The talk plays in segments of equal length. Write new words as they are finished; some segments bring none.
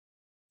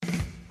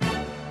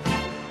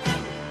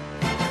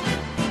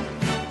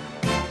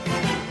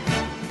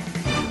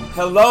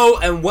Hello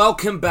and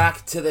welcome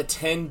back to the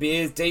 10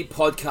 Beers Deep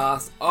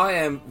podcast. I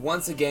am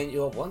once again,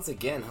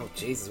 oh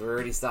Jesus, we're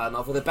already starting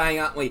off with a bang,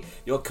 aren't we?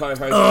 Your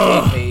co-host,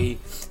 DP,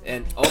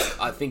 and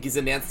I think he's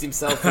announced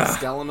himself with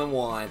Sculling and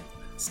Wine.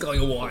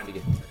 Sculling and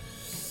Wine.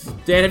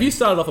 Dan, have you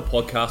started off a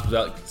podcast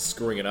without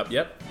screwing it up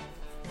yet?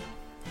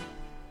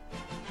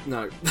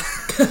 No.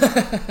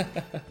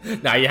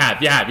 No, you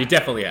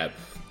definitely have.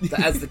 That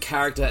adds the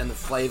character and the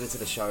flavour to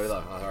the show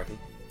though, I reckon.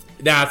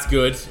 Nah,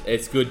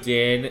 it's good,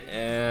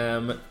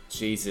 Dan.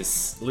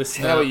 Jesus,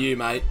 listener. How are you,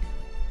 mate?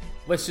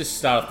 Let's just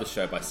start off the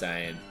show by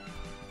saying,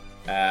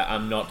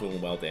 I'm not doing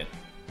well, Dan.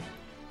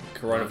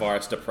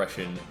 Coronavirus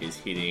depression is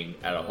hitting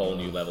at a whole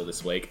new level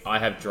this week. I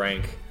have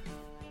drank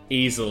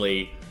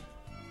easily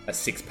a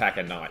 6-pack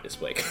a night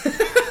this week.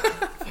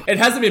 It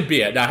hasn't been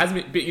beer. No, it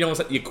hasn't been, you know, it's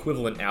like the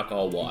equivalent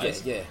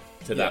alcohol-wise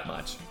to that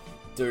much.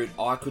 Dude,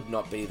 I could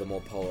not be the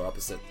more polar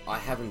opposite. I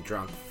haven't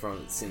drunk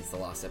since the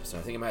last episode.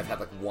 I think I may have had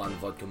like one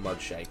vodka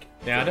mud shake.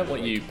 Now, I don't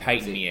want you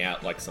painting me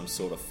out like some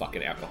sort of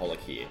fucking alcoholic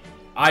here.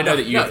 I know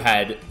that you've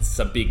had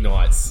some big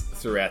nights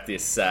throughout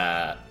this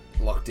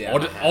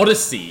lockdown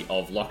odyssey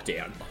of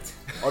lockdown.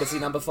 Odyssey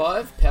number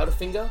 5,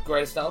 Powderfinger,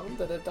 greatest album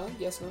that they've done.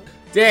 Yes, no?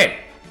 Dan,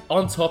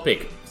 on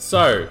topic.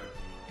 So,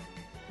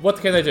 what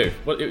can they do?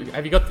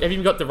 Have you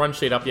even got the run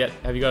sheet up yet?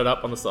 Have you got it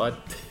up on the side?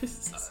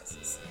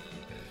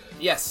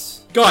 Yes.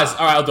 Guys,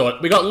 alright, I'll do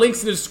it. We got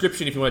links in the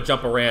description if you want to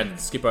jump around and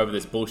skip over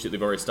this bullshit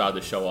we've already started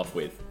the show off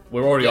with.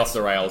 We're already off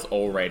the rails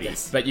already.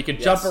 Yes. But you can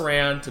jump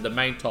around to the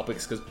main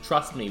topics because,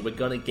 trust me, we're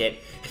going to get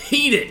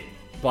heated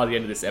by the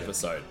end of this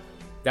episode.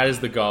 That is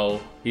the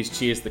goal. Here's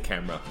cheers to the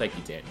camera. Thank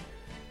you, Dan.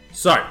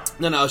 So.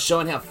 No, I was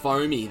showing how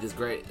foamy this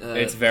great...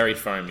 It's very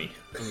foamy.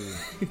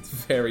 It's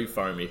very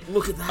foamy.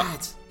 Look at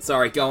that.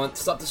 Sorry, go on.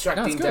 Stop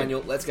distracting,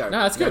 Daniel. Let's go.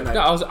 No, that's good.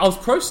 No, I was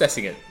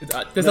processing it.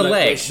 There's a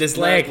lag. There's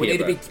lag here,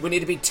 we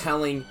need to be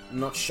telling,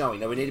 not showing.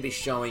 No, we need to be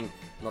showing,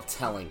 not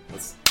telling.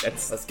 Let's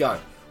go.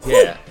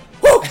 Yeah.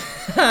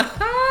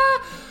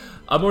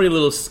 I'm already a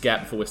little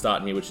scapped before we're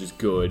starting here, which is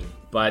good.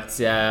 But,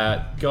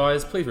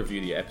 guys, please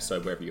review the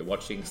episode wherever you're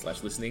watching /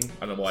 listening.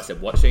 I don't know why I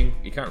said watching.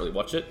 You can't really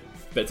watch it,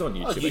 but it's on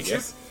YouTube, I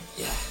guess.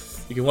 Yeah.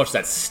 You can watch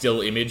that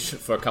still image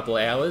for a couple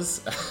of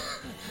hours.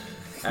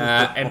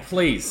 And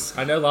please,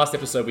 I know last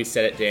episode we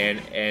said it, Dan,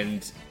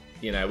 and,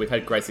 you know, we've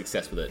had great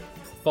success with it.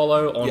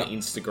 Follow on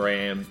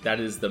Instagram. That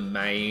is the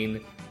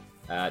main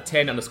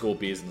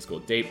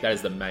 10_beers_deep. That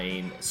is the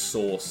main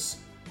source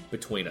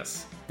between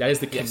us. That is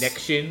the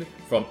connection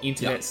from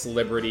internet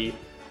celebrity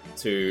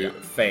to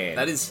fan.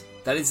 That is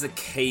the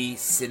key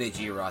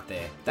synergy right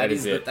there. That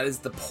is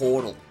the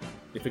portal.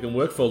 If it can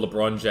work for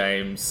LeBron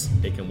James,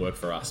 it can work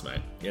for us, mate.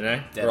 You know?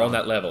 We're on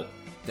that level.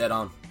 Dead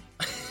on.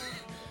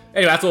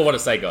 Anyway, that's all I want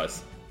to say,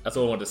 guys. That's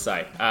all I wanted to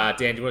say. Dan,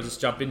 do you want to just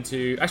jump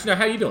into... Actually, no,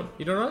 how are you doing?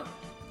 You doing alright?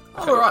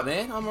 I'm alright,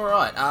 man. I'm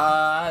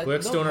alright.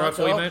 Work's doing alright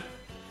for you, mate?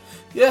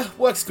 Yeah,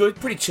 work's good.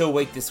 Pretty chill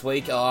week this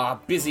week.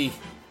 Busy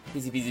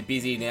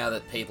now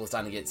that people are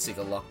starting to get sick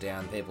of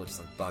lockdown. People are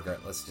just like, bugger it,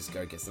 let's just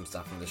go get some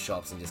stuff from the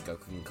shops and just go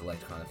click and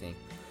collect kind of thing.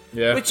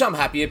 Yeah. Which I'm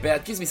happy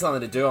about. Gives me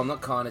something to do. I'm not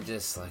kind of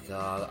just like,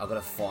 I've got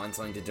to find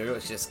something to do.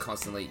 It's just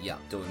constantly,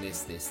 doing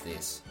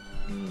this.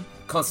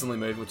 Constantly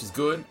moving, which is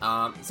good.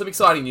 Some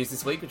exciting news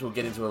this week, which we'll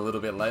get into a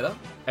little bit later.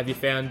 Have you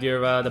found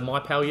your the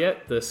MyPal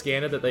yet? The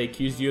scanner that they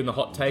accused you in the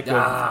hot take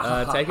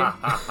of taking?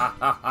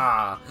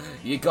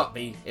 You got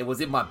me. It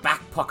was in my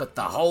back pocket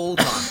the whole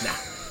time.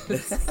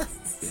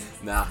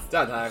 Nah,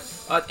 don't know.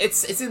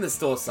 It's in the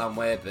store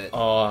somewhere, but...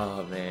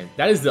 Oh, man.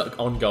 That is the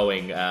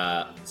ongoing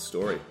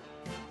story,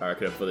 I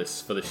reckon, for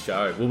this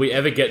show. Will we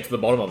ever get to the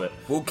bottom of it?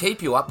 We'll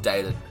keep you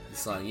updated.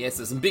 So, yes,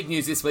 there's some big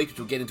news this week, which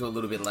we'll get into a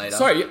little bit later.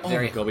 Sorry,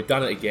 my God, we've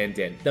done it again,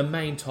 Dan. The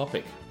main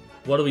topic.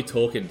 What are we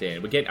talking,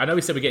 Dan? I know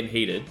we said we're getting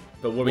heated,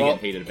 but what are we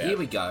getting heated about? Here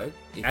we go.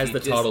 As the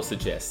title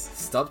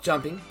suggests. Stop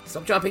jumping.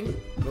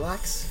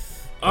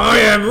 Relax. I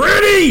am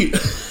ready!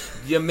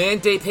 Your man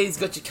DP's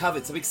got you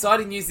covered. Some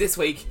exciting news this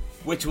week,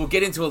 which we'll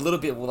get into a little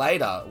bit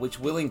later, which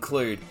will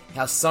include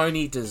how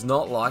Sony does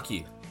not like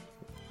you.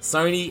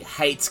 Sony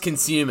hates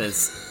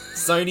consumers.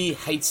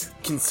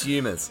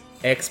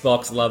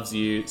 Xbox loves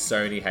you,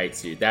 Sony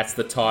hates you. That's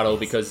the title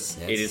because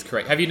it is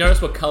correct. Have you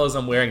noticed what colours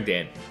I'm wearing,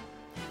 Dan?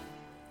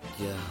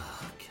 Yeah, God.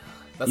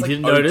 That's you like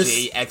didn't OG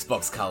notice?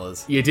 Xbox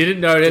colours. You didn't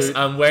notice? Dude.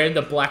 I'm wearing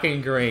the black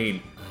and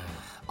green.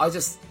 I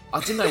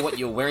didn't know what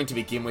you were wearing to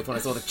begin with when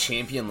I saw the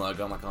Champion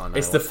logo. I'm like, oh no.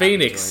 It's the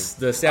Phoenix,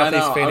 the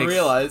Southeast Phoenix. I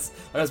realised.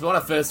 When I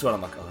first saw it,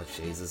 I'm like, oh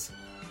Jesus.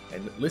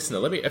 And listener,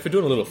 if we're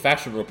doing a little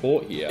fashion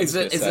report here, is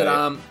it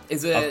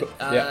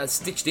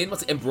stitched in?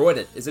 What's it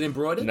embroidered? Is it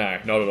embroidered? No,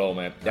 not at all,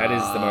 man. That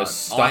is the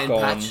most stuck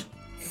on patch?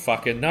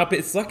 Fucking no, but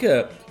it's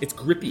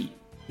grippy.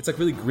 It's like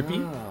really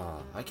grippy.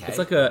 Okay. It's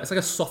like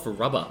a soft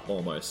rubber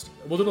almost.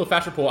 We'll do a little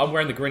fashion report. I'm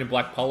wearing the green and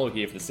black polo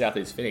here for the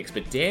Southeast Phoenix,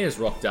 but Dan is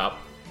rocked up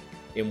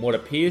in what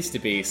appears to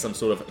be some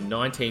sort of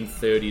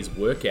 1930s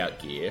workout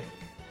gear.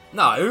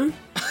 No,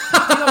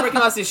 I don't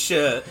recognise this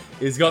shirt.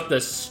 He's got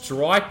the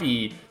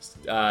stripy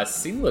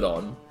singlet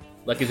on,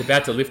 like he's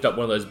about to lift up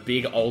one of those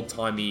big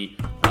old-timey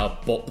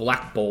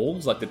black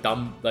balls, like the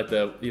dumb, like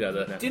the Do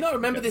you not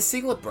remember this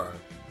singlet, bro?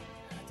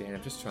 Dan,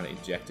 I'm just trying to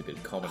inject a bit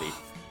of comedy.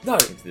 No,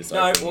 into this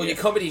no. opening Well, here.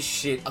 your comedy's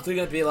shit. I thought you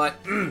were gonna be like,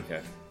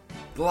 Okay.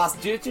 the last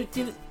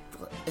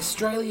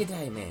Australia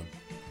Day, man.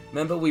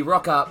 Remember, we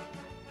rock up,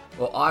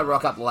 or I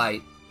rock up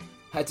late.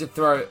 I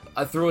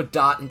threw a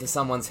dart into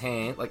someone's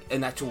hand, like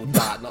an actual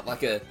dart, not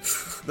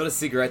a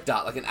cigarette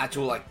dart, like an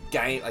actual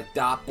game, like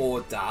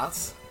dartboard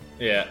darts.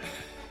 Yeah.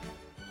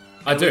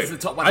 I It do. was the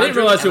top I didn't 100,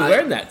 realise you were and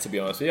wearing that, to be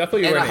honest with you. I thought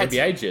you were and wearing I an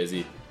had NBA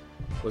jersey.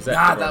 Was that?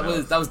 Nah, everyone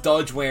else? that was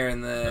Dodge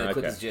wearing the Okay.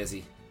 Clippers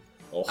jersey.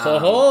 Oh, ho,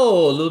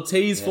 ho, little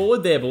tease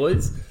forward there,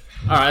 boys.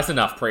 All right, that's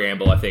enough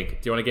preamble, I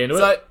think. Do you want to get into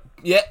So, it?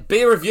 yeah,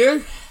 beer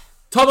review.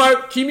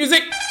 Tomo, cue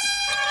music.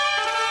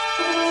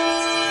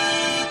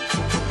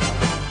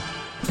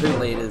 2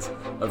 litres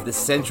of the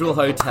Central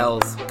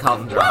Hotel's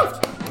Carlton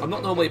Draft. I'm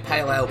not normally a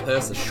pale ale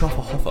person.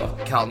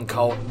 Schofferhofer. Carlton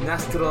Colt,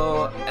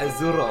 Nastro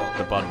Azzurro,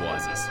 The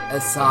Budweisers.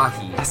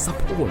 Asahi.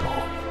 Sapporo.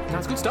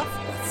 That's good stuff.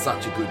 That's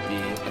such a good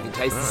beer. I can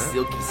taste the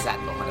silky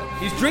satin on it.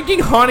 He's drinking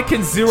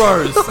Heineken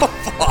Zeros.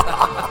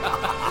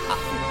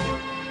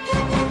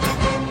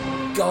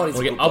 God, it's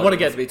Okay, good. I wanna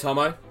get- to be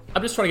Tomo.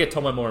 I'm just trying to get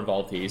Tomo more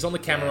involved here. He's on the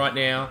camera right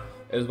now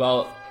as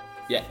well.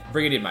 Yeah,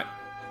 bring it in, mate.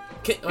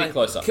 Wait,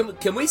 closer.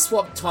 Can we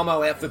swap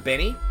Tomo out for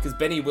Benny? Because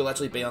Benny will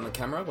actually be on the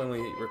camera when we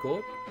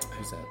record.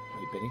 Who's that?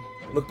 Are you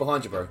Benny? Look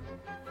behind you, bro.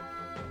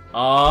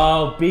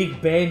 Oh,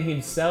 Big Ben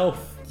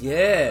himself.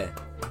 Yeah.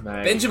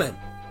 Mate.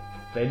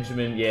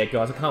 Benjamin. Yeah,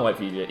 guys, I can't wait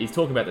for you to... He's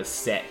talking about the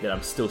set that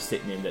I'm still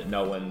sitting in that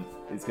no one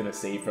is going to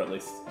see for at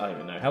least... I don't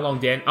even know. How long,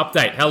 Dan?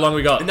 Update. How long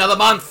we got? Another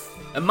month.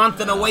 A month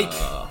and a week.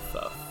 Oh,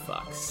 for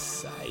fuck's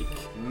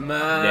sake.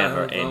 My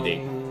Never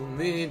ending.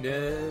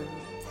 loneliness.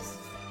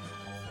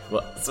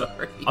 What?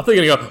 Sorry. I thought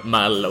you were going to go,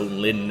 my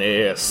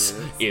loneliness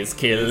is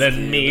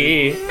killing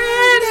me. And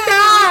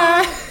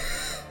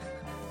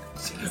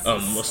I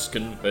must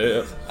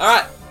confess,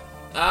 Alright.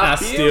 I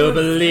still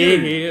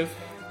believe.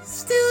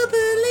 Still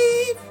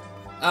believe.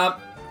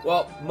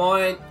 Well,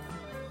 mine.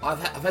 I've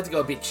had to go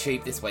a bit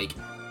cheap this week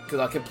because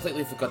I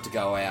completely forgot to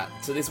go out.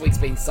 So this week's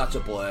been such a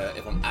blur.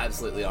 If I'm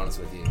absolutely honest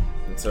with you,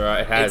 It's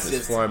alright, it has. It's It's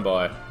just- flown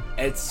by.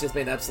 it's just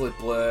been an absolute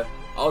blur.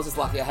 I was just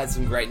lucky I had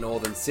some Great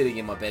Northern sitting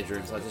in my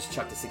bedroom, so I just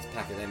chucked a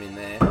 6-pack of them in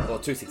there. Well,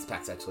 2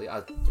 6-packs actually.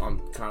 I'm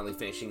currently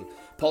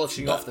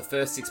polishing off the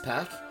first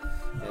 6-pack,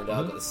 and I've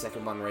got the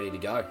second one ready to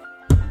go.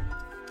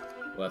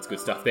 Well, that's good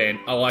stuff, Dan.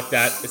 I like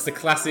that. It's the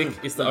classic.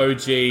 It's the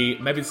OG.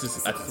 Maybe it's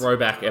just a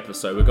throwback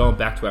episode. We're going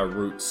back to our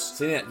roots.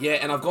 So yeah,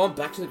 and I've gone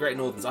back to the Great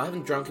Northerns. I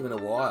haven't drunk them in a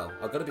while.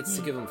 I got a bit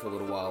sick of them for a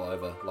little while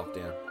over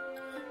lockdown.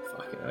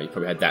 Fucking hell, you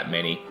probably had that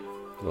many.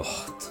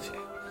 Oh,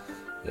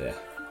 yeah.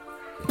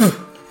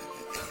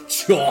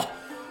 Sure.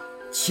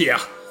 Yeah.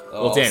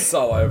 Oh, Well, Dan.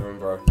 so over them,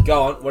 bro.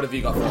 Go on. What have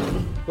you got for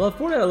me? Well, I've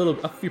brought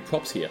out a few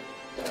props here.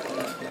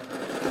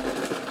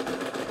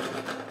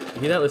 You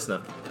hear that,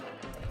 listener?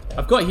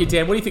 I've got here,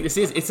 Dan. What do you think this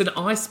is? It's an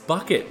ice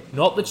bucket.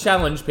 Not the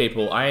challenge,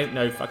 people. I ain't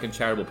no fucking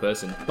charitable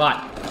person. But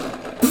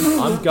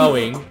I'm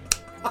going...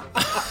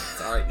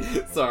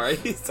 Sorry,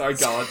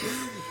 go on.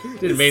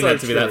 Didn't mean that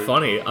to be that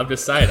funny. I'm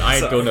just saying, I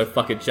ain't doing no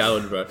fucking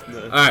challenge, bro.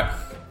 Alright.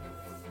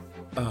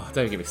 Oh,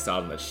 don't get me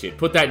started on that shit.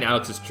 Put that in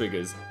Alex's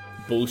triggers.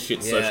 Bullshit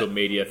Yeah. social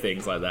media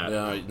things like that.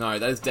 No,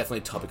 that is definitely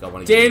a topic I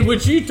want to Dan,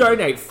 would you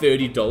donate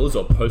 $30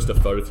 or post a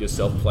photo of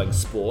yourself playing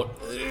sport?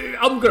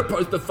 I'm gonna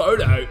post a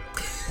photo.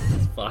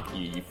 Fuck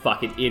you, you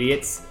fucking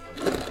idiots.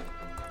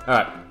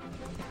 Alright.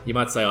 You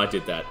might say I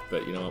did that,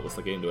 but you know what? Let's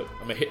look into it.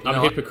 I'm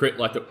a hypocrite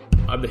like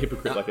I'm the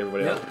hypocrite like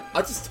everybody else.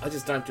 I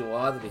just don't do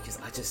either because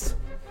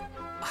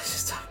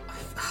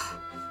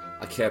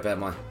I care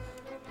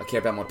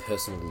about my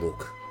personal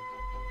look.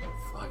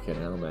 Fucking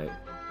hell, mate.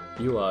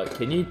 You are.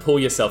 Can you pull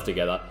yourself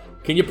together?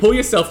 Can you pull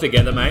yourself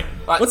together, mate?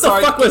 Right, what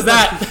sorry. the fuck was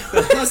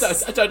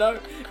that? I don't know.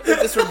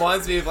 It just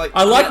reminds me of like.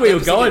 I like that where you're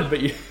episode going, of- but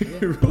you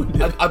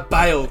ruined it. I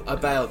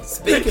bailed.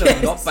 Speaking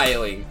of not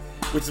bailing,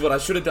 which is what I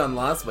should have done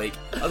last week,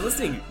 I was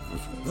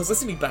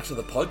listening back to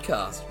the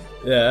podcast,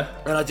 Yeah.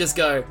 and I just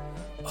go,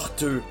 oh,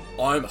 dude,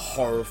 I'm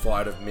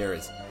horrified of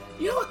mirrors.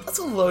 You know what? That's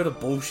a load of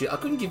bullshit. I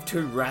couldn't give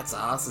 2 rats'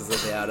 asses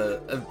about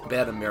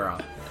a mirror.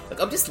 Like,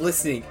 I'm just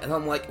listening, and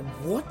I'm like,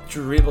 what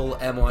dribble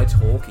am I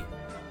talking?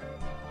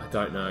 I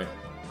don't know.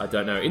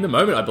 In the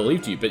moment, I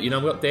believed you, but you know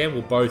what, Dan?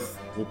 We'll both.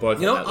 You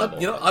on know, that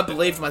level. I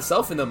believed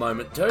myself in the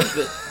moment too,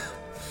 but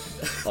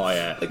Oh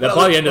yeah. Like, Now, well,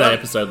 by the end of that well-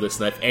 episode,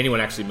 listener, if anyone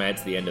actually made it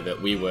to the end of it,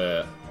 we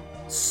were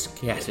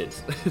scattered.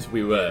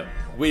 we were.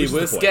 we Which is were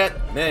the point.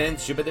 scat, man.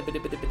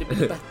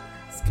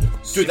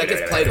 Dude, that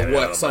gets played at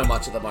work so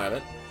much at the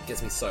moment. It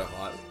gets me so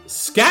hyped.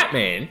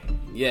 Scatman.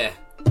 Yeah.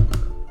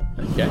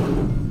 Okay.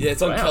 Yeah,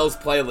 it's on Wow. Kel's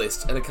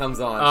playlist, and it comes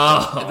on.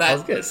 Oh, And I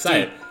was gonna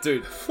say.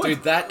 dude,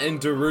 that and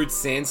Darude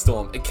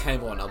Sandstorm, it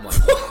came on. I'm like,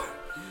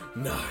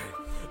 no.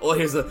 Or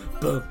here's a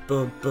boom,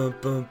 boom, boom,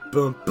 boom,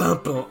 boom, boom,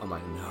 boom. I'm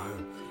like,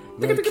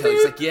 No, Kel.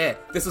 He's like, yeah,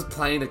 this was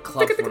playing at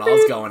clubs when I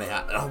was going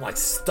out. And I'm like,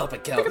 stop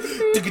it, Kel.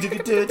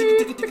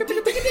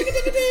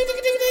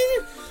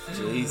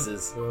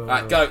 Jesus.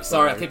 Alright, go.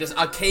 Sorry,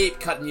 I keep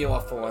cutting you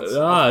off for once.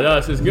 No,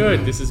 this is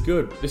good. This is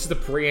good. This is the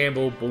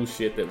preamble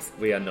bullshit that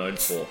we are known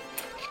for.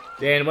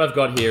 Dan, what I've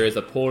got here is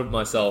I poured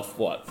myself,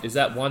 what? Is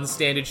that one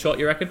standard shot,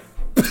 you reckon?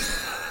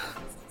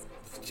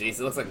 Jeez,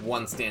 it looks like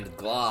one standard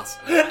glass.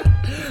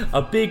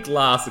 A big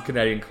glass of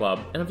Canadian Club,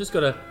 and I've just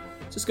got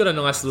a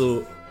nice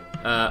little.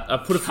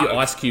 I put a few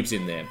ice cubes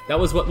in there. That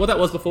was what that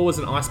was before was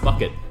an ice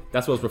bucket.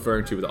 That's what I was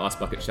referring to with the ice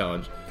bucket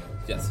challenge.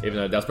 Yes. Even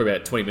though that was probably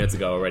about 20 minutes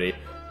ago already,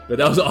 but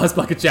that was the ice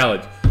bucket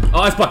challenge. Oh,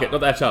 ice bucket,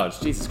 not that challenge.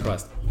 Jesus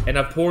Christ! And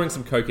I'm pouring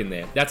some Coke in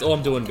there. That's all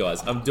I'm doing,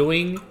 guys. I'm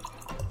doing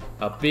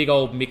a big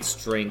old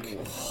mixed drink.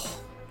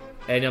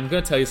 And I'm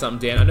going to tell you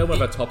something, Dan. I know one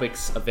of our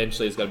topics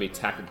eventually is going to be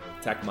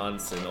tack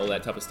months and all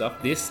that type of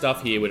stuff. This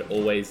stuff here would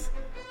always,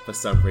 for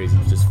some reason,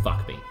 just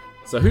fuck me.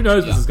 So who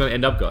knows where this is going to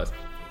end up, guys?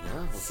 Yeah,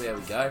 we'll see how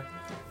we go.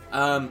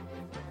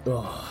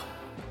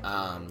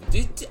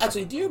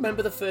 Do you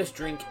remember the first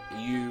drink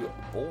you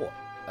bought?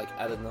 Like,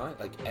 at a night?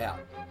 Like, out?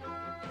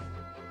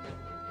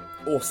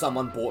 Or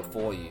someone bought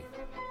for you?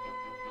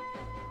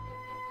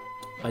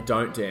 I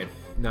don't, Dan.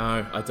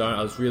 No, I don't.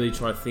 I was really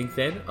trying to think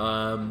then.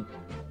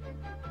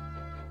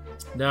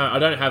 No, I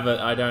don't have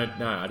a. I don't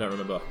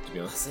remember, to be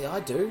honest. See, I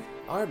do.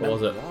 I remember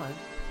What was it?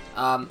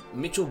 mine.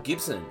 Mitchell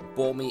Gibson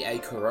bought me a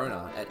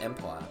Corona at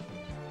Empire.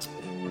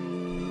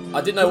 I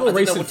didn't know Bit more what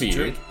recent for to you.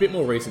 drink. Bit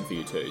more recent for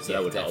you too, so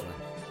that would help.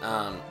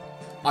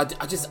 Definitely.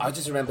 I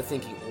just remember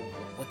thinking, well,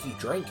 what do you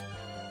drink?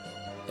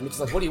 And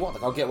Mitchell's like, what do you want?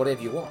 Like, I'll get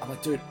whatever you want. I'm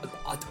like, dude,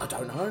 I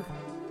don't know.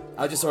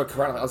 I just saw a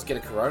Corona. Like, I'll just get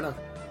a Corona.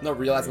 Not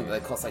realizing that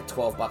they cost like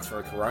 $12 for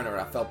a Corona, and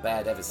I felt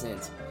bad ever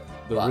since.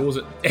 The rules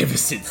ever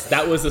since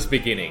that was the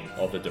beginning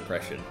of the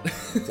depression.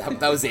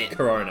 That was it.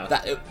 Corona.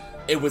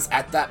 It was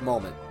at that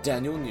moment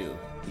Daniel knew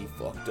he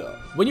fucked up.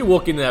 When you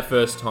walk in that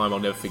first time, I'll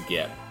never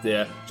forget.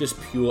 The just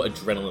pure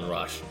adrenaline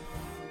rush.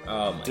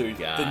 Oh my Dude,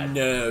 god. the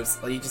nerves.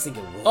 Like, you just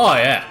thinking, Oh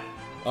yeah.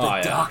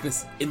 the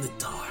darkness in the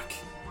dark.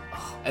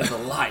 Oh, and the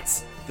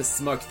lights, the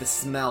smoke, the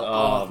smell.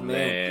 Oh, Oh,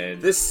 man.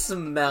 This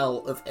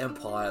smell of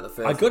Empire, the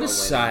first I gotta time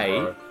say,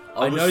 went in, bro,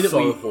 I was know that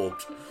so we-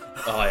 hooked.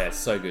 Oh yeah, it's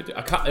so good.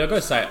 I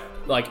gotta say,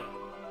 like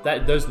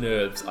that those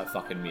nerves I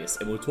fucking miss.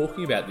 And we were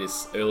talking about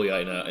this earlier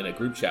in a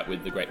group chat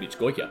with the great Mitch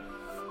Goiker.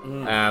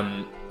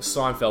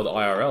 Seinfeld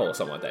IRL or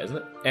something like that, isn't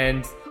it?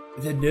 And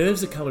the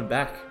nerves are coming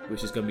back,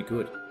 which is gonna be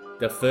good.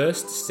 The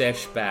first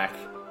sesh back.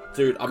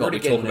 Dude, I'm God, already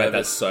we getting talk about that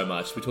nervous. so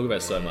much. We talk about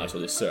it so much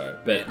on this show,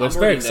 but Man, we're I'm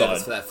very already nervous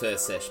excited. for that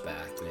first sesh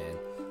back, man.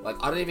 Like,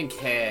 I don't even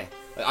care.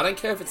 Like, I don't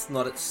care if it's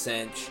not at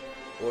Sench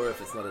or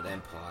if it's not at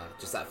Empire.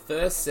 Just that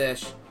first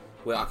sesh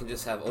where I can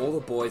just have all the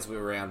boys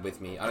around with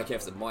me. I don't care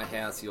if it's at my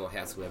house, your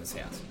house, whoever's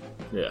house.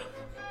 Yeah.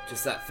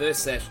 Just that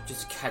first sesh,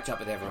 just to catch up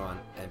with everyone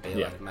and be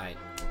Yeah. like, mate,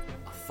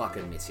 I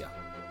fucking miss you.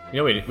 You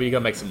know, we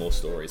gotta make some more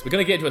stories. We're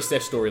gonna get into a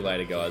sesh story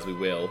later, guys. We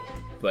will,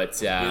 but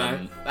You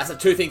know, that's the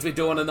two things we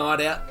do on a night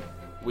out.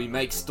 We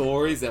make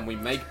stories and we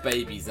make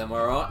babies. Am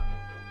I right?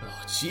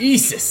 oh,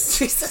 Jesus,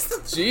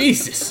 Jesus.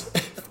 Jesus,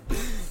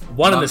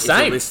 one and the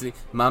same.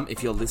 Mum,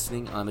 if you're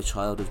listening, I'm a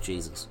child of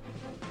Jesus.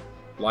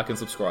 Like and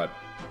subscribe.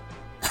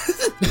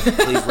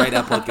 Please rate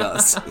our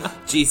podcast.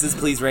 Jesus,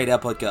 please rate our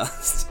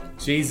podcast.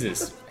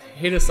 Jesus,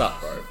 hit us up,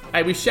 bro.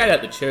 Hey, we shout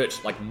out the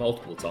church like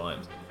multiple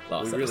times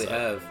last We really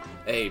episode. have.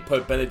 Hey,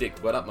 Pope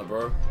Benedict, what up, my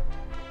bro?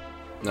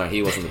 No,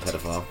 he wasn't a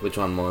pedophile. Which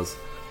one was?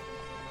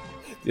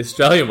 The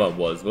Australian one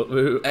was,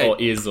 Hey, or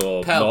is,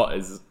 or pal. not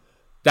is.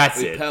 That's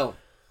With it. Pell.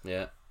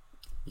 Yeah.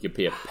 You can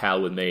be a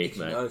pal with me,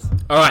 mate. knows?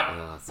 All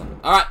right,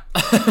 Alright.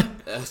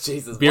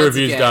 Jesus. beer once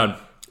review's again, done.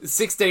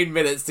 16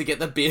 minutes to get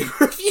the beer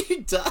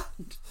review done.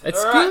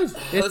 It's Alright,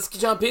 good. let's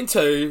jump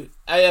into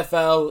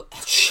AFL.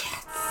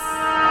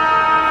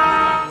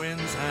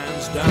 Wins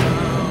hands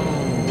down.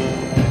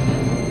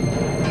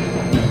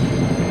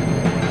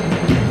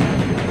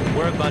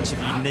 We're a bunch of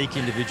unique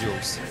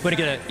individuals. We're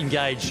going to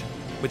engage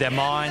with our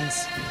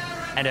minds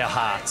and our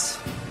hearts.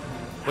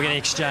 We're going to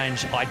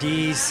exchange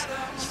ideas,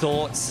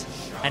 thoughts,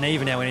 and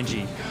even our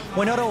energy.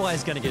 We're not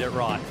always going to get it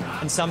right,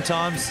 and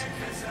sometimes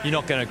you're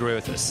not going to agree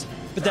with us.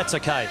 But that's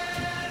okay,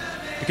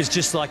 because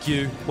just like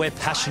you, we're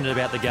passionate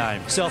about the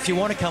game. So if you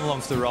want to come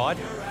along for the ride,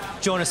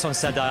 join us on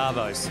Saturday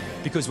Arvos,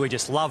 because we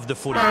just love the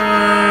footy. All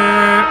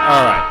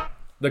right,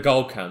 the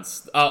gold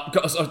cunts.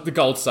 The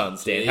gold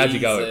suns, Dan. How'd you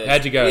go? Jesus.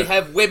 How'd you go? We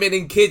have women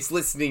and kids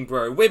listening,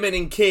 bro. Women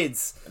and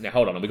kids. Now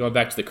hold on, are we going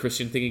back to the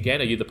Christian thing again?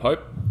 Are you the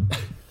Pope?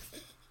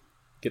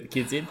 Get the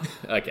kids in?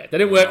 Okay, that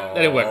didn't work. That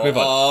didn't work. Move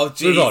on. Oh, move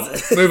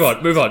Jesus. on. Move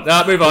on. Move on.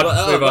 Move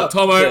on. Move on.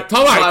 Tomo,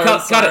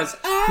 cut it.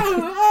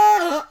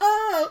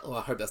 Oh,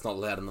 I hope that's not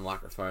loud on the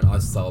microphone. I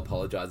so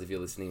apologise if you're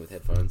listening with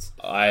headphones.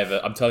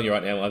 I'm telling you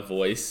right now, my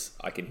voice,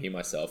 I can hear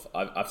myself.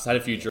 I've had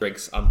a few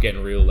drinks. I'm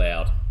getting real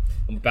loud.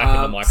 I'm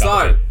backing the mic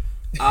up a bit.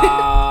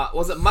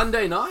 Was it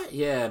Monday night?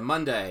 Yeah,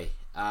 Monday.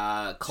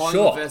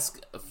 Collingwood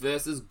Sure.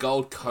 versus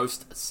Gold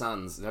Coast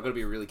Suns. And I've got to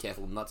be really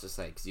careful not to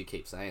say because you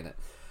keep saying it.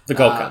 The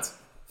gold cunts.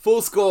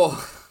 Full score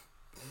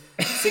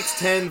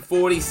 6-10,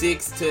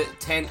 46 to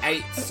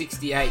 10-8,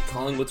 68,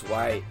 Collingwood's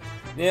way.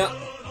 Now,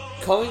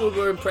 Collingwood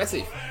were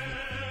impressive.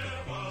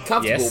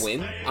 Comfortable Yes.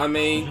 win. I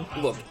mean,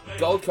 look,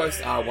 Gold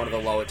Coast are one of the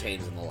lower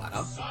teams in the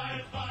ladder.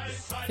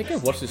 I think I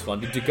watched this one.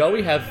 Did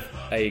Degoe have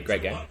a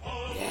great game?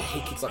 Yeah,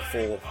 he kicks like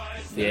 4.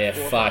 Yeah,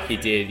 fuck, he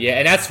did. Yeah,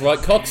 and that's right.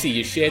 Coxie,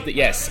 you shared that.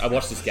 Yes, I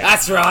watched this game.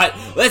 That's right.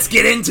 Let's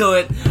get into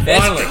it.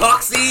 Finally. It's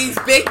Coxie's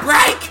big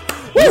break.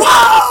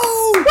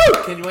 Whoa!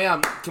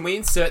 Can we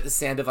insert the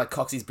sound of like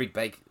Coxie's big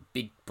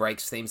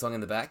breaks theme song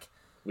in the back?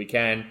 We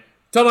can.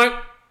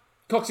 Tomo,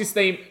 Coxie's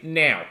theme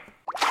now.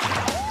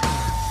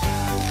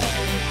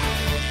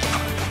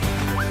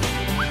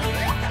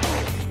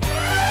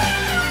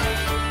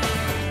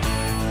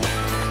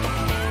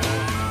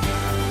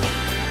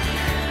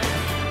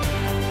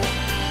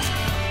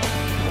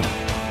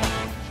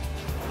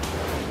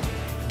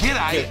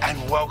 G'day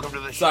and welcome to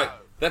the show. So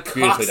the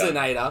Beautifully done.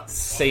 Coxinator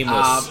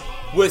Seamless.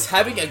 was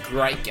having a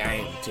great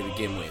game to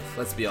begin with.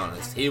 Let's be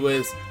honest.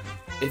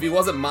 If he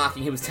wasn't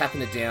marking, he was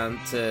tapping it down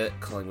to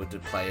Collingwood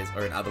players,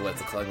 or in other words,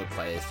 the Collingwood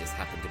players just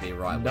happened to be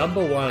right.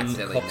 Number one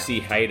accidentally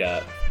Coxie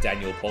hater,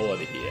 Daniel Paul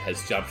over here,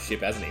 has jumped ship,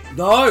 hasn't he?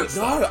 No,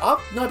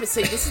 but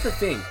see, this is the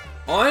thing.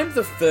 I'm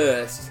the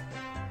first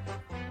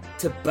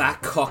to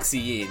back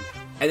Coxie in,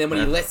 and then when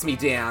he lets me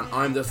down,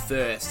 I'm the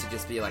first to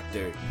just be like,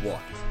 dude,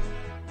 what?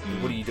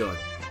 What are you doing?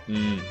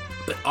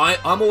 But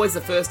I'm always the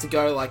first to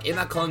go, like, in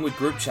that Collingwood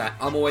group chat,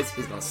 he's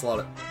going to slot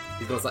it.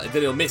 He's going to slot it.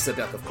 Then he'll miss it,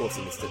 but of course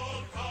he missed it.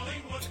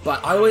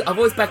 But I've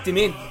always backed him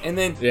in, and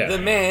then the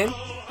man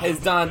has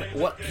done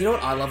what... You know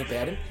what I love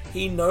about him?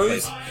 He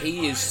knows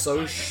he is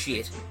so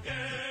shit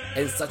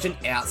and such an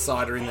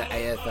outsider in the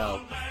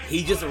AFL.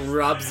 He just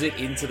rubs it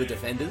into the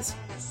defenders.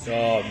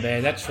 Oh,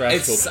 man, that trash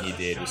It's talking he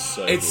did was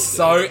so It's good,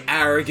 so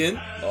arrogant.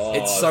 Oh,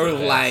 it's so the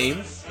best.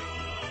 lame.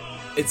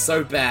 It's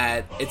so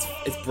bad. It's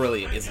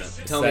brilliant, isn't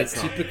it? Tell me that it's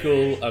not.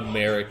 typical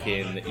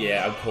American...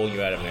 Yeah, I'm calling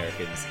you out,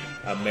 Americans.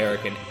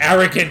 American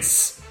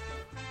arrogance!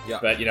 Yeah.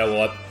 But you know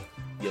what?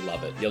 You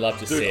love it. You love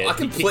to see I it. He kicked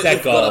completely that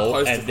forgot I goal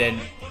posted and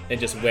then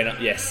just went up.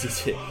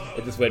 Yes, it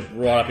just went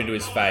right up into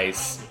his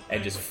face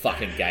and just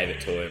fucking gave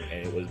it to him,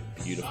 and it was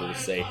beautiful to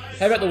see.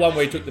 How about the one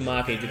where he took the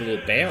mark and he did a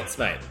little bounce,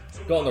 mate?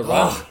 Got on the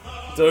run.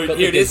 Oh, dude, Got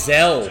here the it is.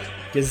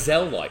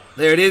 gazelle-like.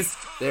 There it is.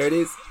 There it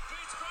is.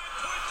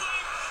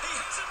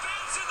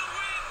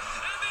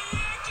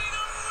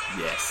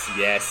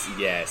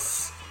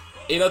 Yes.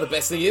 You know the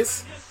best thing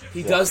is?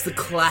 He does the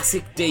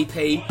classic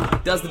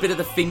DP, does the bit of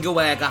the finger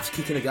wag after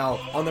kicking a goal.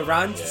 On the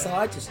run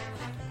side, just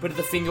a bit of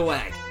the finger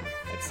wag.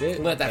 That's it.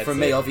 Learned that That's from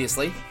me, it.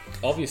 obviously.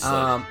 Obviously.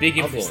 Big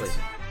influence.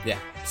 Obviously. Yeah.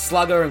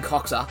 Slugger and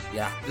Coxer.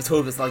 Yeah. The two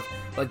of us like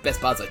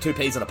best buds, like two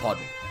peas in a pod.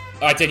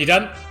 Alright, Dan, you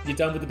done? You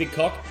done with the big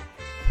cock?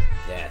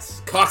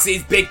 Yes.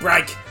 Coxie's big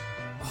break.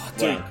 Oh,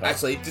 dude, Well done, Cox.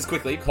 actually, just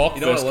quickly. Cock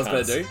you know what I was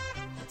first going to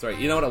cunts. do? Sorry,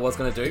 you know what I was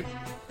going to do?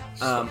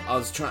 I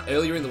was trying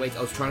earlier in the week.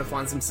 I was trying to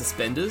find some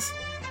suspenders,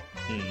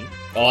 like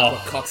what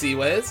Oh, Coxie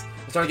wears.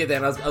 I was trying to get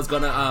them. I was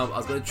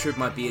gonna trim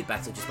my beard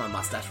back so just my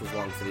mustache was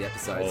long for the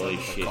episode. so I holy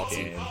look like shit,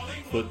 Coxie. Dan.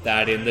 Put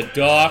that in the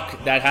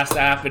doc. That has to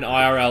happen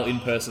IRL, in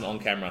person, on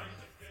camera.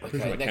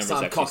 Okay, next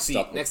time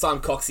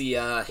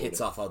Coxie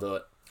hits off, I'll do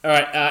it.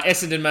 Alright,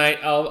 Essendon, mate,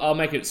 I'll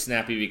make it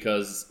snappy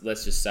because,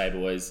 let's just say,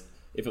 boys,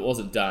 if it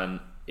wasn't done,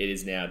 it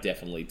is now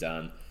definitely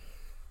done.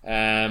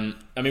 I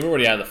mean, we're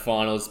already out of the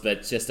finals,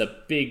 but just a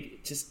big...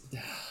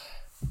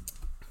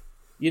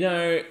 You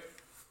know,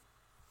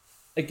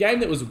 a game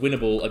that was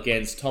winnable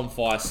against Tom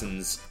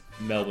Fison's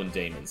Melbourne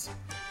Demons.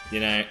 You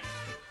know,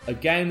 a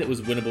game that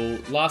was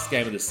winnable, last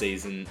game of the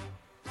season.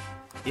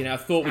 You know, I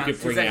thought we could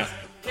bring out...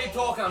 Keep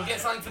talking. I'm getting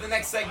something for the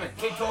next segment.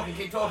 Keep talking.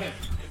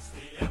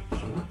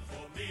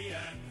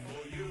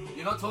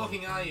 You're not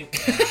talking, are you?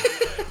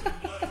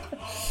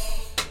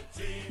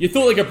 You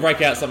thought they could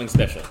break out something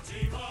special.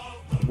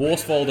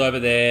 Worsfold over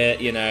there,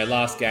 you know,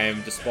 last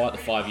game, despite the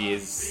 5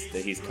 years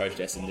that he's coached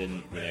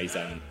Essendon, you know, he's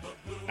done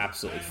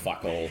absolutely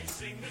fuck all.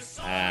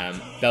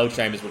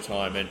 Bellchambers'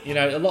 retirement, you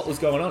know, a lot was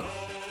going on.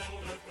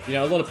 You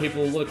know, a lot of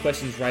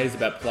questions raised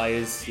about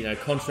players, you know,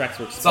 contracts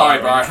were Sorry,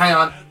 expiring. bro. Hang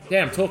on.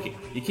 Damn, I'm talking.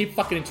 You keep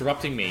fucking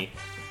interrupting me.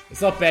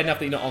 It's not bad enough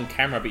that you're not on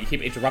camera, but you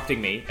keep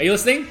interrupting me. Are you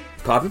listening?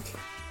 Pardon?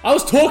 I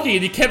was talking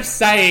and you kept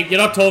saying, you're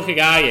not talking,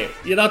 are you?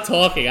 You're not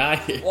talking, are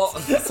you? Well,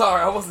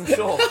 sorry, I wasn't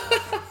sure.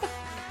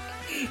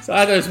 So I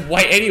had to just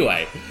wait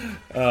anyway.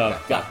 Oh,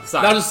 God.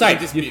 sorry. No, I'm just saying,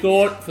 Just you mute.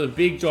 thought for the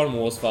big John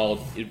Worsfold,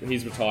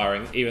 he's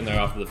retiring, even though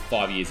after the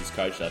 5 years he's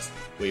coached us,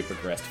 we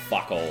progressed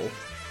fuck all.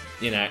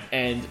 You know,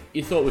 and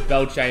you thought with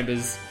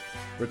Bellchambers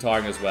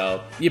retiring as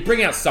well, you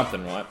bring out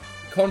something, right?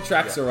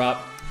 Contracts are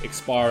up,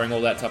 expiring,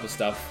 all that type of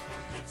stuff.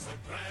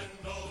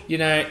 You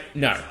know,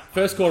 no.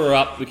 First quarter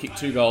up, we kicked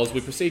 2 goals.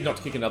 We proceed not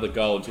to kick another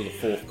goal until the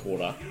 4th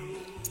quarter.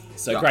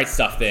 So great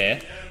stuff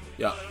there.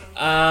 Yeah.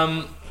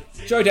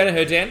 Joe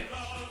Danaher, Dan.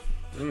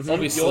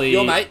 Obviously,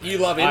 Your mate, you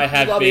love him. I You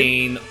have love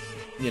been,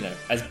 you know,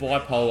 as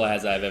bipolar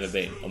as I've ever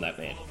been on that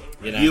man.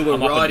 You know, You were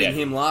I'm up and riding down.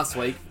 him last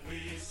week.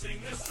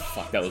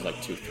 fuck, that was like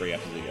 2-3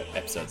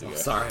 episodes ago.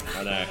 Sorry.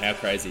 I know, how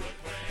crazy.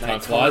 Mate, Time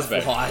flies,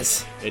 baby.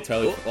 flies. It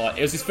totally flies.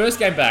 It was his first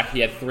game back, he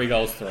had 3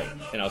 goals, 3.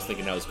 And I was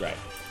thinking that was great.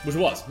 Which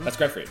was. That's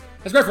great for him.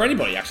 That's great for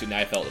anybody, actually, in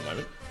the AFL at the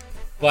moment.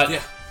 But...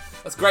 Yeah,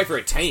 that's great for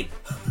a team.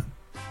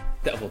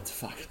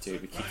 Fuck,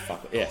 dude, we keep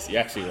fucking... Yes,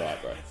 you're actually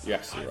right, bro. You're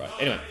actually right.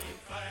 Anyway,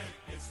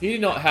 he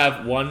did not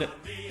have one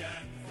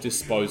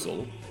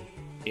disposal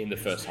in the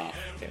first half.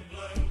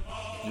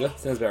 Yeah,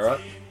 sounds about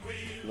right.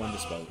 One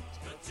disposal.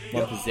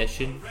 One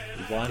possession,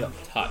 one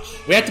touch.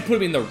 We had to put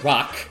him in the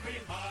ruck,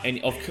 and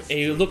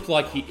he looked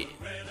like he...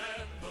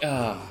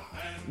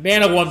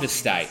 man, I want him to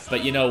stay,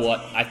 but you know what?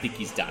 I think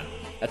he's done.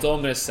 That's all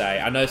I'm going to say.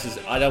 I know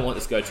I don't want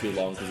this to go too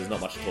long because there's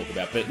not much to talk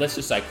about, but let's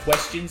just say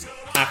questions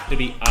have to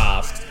be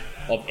asked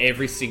of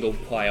every single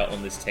player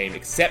on this team,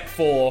 except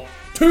for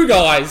 2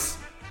 guys,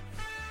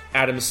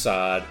 Adam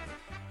Saad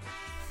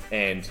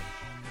and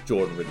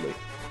Jordan Ridley.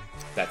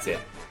 That's it.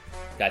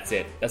 That's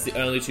it. That's the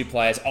only 2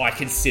 players I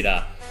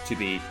consider to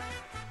be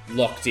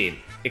locked in.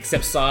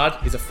 Except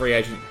Saad is a free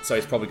agent, so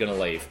he's probably going to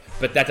leave.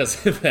 But that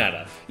doesn't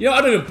matter. You know,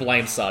 I don't even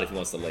blame Saad if he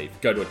wants to leave.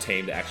 Go to a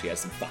team that actually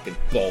has some fucking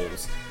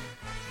balls.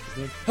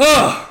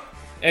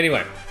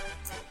 Anyway,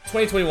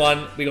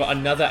 2021, we got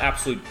another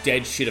absolute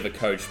dead shit of a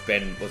coach.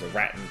 Ben was a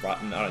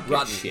Rutten. I don't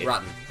give a shit.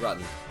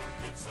 Rutten.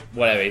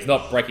 Whatever, he's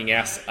not breaking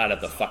us out of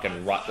the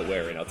fucking rut that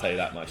we're in, I'll tell you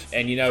that much.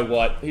 And you know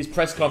what? His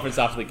press conference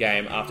after the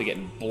game, after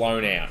getting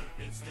blown out,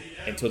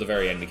 until the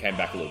very end, we came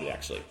back a little bit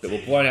actually. But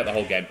we're blown out the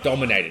whole game,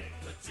 dominated.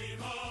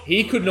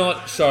 He could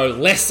not show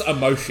less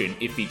emotion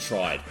if he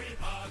tried.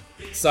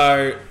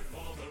 So,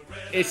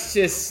 it's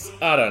just,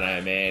 I don't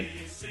know, man.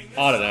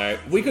 I don't know.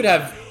 We could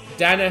have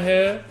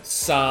Danaher,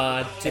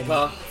 Saad,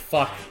 Tipper.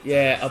 Fuck,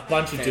 yeah, a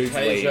bunch of dudes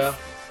Fantasia.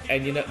 leave.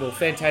 And you know, well,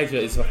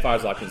 Fantasia, as far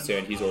as I'm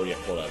concerned, he's already at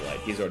Port Adelaide.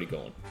 He's already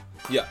gone.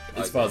 Yeah.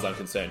 As far as I'm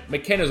concerned.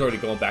 McKenna's already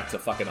gone back to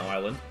fucking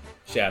Ireland.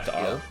 Shout out to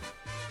Ireland.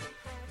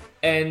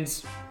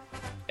 And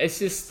it's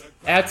just,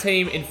 our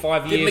team in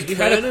 5 years... Did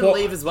McKernan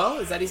leave as well?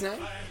 Is that his name?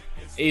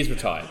 He's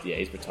retired. Yeah,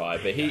 he's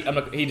retired. But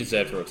he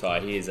deserved to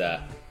retire.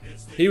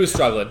 He was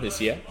struggling this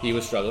year. He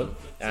was struggling.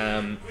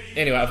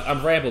 Anyway,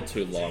 I've rambled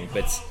too long,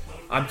 but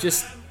I'm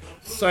just...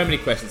 So many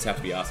questions have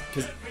to be asked.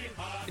 Because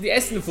the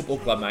Essendon Football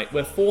Club, mate,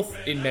 we're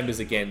 4th in members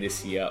again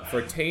this year for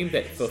a team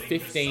that for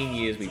 15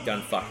 years we've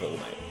done fuck all,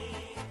 mate.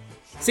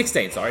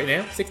 16, sorry,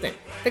 now. 16.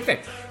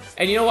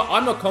 And you know what?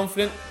 I'm not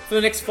confident for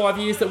the next 5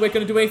 years that we're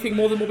going to do anything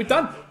more than what we've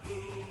done.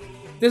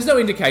 There's no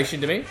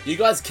indication to me. You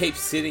guys keep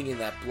sitting in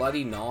that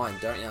bloody 9,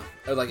 don't you?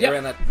 Or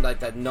around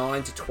that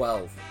 9 to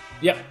 12.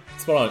 Yep,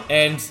 spot on.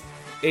 And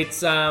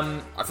it's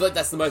I feel like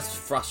that's the most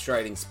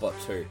frustrating spot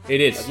too.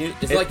 It is.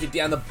 It's like you're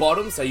down the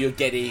bottom, so you're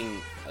getting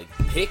like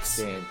picks.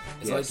 Damn,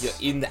 it's like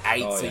you're in the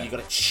 8, so you've got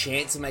a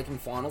chance of making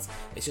finals.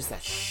 It's just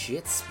that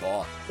shit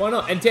spot. Why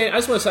not? And Dan, I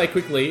just want to say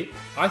quickly,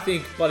 I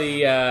think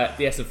bloody the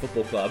Essendon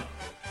Football Club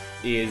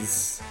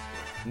is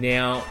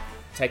now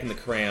taking the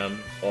crown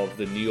of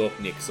the New York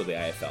Knicks of the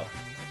AFL.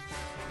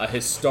 A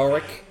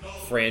historic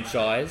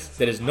franchise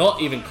that is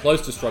not even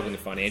close to struggling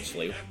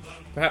financially.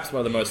 Perhaps one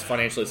of the most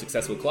financially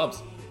successful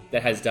clubs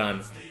that has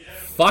done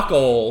fuck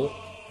all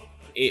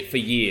for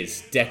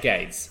years,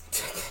 decades.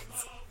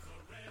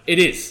 It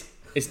is.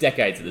 It's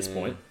decades at this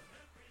point.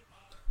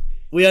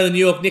 We are the New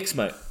York Knicks,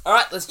 mate.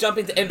 Alright, let's jump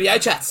into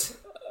NBA chats.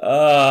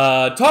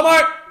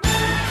 Tomo!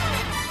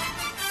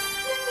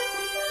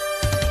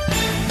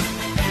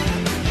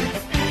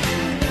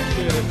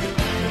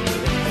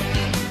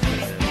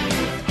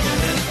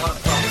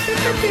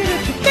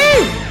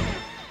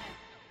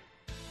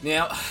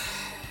 Now,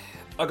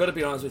 I've got to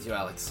be honest with you,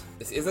 Alex.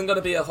 This isn't going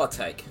to be a hot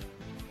take.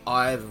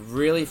 I've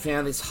really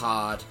found this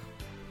hard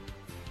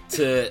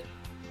to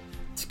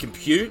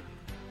compute,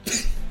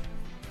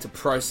 to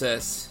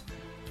process,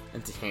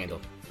 and to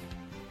handle.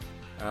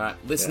 Alright,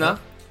 listener,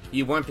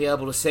 you won't be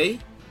able to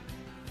see,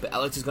 but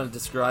Alex is going to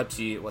describe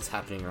to you what's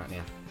happening right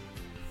now.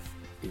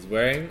 He's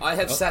wearing...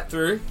 I've sat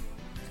through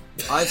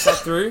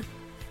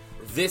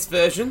this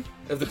version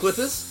of the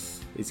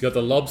Clippers. He's got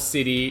the Lob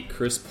City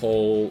Chris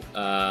Paul...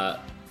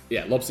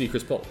 Lob City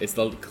Chris Paul. It's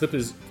the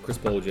Clippers Chris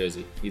Paul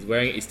jersey. He's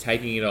wearing it, he's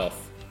taking it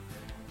off.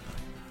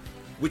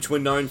 Which were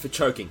known for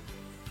choking.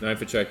 Known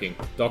for choking.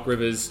 Doc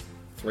Rivers,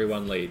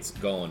 3-1 leads.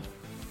 Gone.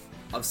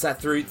 I've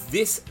sat through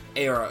this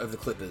era of the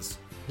Clippers.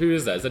 Who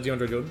is that? Is that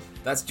DeAndre Jordan?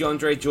 That's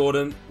DeAndre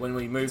Jordan when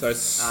we moved... So,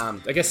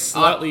 I guess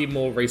slightly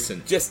more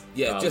recent. Just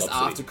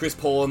after Chris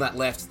Paul and that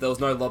left, there was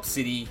no Lob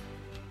City.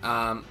 We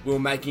were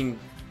making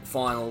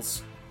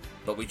finals,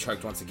 but we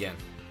choked once again.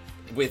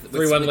 With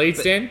 3-1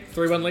 leads, Dan?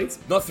 3-1 leads?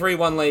 Not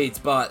 3-1 leads,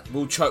 but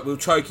we were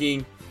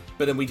choking,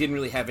 but then we didn't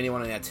really have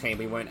anyone on our team.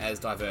 We weren't as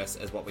diverse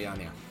as what we are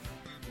now.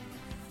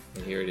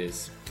 And here it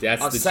is.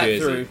 That's the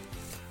jersey.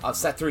 I've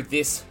sat through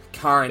this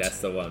current...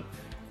 That's the one.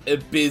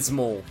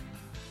 Abysmal...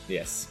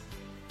 Yes.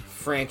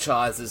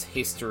 ...franchise's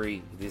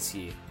history this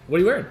year. What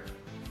are you wearing?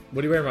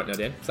 What are you wearing right now,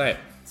 Dan? Say it.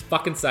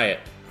 Fucking say it.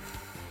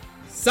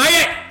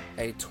 Say it!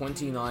 A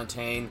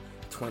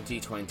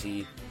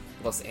 2019-2020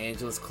 Los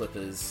Angeles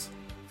Clippers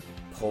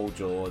Paul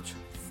George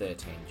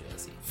 13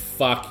 jersey.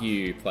 Fuck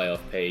you, Playoff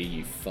P,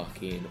 you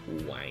fucking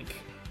wank.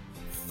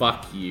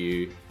 Fuck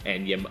you.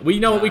 And yeah, well,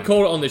 you know what we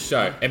call it on this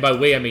show? And by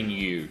we, I mean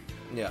you.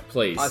 Yeah.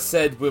 Please. I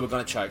said we were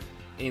going to choke.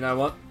 You know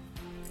what?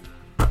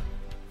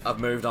 I've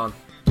moved on.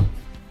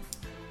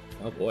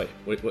 Oh boy.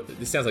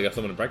 This sounds like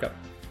someone to break up.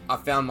 I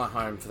found my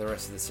home for the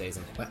rest of the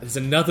season. There's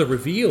another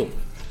reveal.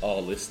 Oh,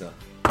 listener.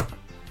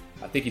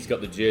 I think he's got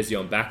the jersey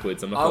on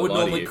backwards. I'm not I going would to lie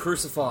to normally you.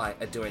 crucify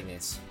at doing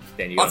this.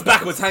 Then you Oh, got it's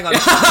backwards. Hang on.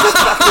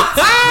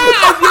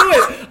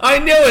 I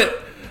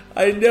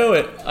knew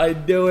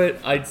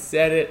it. I'd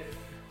said it.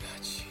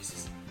 Oh,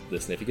 Jesus.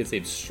 Listen, if you can see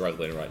him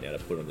struggling right now to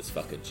put on this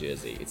fucking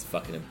jersey, it's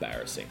fucking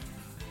embarrassing.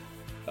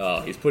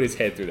 Oh, he's put his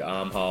head through the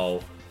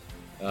armhole.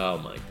 Oh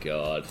my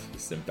god.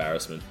 It's an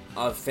embarrassment.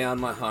 I've found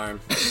my home.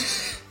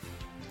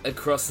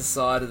 Across the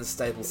side of the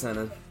Staples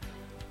Center.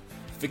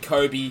 For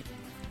Kobe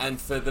and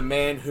for the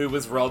man who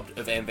was robbed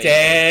of MVP.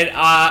 Dan,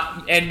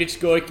 and Mitch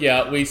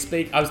Goikia,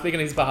 I'm speaking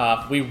on his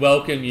behalf. We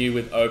welcome you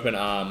with open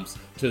arms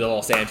to the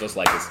Los Angeles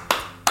Lakers.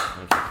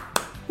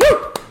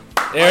 Woo!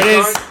 There it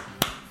is.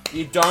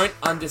 You don't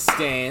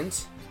understand.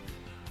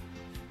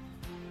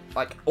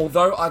 Like,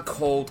 although I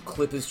called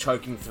Clippers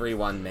choking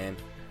 3-1, man.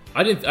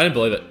 I didn't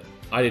believe it.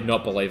 I did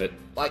not believe it.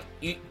 I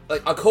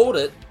called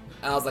it,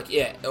 and I was like,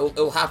 yeah,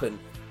 it'll happen.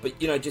 But,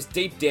 just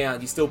deep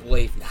down, you still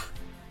believe, nah,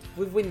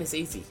 we'll win this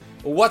easy.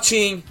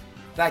 Watching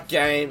that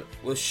game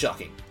was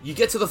shocking. You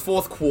get to the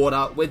fourth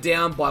quarter, we're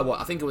down by what?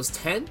 I think it was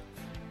 10?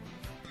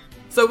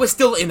 So we're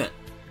still in it.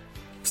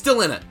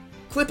 Still in it.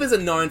 Clippers are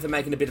known for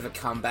making a bit of a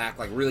comeback,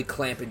 like really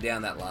clamping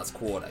down that last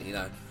quarter,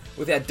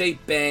 with our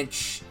deep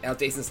bench, our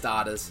decent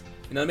starters.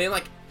 You know what I mean?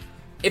 Like,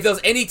 if there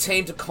was any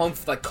team to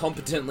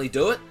competently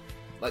do it,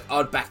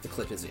 I'd back the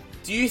Clippers in.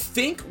 Do you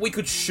think we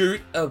could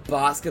shoot a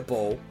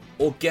basketball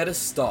or get a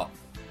stop?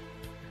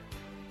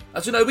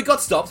 As you know, we got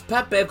stops.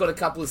 Pat Bev got a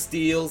couple of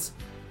steals.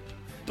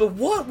 But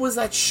what was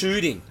that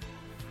shooting?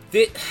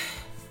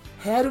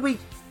 How do we...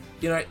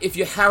 if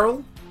you're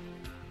Harrell,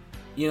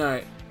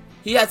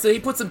 he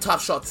put some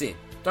tough shots in.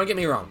 Don't get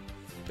me wrong.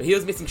 But he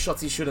was missing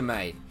shots he should have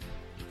made.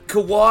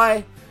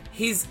 Kawhi,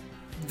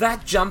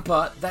 that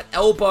jumper, that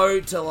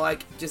elbow to,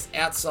 just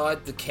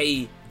outside the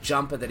key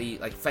jumper that he,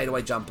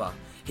 fadeaway jumper.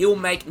 He will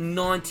make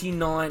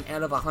 99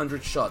 out of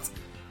 100 shots.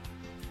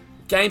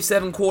 Game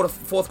 7,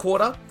 fourth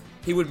quarter,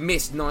 he would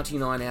miss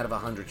 99 out of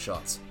 100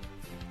 shots.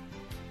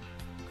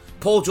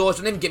 Paul George,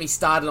 don't even get me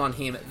started on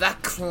him. The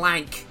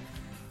clank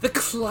that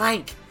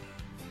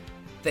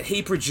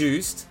he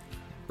produced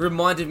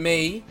reminded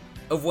me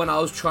of when I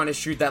was trying to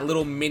shoot that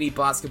little mini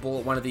basketball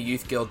at one of the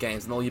youth girl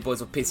games and all you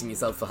boys were pissing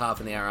yourself for half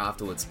an hour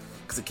afterwards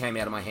because it came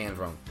out of my hand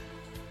wrong.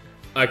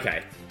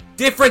 Okay.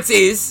 Difference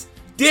is...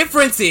 He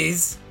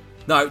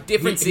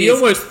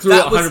almost threw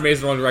it 100 meters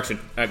in the wrong direction.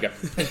 Okay.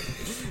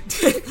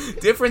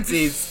 Difference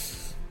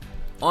is,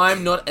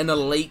 I'm not an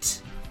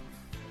elite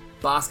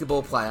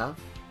basketball player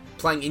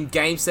playing in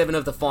Game 7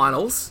 of the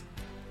finals.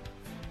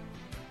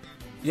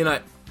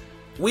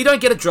 We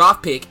don't get a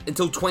draft pick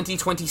until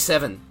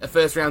 2027, a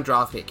first-round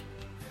draft pick.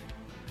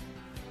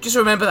 Just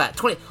remember that.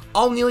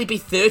 I'll nearly be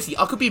 30.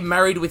 I could be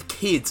married with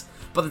kids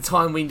by the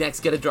time we next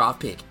get a draft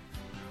pick.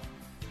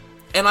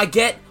 And I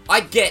get,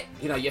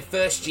 your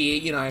first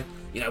year,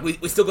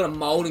 we still got to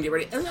mold and get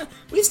ready.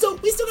 We still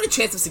got a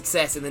chance of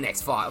success in the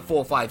next 4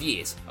 or 5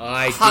 years.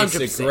 I 100%.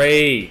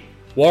 disagree.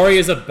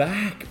 Warriors are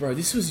back, bro.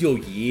 This was your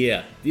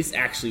year. This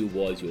actually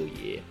was your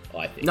year,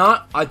 I think. No,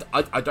 I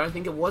don't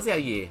think it was our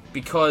year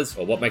because...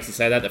 Well, what makes you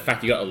say that? The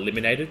fact you got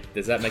eliminated?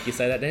 Does that make you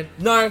say that, Dan?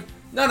 No.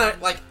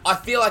 I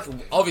feel like,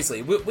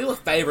 obviously, we were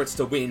favourites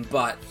to win,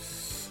 but...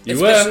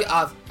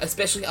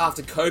 Especially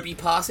after Kobe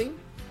passing...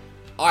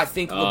 I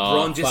think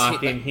LeBron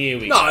just hit... Here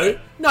we go.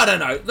 No.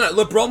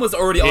 LeBron was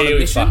already on a mission. Here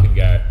we fucking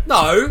go.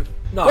 No.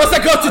 What's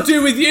that got to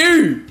do with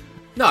you?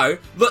 No.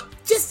 Look,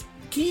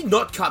 can you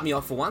not cut me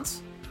off for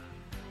once?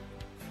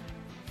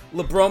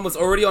 LeBron was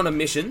already on a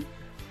mission,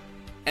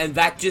 and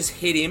that just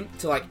hit him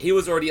to, he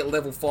was already at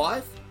level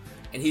 5,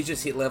 and he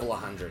just hit level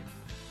 100.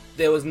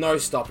 There was no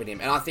stopping him,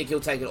 and I think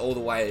he'll take it all the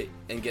way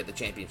and get the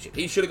championship.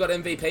 He should have got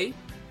MVP,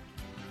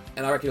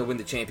 and I reckon he'll win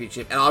the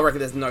championship, and I reckon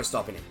there's no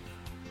stopping him.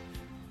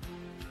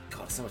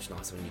 It's so much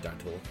nicer when you don't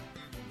talk.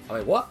 I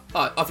mean, what?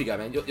 Oh, off you go,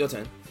 man. Your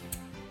turn.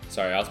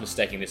 Sorry, I was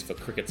mistaking this for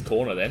Cricket's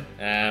Corner then.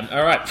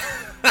 Alright.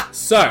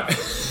 So.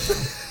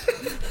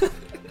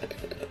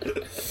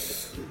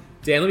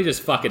 Dan, let me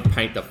just fucking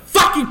paint the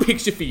fucking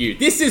picture for you.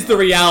 This is the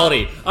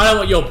reality. I don't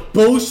want your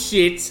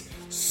bullshit,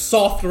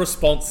 soft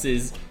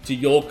responses to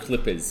your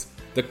Clippers.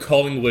 The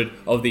Collingwood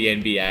of the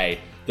NBA.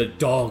 The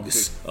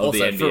dogs of the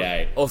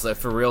NBA.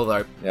 For real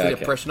though, the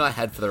depression I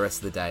had for the rest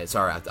of the day.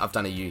 Sorry, I've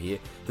done a U here.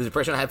 The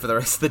depression I had for the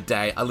rest of the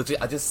day. I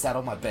just sat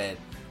on my bed,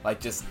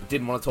 just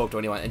didn't want to talk to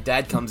anyone. And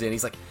Dad comes in,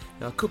 he's like,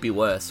 it could be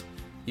worse.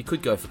 You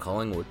could go for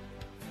Collingwood.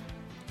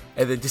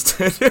 And then just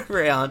turned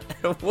around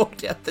and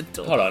walked out the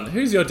door. Hold on,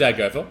 who's your dad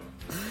go for?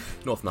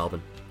 North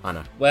Melbourne. I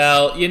know.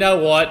 Well, you know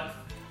what?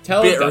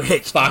 Tell Bit them to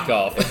rich. fuck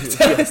off.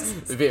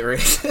 A bit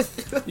rich.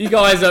 You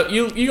guys are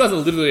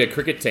literally a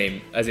cricket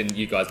team, as in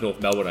you guys,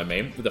 North Melbourne, I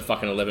mean, with the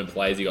fucking 11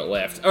 players you got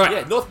left. All right.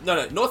 Yeah,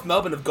 North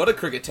Melbourne have got a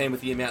cricket team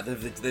with the amount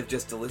they've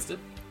just delisted.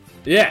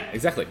 Yeah,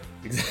 exactly.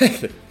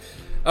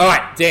 All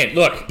right, Dan,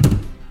 look.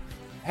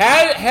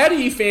 How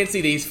do you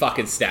fancy these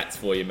fucking stats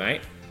for you,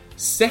 mate?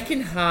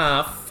 Second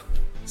half.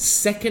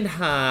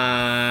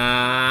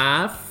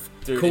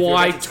 Dude,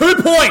 Kawhi, 2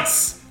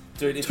 points!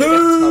 Dude, if 2 you're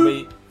going to tell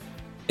me...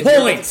 If you're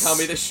going to points! tell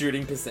me the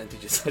shooting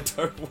percentages, I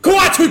don't want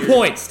Kawhi, to 2 hear it.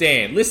 points,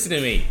 Dan. Listen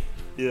to me.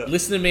 Yeah.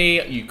 Listen to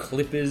me, you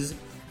Clippers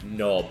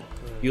knob.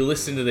 You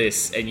listen to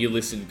this, and you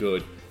listen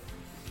good.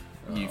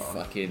 You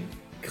fucking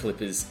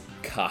Clippers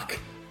cuck.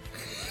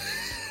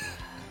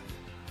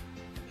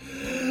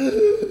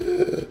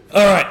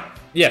 Alright.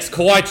 Yes,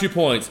 Kawhi 2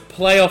 points.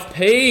 Playoff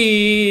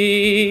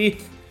P.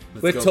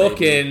 We're go,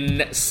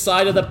 talking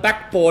side of the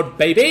backboard,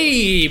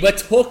 baby. We're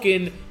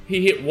talking,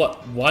 he hit,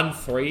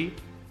 1-3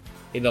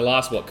 in the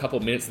last, couple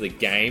minutes of the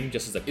game,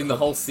 just as a... In the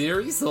whole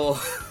series, or...?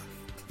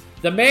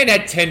 The man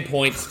had 10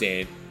 points,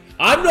 Dan.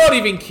 I'm not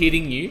even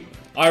kidding you.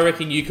 I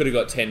reckon you could have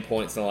got 10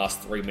 points in the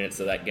last 3 minutes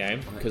of that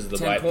game because of the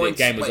 10 way the points?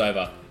 game was Wait.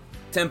 over.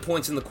 10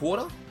 points in the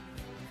quarter?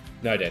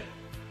 No, Dan.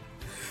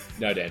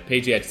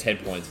 PG had 10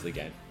 points for the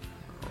game.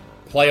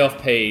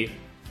 Playoff P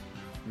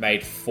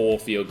made 4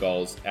 field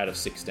goals out of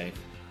 16.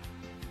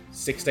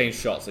 16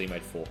 shots, so he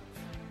made 4.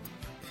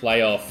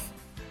 Playoff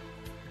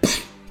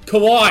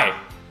Kawhi,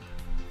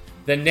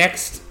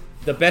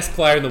 the best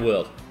player in the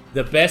world.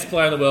 The best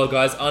player in the world,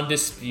 guys,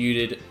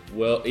 undisputed.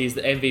 Well, he's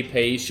the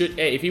MVP.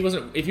 If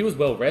he was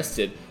well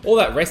rested, all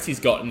that rest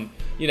he's gotten,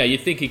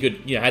 you'd think he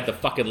could, had the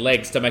fucking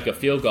legs to make a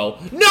field goal.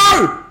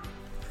 No!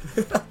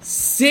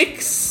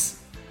 6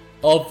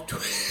 of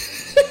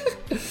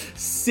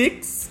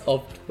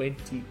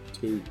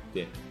 22.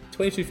 Yeah,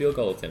 22 field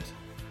goal attempts.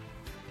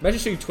 Imagine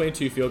shooting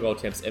 22 field goal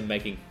attempts and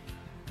making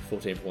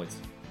 14 points.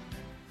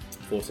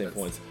 14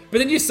 points. But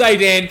then you say,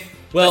 Dan,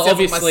 well, That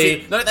sounds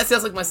obviously... no, that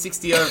sounds like my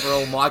 60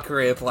 overall my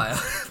career player.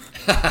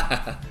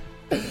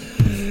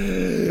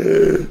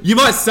 You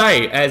might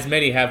say, as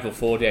many have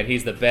before, Dan,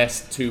 he's the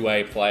best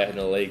two-way player in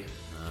the league.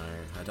 No,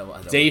 I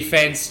don't.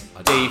 Defense,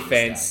 I don't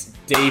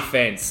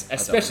defense.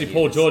 Especially hear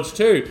Paul this. George,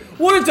 too.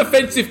 What a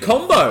defensive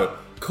combo!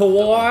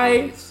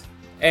 Kawhi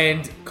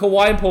and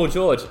Paul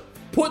George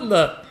putting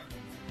the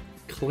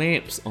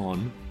clamps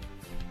on.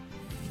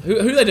 Who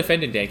are they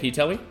defending, Dan? Can you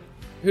tell me?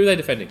 Who are they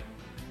defending?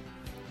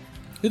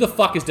 Who the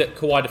fuck is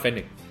Kawhi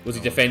defending? Was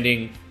he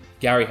defending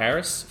Gary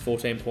Harris,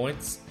 14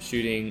 points,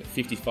 shooting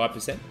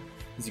 55%?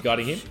 Is he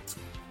guarding him?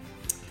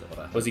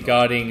 Was he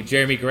guarding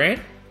Jeremy Grant,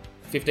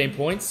 15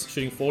 points,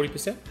 shooting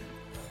 40%?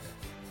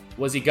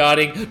 Was he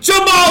guarding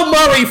Jamal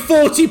Murray,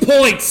 40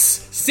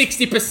 points,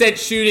 60%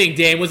 shooting,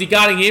 Dan? Was he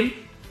guarding him?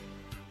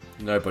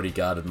 Nobody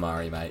guarded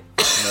Murray, mate.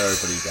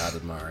 Nobody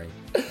guarded Murray.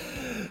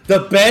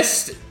 The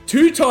best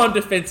 2-time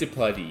Defensive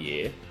Player of the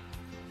Year,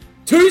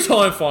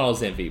 2-time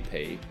Finals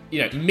MVP,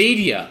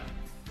 media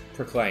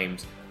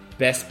proclaimed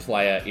best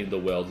player in the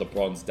world,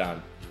 LeBron's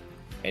done.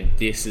 And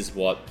this is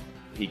what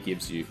he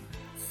gives you.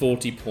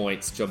 40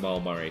 points, Jamal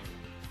Murray.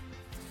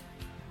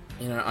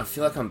 I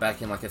feel like I'm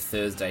back in like a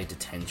Thursday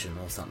detention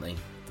or something.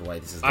 The way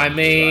this is. I going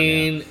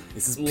mean, right now.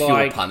 This is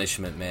pure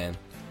punishment, man.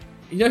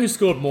 You know who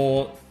scored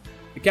more?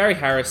 Gary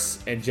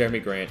Harris and Jeremy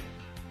Grant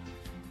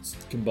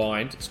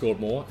combined scored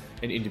more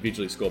and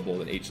individually scored more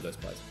than each of those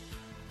players.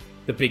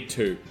 The big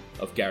two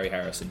of Gary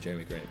Harris and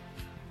Jeremy Grant.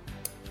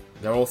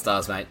 They're all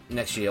stars, mate.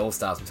 Next year, all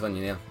stars. I'm telling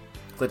you now.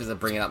 Clippers are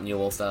bringing up new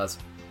all stars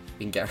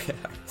in Gary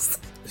Harris.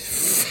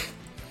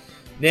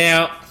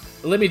 Now,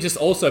 let me just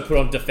also put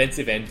on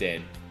defensive end,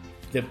 Dan.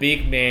 The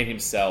big man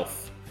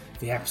himself.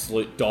 The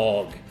absolute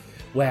dog.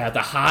 Wow,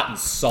 the heart and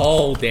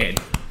soul, Dan.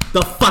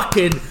 The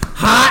fucking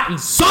heart and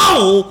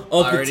soul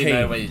of the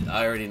team.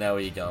 I already know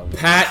where you're going.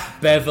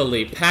 Pat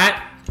Beverly.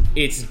 Pat,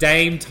 it's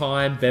Dame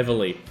time,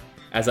 Beverly.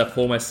 As I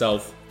pour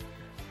myself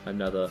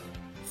another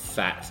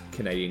fat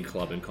Canadian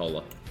club and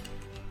cola.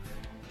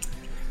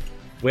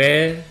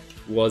 Where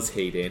was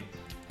he, Dan?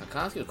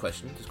 Can I ask you a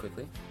question, just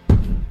quickly?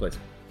 Please.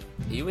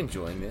 Are you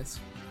enjoying this?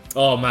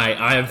 Oh, mate,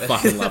 I am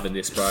fucking loving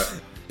this, bro.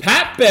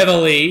 Pat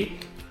Beverly,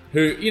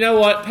 who, you know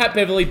what? Pat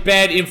Beverly,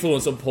 bad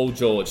influence on Paul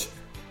George.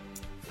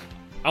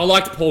 I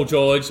liked Paul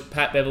George.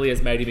 Pat Beverly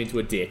has made him into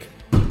a dick.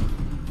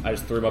 I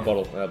just threw my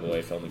bottle. Oh boy,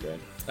 it fell on the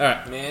ground.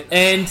 Alright. Man.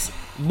 And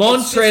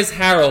Montrezl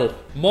Harrell.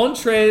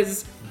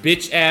 Montrez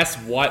bitch-ass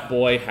white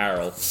boy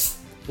Harrell.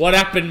 What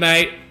happened,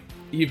 mate?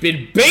 You've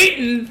been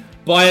beaten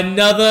by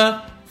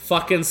another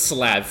fucking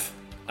Slav.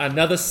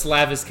 Another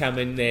Slav has come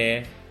in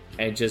there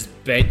and just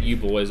bent you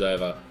boys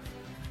over.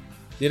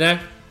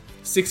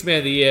 Sixth man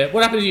of the year.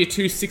 What happened to your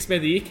 2 sixth man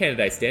of the year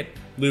candidates, Dan?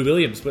 Lou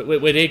Williams.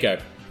 Where'd he go?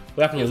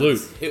 What happened to Lou?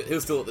 He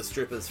was still at the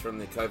strippers from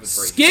the COVID break.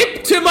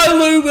 Skip to my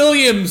Lou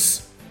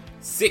Williams!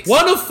 6.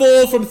 1 of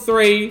 4 from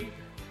 3.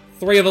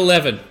 3 of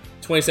 11.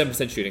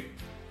 27% shooting.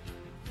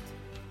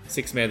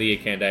 6th man of the year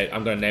candidate.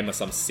 I'm going to name my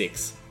son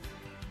 6.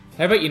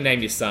 How about you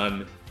name your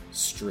son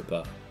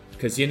Stripper?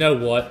 Because you know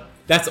what?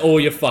 That's all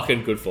you're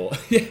fucking good for.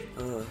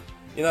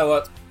 You know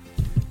what?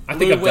 I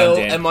think Lou I've Will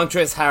done Dan. and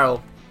Montrezl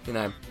Harrell, you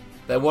know,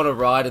 they want to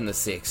ride in the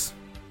 6.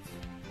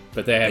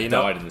 But they have you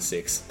know- died in the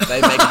 6.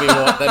 They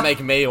make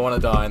me want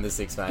to die in the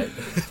 6, mate.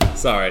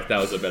 Sorry, that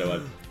was a better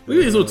one. Look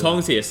at these little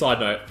tongs here. Side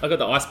note, I got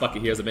the ice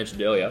bucket here as I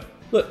mentioned earlier.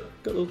 Look,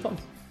 got little tongs.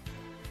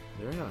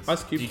 Very nice.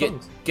 Ice cube Did you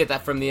tongs. get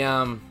that from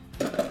the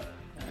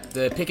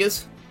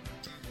pickers?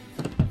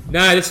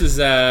 No, this was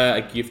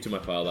a gift to my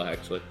father,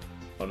 actually.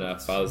 On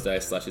Father's Day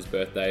 / his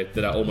birthday,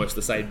 that are almost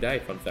the same day,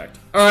 fun fact.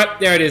 Alright,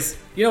 there it is.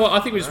 You know what, I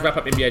think we just wrap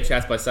up NBA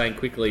chats by saying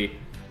quickly,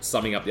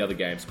 summing up the other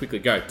games. Quickly,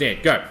 go. Dan,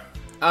 go.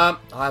 I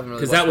haven't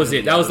really. Because that was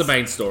it. That was the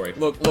main story.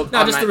 Look. No,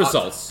 just the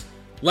results.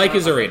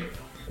 Lakers are in.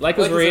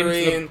 Lakers are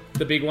in.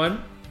 The big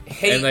one.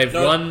 Heat, and they've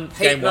won Heat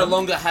game no one.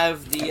 longer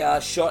have the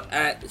shot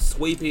at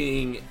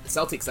sweeping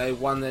Celtics. They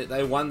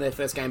won their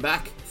first game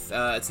back.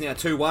 It's now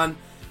 2-1.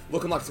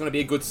 Looking like it's going to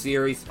be a good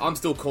series. I'm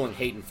still calling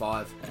Heat in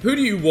 5. Who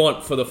do you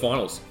want for the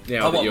finals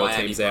now I that want your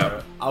Miami, team's bro.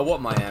 out? I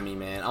want Miami,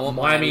 man. I want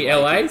Miami, LA.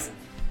 LA?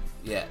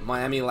 Yeah,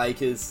 Miami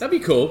Lakers. That'd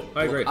be cool.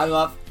 I agree.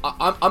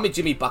 I'm a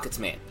Jimmy Buckets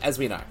man, as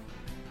we know.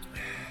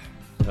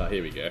 Oh,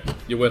 here we go.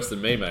 You're worse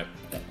than me, mate.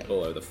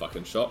 All over the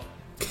fucking shop.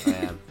 I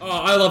am. Oh,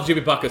 I love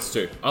Jimmy Buckets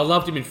too. I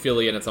loved him in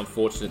Philly, and it's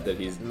unfortunate that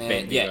he's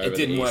bending yeah, over it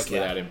didn't the work East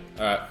without out. him.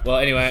 All right. Well,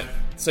 anyway,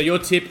 so your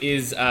tip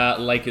is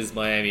Lakers,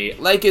 Miami.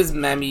 Lakers,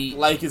 Mammy.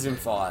 Lakers in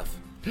 5.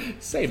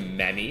 Say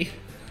Mammy.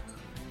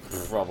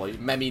 Probably.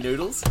 Mammy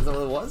Noodles? Is that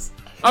what it was?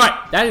 All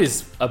right, that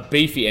is a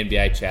beefy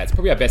NBA chat. It's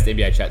probably our best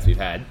NBA chats we've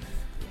had.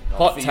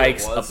 Hot for you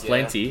takes it was,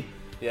 aplenty.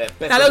 Yeah,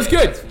 best that was NBA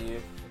good. chats for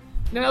you.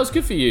 No, that was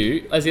good for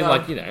you, as in, No.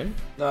 like, you know,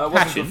 No, it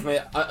wasn't passion. good for me.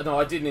 No,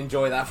 I didn't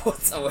enjoy that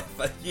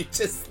whatsoever. You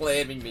just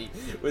slamming me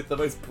with the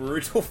most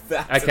brutal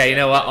facts. Okay, you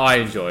know what? I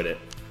enjoyed it.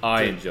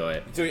 I enjoy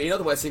it. Dude, you know what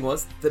the worst thing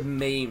was? The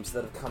memes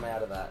that have come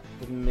out of that.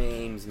 The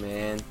memes,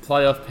 man.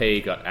 Playoff P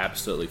got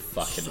absolutely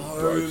fucking So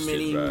roasted,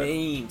 many bro.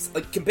 memes.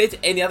 Like, compared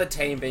to any other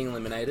team being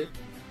eliminated.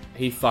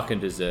 He fucking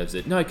deserves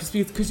it. No,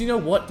 because you know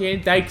what,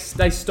 Dan?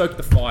 They stoked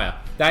the fire.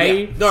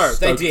 They No, they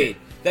stoked did. it.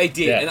 They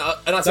did. Yeah.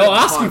 And I said They were at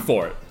the asking time,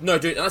 for it. No,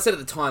 dude, and I said at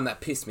the time that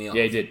pissed me off.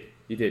 Yeah, you did.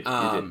 You did. You did.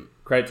 Um,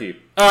 Credit to you.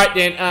 All right,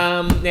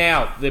 Dan.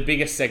 Now the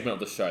biggest segment of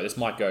the show. This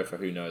might go for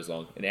who knows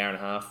long. An hour and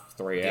a half,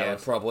 3 Yeah,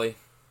 hours. probably.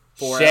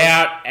 4 hours.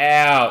 Shout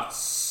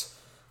outs.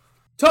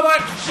 Tomo.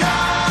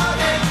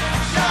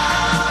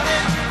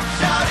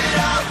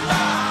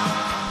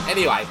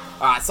 Anyway,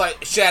 alright, so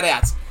shout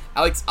outs.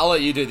 Alex, I'll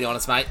let you do the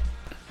honors, mate.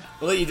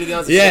 We'll let you do the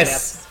honors.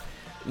 Yes.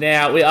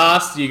 Now we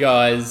asked you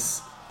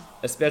guys,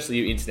 especially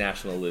you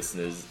international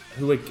listeners,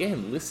 who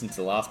again listened to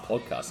the last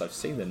podcast. I've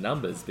seen the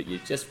numbers, but you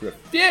just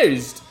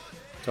refused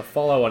to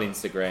follow on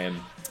Instagram.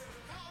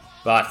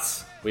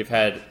 But we've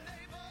had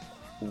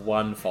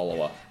one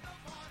follower,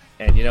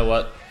 and you know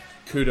what?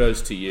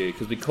 Kudos to you,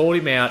 because we called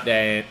him out,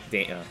 Dan.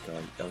 Oh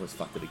god, I almost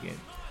fucked it again.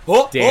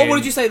 Oh, Dan. what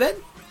did you say then?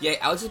 Yeah,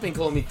 Alex has been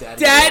calling me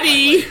daddy.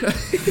 Daddy!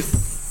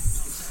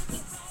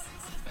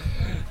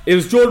 It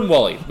was Jordan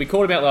Wally. We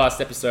called him out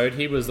last episode.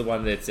 He was the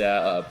one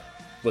that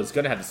was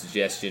going to have the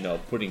suggestion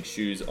of putting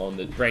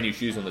brand new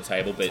shoes on the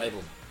table, but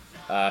Table.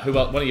 who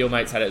else? One of your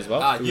mates had it as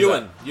well. Who was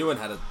Ewan. that? Ewan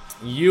had it.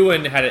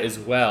 Ewan had it as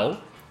well.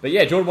 But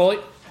yeah, Jordan Wally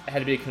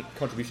had a big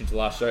contribution to the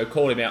last show.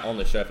 Called him out on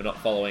the show for not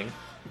following.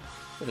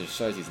 Well, it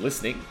shows he's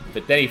listening.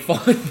 But then he's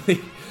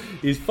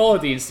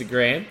followed the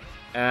Instagram,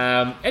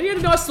 and he had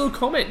a nice little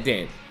comment,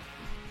 Dan.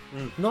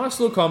 Nice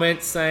little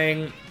comment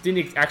saying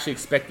didn't actually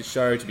expect the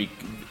show to be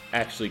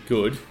actually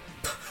good.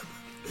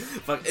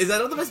 Fuck, is that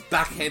not the most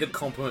backhanded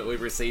compliment we've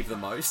received the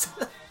most?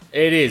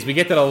 It is. We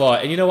get that a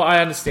lot. And you know what?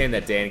 I understand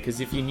that, Dan, because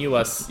if you knew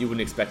us, you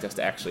wouldn't expect us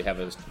to actually have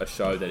a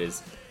show that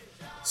is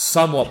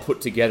somewhat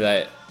put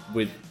together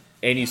with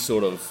any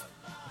sort of,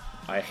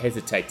 I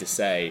hesitate to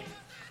say,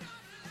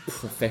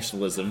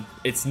 professionalism.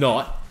 It's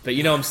not. But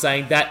you know what I'm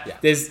saying?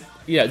 That there's a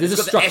It's got the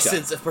structure.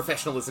 essence of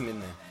professionalism in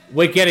there.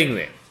 We're getting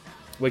there.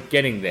 We're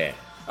getting there.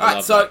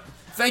 Alright, so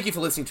thank you for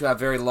listening to our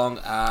very long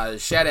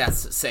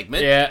shout-outs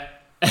segment. Yeah.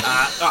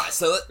 Alright,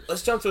 so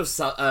let's jump to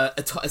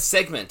a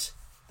segment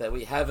that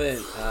we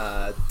haven't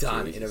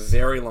done in a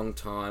very long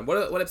time. What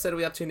episode are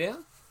we up to now?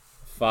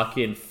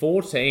 Fucking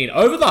 14.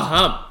 Over the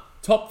hump.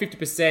 Top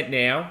 50%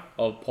 now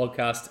of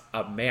podcast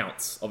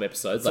amounts of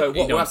episodes. So Like,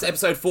 you know we're what up to I'm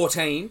saying? episode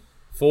 14.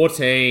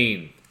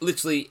 14.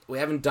 Literally, we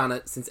haven't done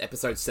it since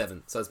episode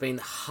 7. So it's been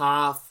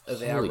half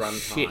of our Holy run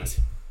shit. time.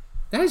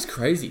 That is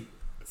crazy.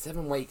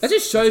 7 weeks. That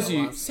just shows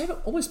since our you,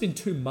 last- almost been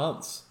 2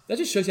 months. That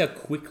just shows you how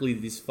quickly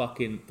this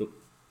fucking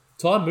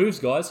time moves,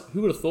 guys.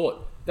 Who would have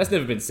thought? That's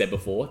never been said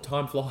before.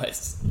 Time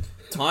flies.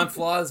 Time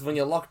flies when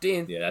you're locked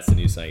in. Yeah, that's the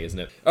new saying, isn't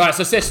it? All right,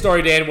 so Seth's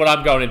story, Dan. What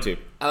I'm going into.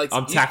 Alex,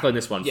 I'm tackling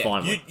this one Yeah,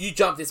 finally. you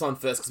jump this one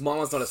first because mine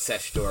was not a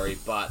Sesh story,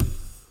 but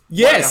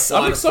Yes, our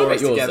I'm final excited about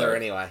stories yours. together Though.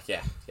 anyway.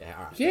 Yeah,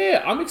 all right.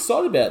 Yeah, I'm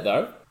excited about it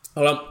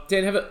though.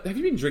 Dan, have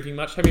you been drinking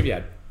much? How many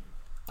have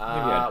you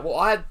had? Well,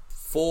 I had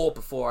 4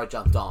 before I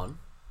jumped on,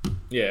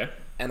 Yeah.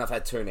 and I've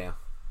had 2 now.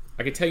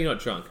 I can tell you're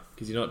not drunk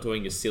because you're not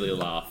doing your silly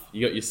laugh.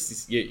 You got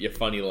your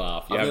funny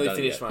laugh. You I've haven't nearly done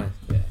it finished yet. mine.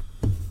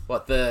 Yeah.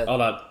 What the?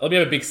 Hold on. Let me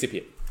have a big sip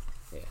here.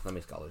 Yeah, let me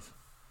just go loose.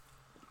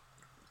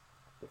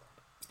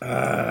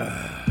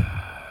 Jeez,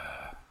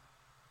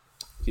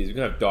 we're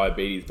gonna have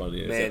diabetes by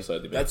the end of this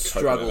episode.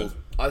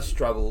 I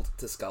struggled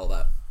to scull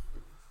that.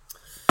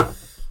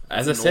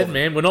 As I said,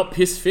 man, we're not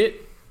piss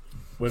fit.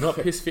 We're not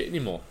piss fit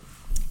anymore.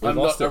 I'm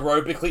not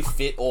aerobically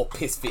fit or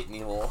piss fit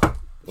anymore.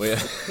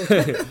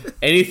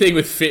 Anything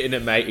with fit in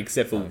it, mate,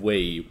 except for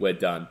we're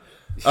done.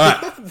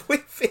 Alright. We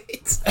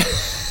fit.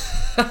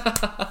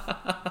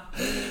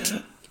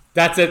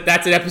 That's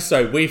an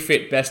episode. We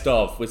fit best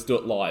of. Let's do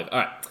it live.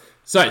 Alright.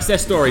 So, set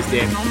stories,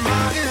 Dan.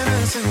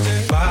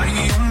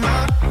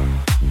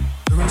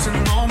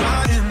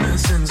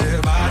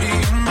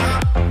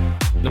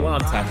 The one I'm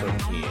tackling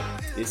here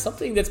is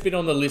something that's been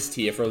on the list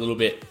here for a little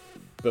bit,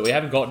 but we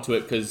haven't gotten to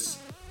it because,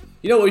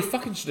 you know what, we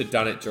fucking should have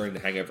done it during the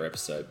Hangover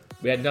episode.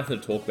 We had nothing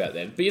to talk about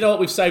then. But you know what,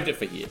 we've saved it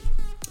for here.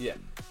 Yeah.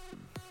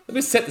 Let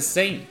me set the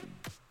scene.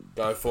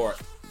 Go for it.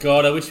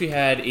 God, I wish we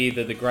had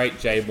either the great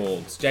J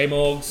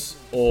Morgs,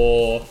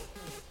 or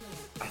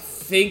I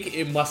think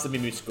it must have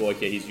been Mitch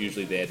Goyker. He's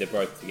usually there. They're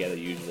both together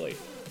usually.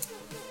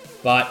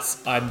 But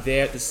I'm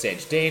there at the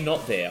Cinch. Dan,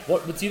 not there.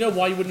 What? Do you know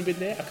why you wouldn't have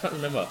been there? I can't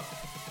remember.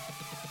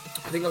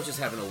 I think I was just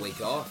having a week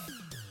off.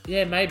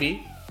 Yeah,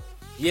 maybe.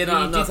 Yeah, no, you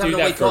I was did having do a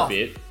that week for off. a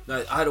bit.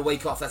 No, I had a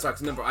week off. That's right.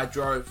 'Cause remember, I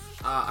drove.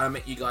 I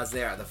met you guys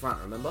there at the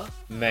front. Remember?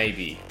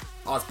 Maybe.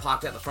 I was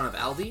parked out the front of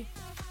Aldi.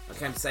 I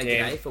came to say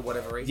g'day for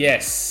whatever reason.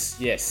 Yes.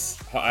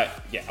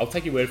 I'll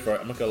take your word for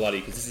it. I'm not gonna lie to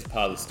you because this is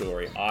part of the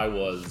story. I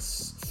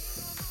was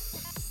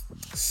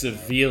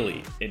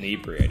severely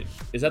inebriated.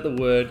 Is that the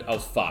word? I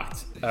was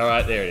fucked. All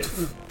right, there it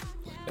is.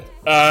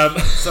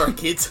 Sorry,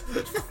 kids.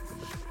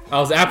 I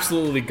was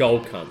absolutely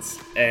gold cunts,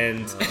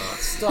 and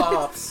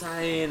Stop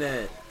saying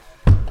it.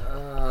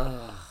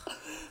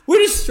 we're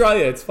in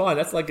Australia. It's fine.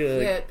 That's like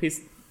a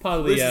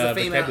part of the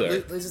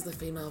vocabulary. Loses the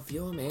female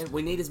viewer, man.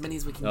 We need as many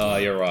as we can. Oh,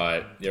 get. you're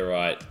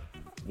right.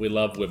 We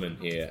love women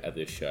here at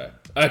this show.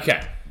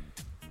 Okay.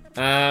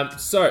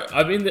 So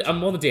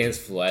I'm on the dance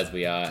floor as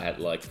we are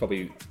at like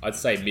probably I'd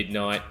say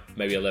midnight,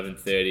 maybe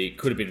 11:30.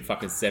 Could have been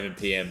fucking 7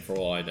 p.m. for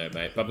all I know,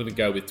 mate. But I'm gonna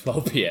go with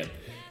 12 p.m.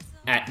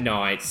 at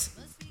night,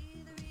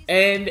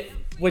 and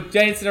we're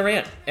dancing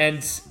around.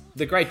 And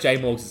the great J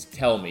Morgs is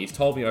telling me, he's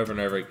told me over and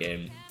over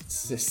again,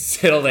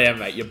 settle down,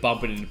 mate. You're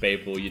bumping into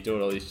people. You're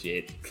doing all this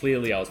shit.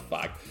 Clearly, I was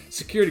fucked.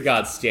 Security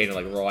guards standing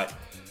like right.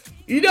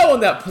 You know,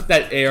 on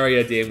that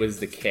area, Dan, was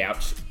the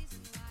couch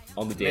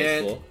on the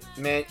dance floor.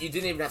 Man, you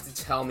didn't even have to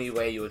tell me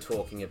where you were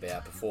talking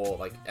about before,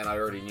 like, and I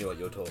already knew what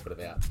you were talking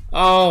about.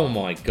 Oh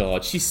my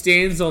god, she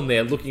stands on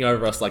there looking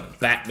over us like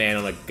Batman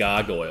on a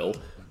gargoyle,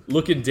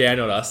 looking down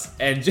on us,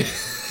 and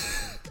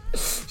just...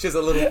 she has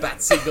a little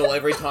bat signal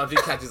every time she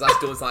catches us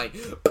doing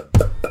something.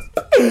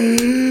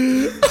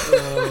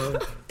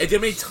 And how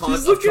many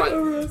times I've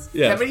tried?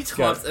 Yeah, how many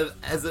times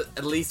has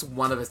at least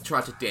one of us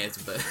tried to dance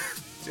with her?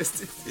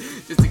 just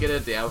to get her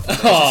down.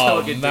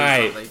 Oh,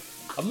 mate.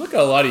 I'm not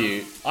gonna lie to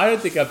you. I don't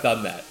think I've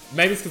done that.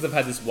 Maybe it's because I've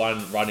had this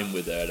one run-in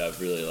with her and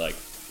I've really, like,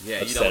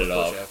 set it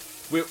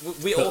off. We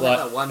all have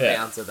that one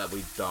bouncer that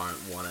we don't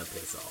want to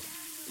piss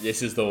off.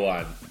 This is the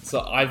one.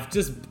 So I've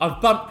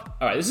bumped...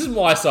 Alright, this is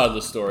my side of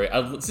the story.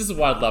 This is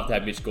why I'd love to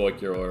have Mitch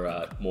Goyker or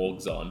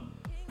Morgs on.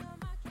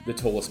 The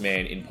tallest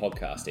man in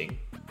podcasting.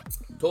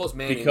 Tallest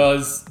man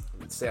because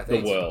in South the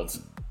East. World.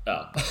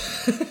 Oh.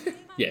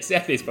 Yeah,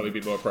 South East probably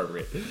be more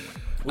appropriate.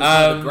 One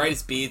of the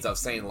greatest beards I've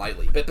seen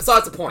lately. But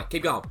besides the point,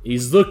 keep going.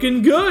 He's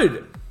looking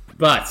good.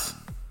 But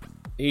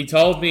he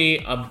told me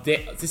I'm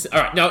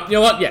alright, no, you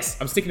know what?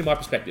 Yes, I'm sticking to my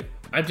perspective.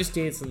 I'm just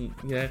dancing,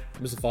 you know,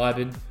 I'm just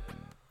vibing.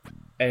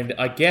 And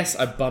I guess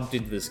I bumped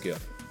into this girl.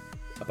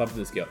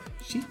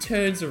 She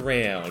turns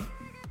around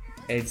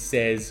and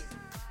says,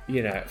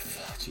 you know,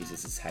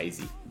 Jesus, it's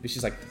hazy. But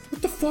she's like,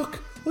 what the fuck?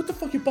 What the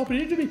fuck, you're bumping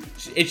into me?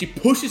 And she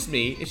pushes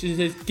me and she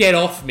says, get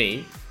off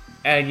me.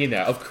 And, you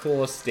know, of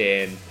course,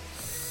 Dan,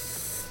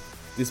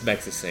 this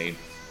makes a scene.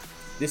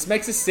 This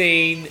makes a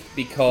scene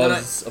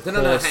because, of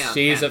course,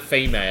 she is a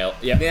female.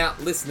 Yeah. Now,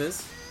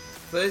 listeners,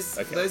 for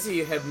those of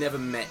you who have never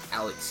met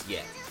Alex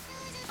yet,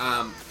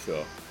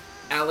 sure.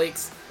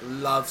 Alex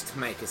loves to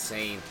make a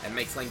scene and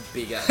make something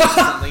bigger,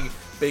 something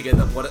bigger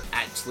than what it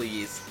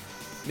actually is.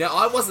 Now,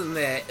 I wasn't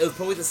there. It was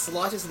probably the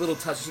slightest little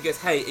touch. She goes,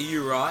 hey, are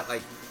you right?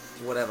 Like,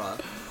 whatever.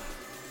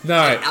 No,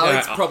 and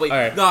Alex probably...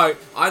 right. No,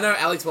 I know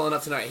Alex well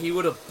enough to know he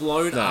would have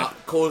blown up,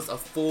 caused a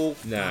full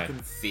fucking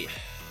fit.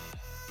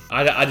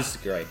 I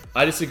disagree.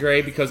 I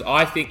disagree because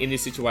I think in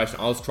this situation,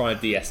 I was trying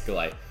to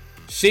de-escalate.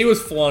 She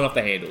was flying off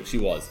the handle. She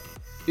was.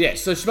 Yeah,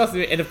 so she must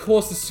have been... And of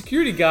course, the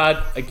security guard,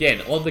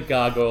 again, on the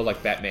gargoyle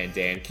like Batman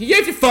Dan. Can you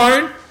get off your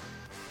phone?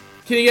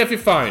 Can you get off your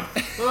phone?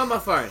 I'm on my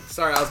phone.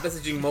 Sorry, I was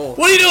messaging Morgs.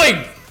 What are you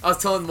doing? I was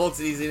telling Morgs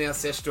that he's in our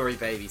Sesh Story,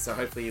 baby, so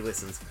hopefully he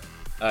listens.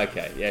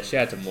 Okay, yeah,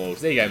 shout out to Morgs.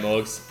 There you go,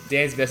 Morgs.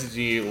 Dan's messaging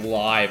you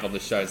live on the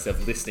show instead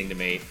of listening to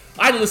me.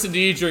 I had to listen to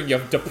you during your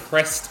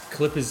depressed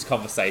Clippers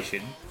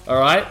conversation.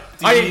 Alright?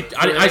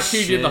 I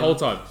tuned in the whole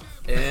time.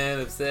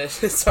 And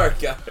obsession. Sorry,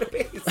 go.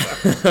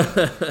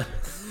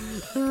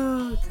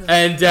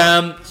 And,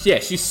 yeah,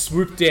 she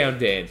swooped down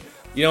Dan.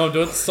 You know what I'm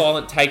doing?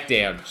 Silent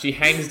takedown. She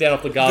hangs down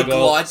off the The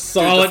gargoyle. glide,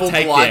 Silent the full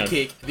takedown. glide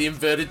kick, the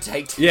inverted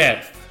takedown.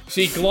 Yeah.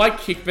 She glide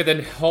kicked, but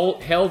then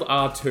held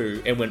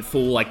R2 and went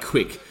full, like,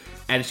 quick.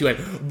 And she went,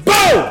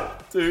 BOOM!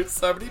 Dude,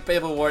 so many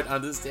people won't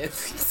understand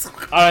this.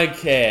 I don't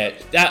care.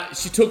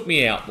 She took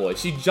me out, boy.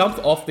 She jumped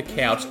off the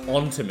couch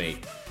onto me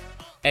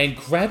and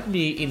grabbed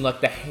me in, like,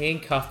 the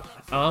handcuffed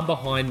arm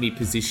behind me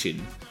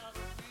position.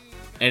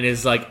 And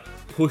is, like,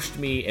 pushed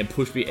me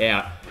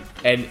out.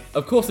 And,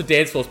 of course, the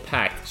dance floor's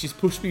packed. She's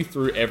pushed me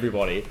through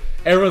everybody.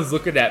 Everyone's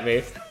looking at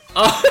me.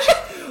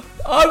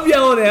 I'm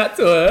yelling out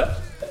to her.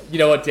 You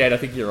know what, Dan? I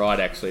think you're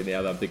right, actually,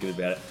 now that I'm thinking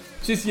about it.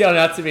 She's yelling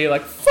out to me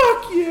like,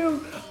 fuck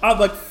you! I'm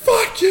like,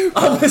 fuck you!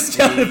 I'm just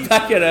yelling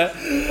back at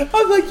her.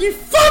 I'm like, you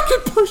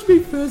fucking pushed me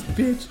first,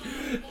 bitch!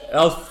 And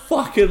I was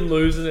fucking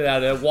losing it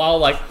out of there while,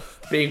 like,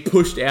 being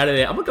pushed out of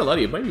there. I'm not gonna lie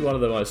to you, maybe one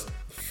of the most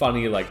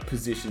funny, like,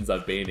 positions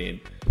I've been in.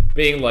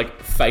 Being, like,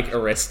 fake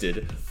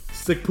arrested.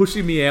 She's, like,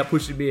 pushing me out,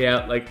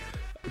 like,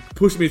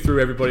 pushing me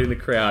through everybody in the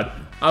crowd.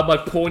 I'm,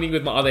 like, pointing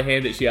with my other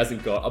hand that she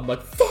hasn't got. I'm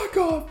like, fuck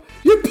off!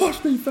 You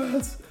pushed me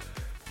first!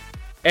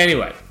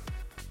 Anyway,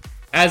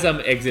 as I'm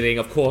exiting,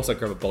 of course I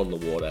grab a bottle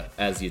of water,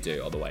 as you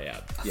do on the way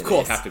out. Of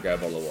course. You have to grab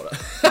a bottle of water.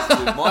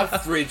 Dude, my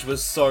fridge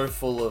was so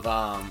full of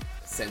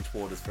scent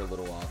waters for a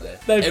little while there.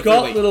 They've Every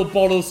got week. little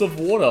bottles of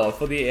water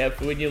for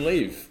when you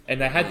leave.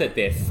 And they had that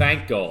there.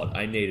 Thank God.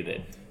 I needed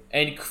it.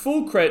 And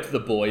full credit to the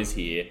boys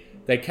here.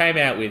 They came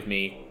out with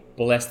me.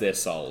 Bless their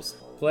souls.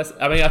 I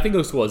think it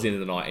was towards the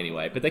end of the night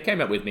anyway. But they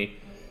came out with me.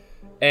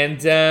 And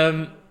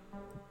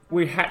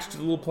we hatched a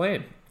little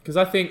plan. Because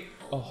I think,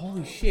 oh,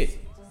 holy shit.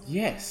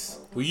 Yes.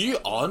 Were you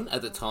on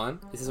at the time?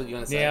 Is this what you're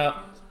going to say?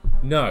 Now,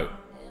 no.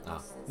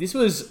 Oh. This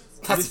was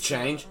That's a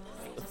change.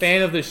 a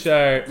fan of the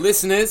show.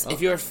 Listeners, if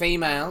you're a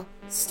female,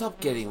 stop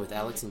getting with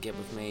Alex and get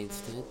with me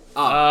instead.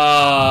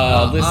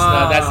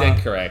 Listener, that's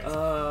incorrect.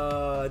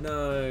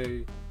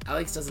 No.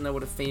 Alex doesn't know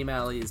what a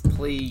female is,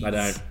 please. I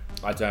don't.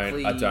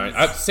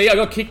 Please. See, I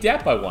got kicked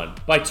out by one.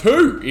 By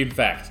two, in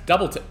fact.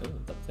 Double teams?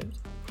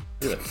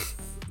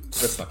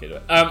 Let's not get into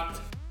it.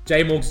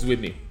 Jay Morgs is with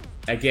me.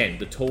 Again,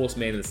 the tallest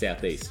man in the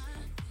southeast.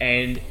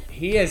 And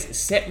he has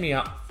set me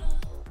up.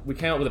 We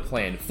came up with a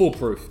plan.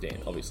 Foolproof, Dan,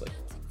 obviously.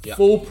 Yep.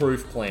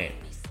 Foolproof plan.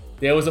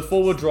 There was a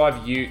four-wheel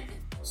drive ute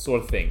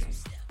sort of thing.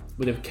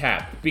 With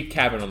a big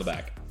cabin on the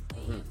back.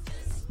 Mm-hmm.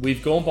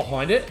 We've gone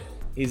behind it.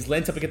 He's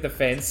leant up against the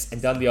fence and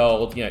done the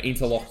old,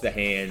 interlocked the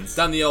hands.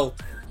 Done the old...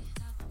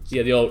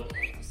 Yeah, the old,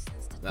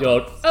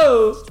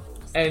 oh!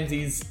 And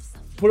he's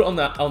put it on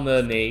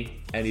the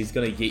knee and he's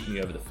going to yeet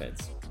me over the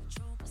fence.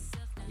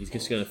 He's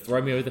just going to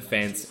throw me over the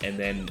fence, and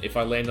then if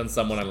I land on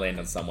someone, I land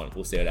on someone.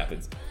 We'll see what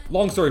happens.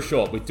 Long story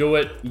short, we do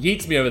it. He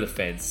yeets me over the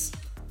fence.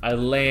 I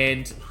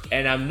land,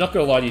 and I'm not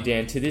going to lie to you,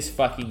 Dan. To this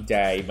fucking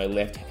day, my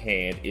left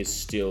hand is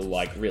still,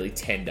 like, really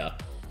tender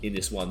in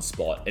this one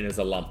spot, and there's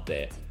a lump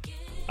there.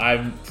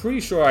 I'm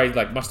pretty sure I,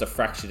 must have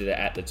fractured it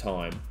at the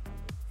time,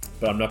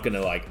 but I'm not going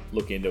to,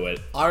 look into it.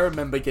 I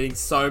remember getting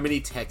so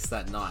many texts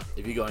that night.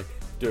 If you're going,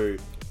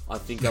 dude, I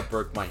think I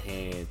broke my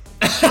hand.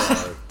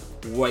 So,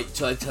 wait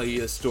till I tell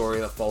you the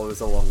story that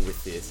follows along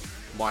with this.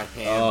 My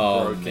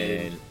hand broken.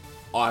 Man.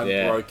 I'm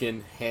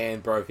broken.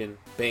 Hand broken.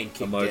 Being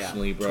kicked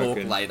Emotionally out.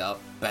 broken. Talk later.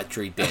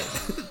 Battery dead.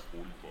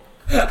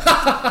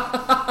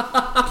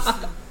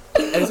 I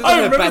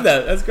remember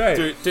that. That's great.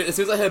 Dude, as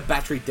soon as I heard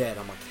battery dead,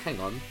 I'm like, hang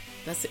on.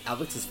 That's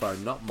Alex's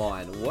phone, not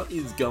mine. What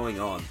is going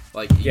on?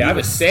 I have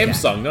a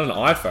Samsung, not an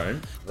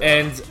iPhone. Right.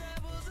 And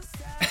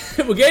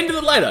we'll get into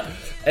it later.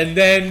 And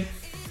then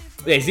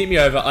they zip me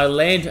over. I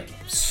land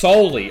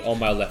solely on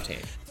my left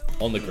hand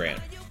on the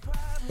ground.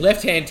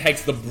 Left hand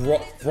takes the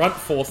brunt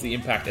force of the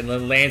impact and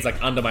then lands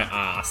under my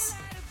ass.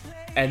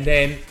 And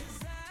then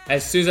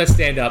as soon as I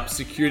stand up,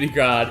 security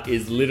guard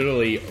is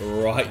literally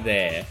right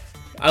there.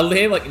 I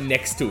land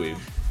next to him.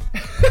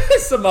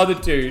 Some other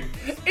dude.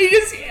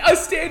 I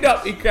stand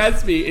up, he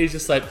grabs me, and he's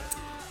just like,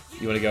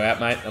 you want to go out,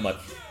 mate? I'm like,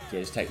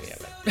 yeah, just take me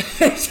out,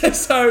 mate.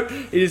 So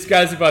he just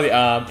grabs me by the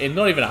arm, and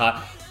not even a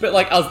heart, but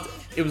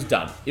it was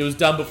done. It was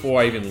done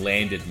before I even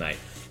landed, mate.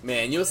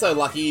 Man, you were so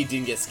lucky you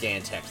didn't get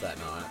scan text that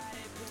night.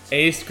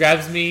 He just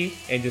grabs me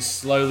and just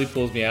slowly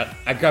pulls me out.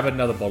 I grab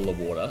another bottle of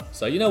water.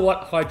 So you know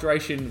what?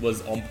 Hydration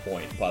was on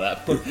point by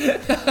that point.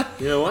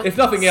 You know what? If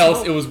nothing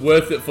else, it was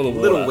worth it for the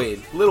water.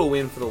 Little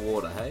win for the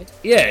water, hey?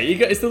 Yeah,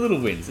 it's the little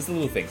wins. It's the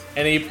little things.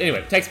 And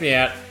anyway, takes me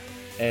out.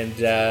 And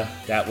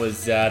that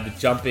was the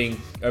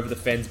jumping over the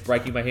fence,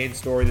 breaking my hand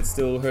story that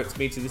still hurts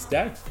me to this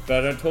day.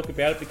 But I don't talk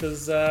about it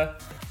because, what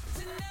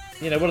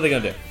are they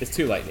going to do? It's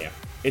too late now.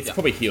 It's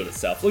probably healed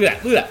itself. Look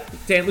at that.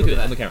 Dan, look at it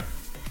on the camera.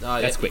 Oh,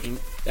 That's quick.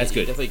 That's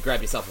good. Definitely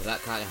grab yourself with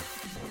that, can't you?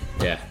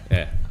 Yeah.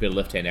 Bit of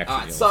left hand action.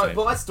 Alright, so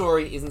my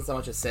story isn't so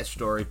much a set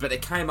story, but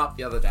it came up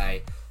the other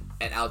day,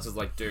 and Alex was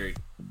like, dude,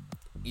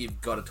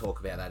 you've got to talk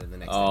about that in the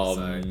next Oh,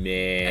 episode.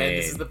 man. And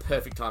this is the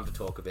perfect time to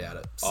talk about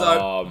it. So,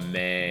 Oh,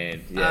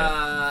 man.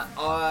 Yeah.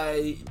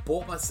 I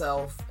bought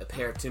myself a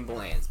pair of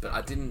Timberlands, but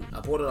I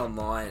bought it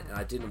online, and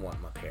I didn't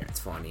want my parents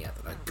finding out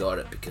that I got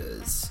it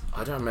because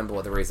I don't remember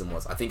what the reason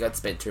was. I think I'd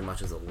spent too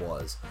much as it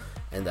was,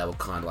 and they were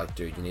kind of like,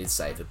 dude, you need to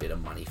save a bit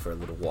of money for a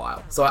little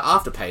while. So I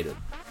afterpaid it.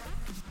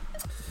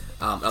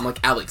 I'm like,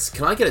 Alex,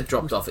 can I get it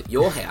dropped off at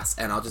your house,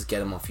 and I'll just get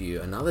them off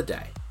you another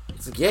day?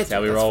 It's like, yeah, That's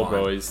how we roll,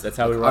 fine. boys. That's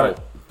how we I roll.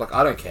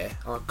 I don't care.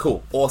 I'm like,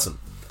 cool, awesome.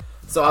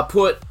 So I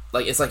put,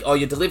 like, it's like, oh,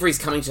 your delivery's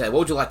coming today. What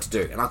would you like to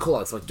do? And I call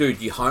Alex, like, dude,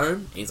 you home?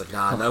 And he's like,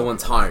 nah, no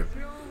one's home.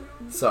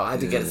 So I had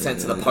to get it sent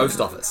to the post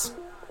office.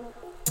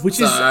 Which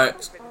is,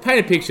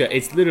 paint a picture,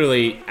 it's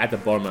literally at the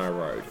bottom of a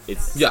road.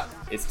 It's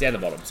down the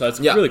bottom, so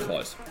it's really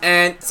close.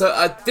 And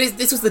so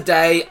this was the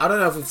day, I don't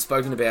know if we've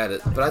spoken about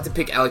it, but I had to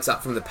pick Alex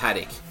up from the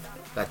paddock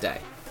that day.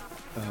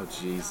 Oh,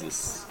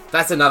 Jesus.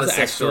 That's another Was it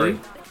sex story.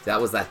 actually?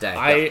 That was that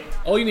day.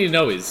 All you need to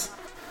know is,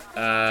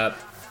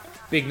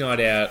 big night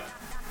out,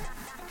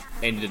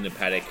 ended in the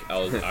paddock.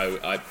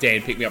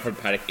 Dan picked me up from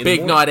the paddock in the Big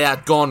morning. night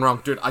out, gone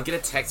wrong. Dude, I get a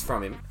text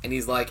from him, and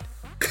he's like,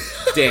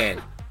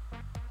 Dan,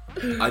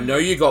 I know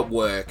you got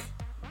work.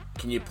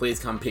 Can you please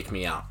come pick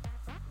me up?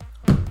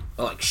 I'm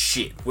like,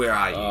 shit, where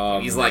are you? Oh,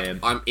 He's man.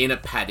 like, I'm in a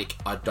paddock.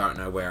 I don't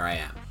know where I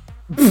am.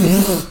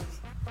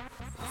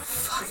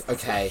 Fuck,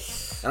 okay.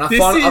 And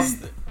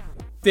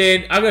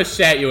Dan, I'm gonna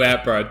shout you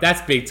out, bro. That's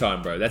big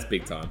time, bro. That's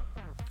big time.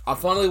 I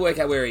finally work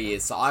out where he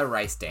is, so I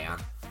race down.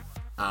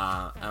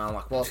 And I'm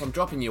like, well, if I'm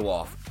dropping you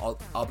off,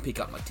 I'll pick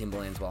up my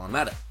Timberlands while I'm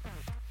at it.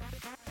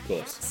 Of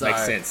course. So,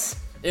 Makes sense.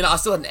 You know, I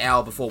still had an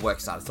hour before work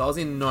started, so I was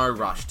in no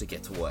rush to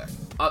get to work.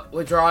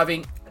 We're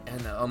driving,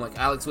 and I'm like,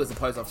 Alex, where's the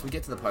post office? We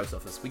get to the post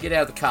office. We get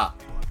out of the car.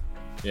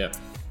 Yeah.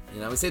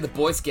 You know, we see the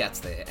Boy Scouts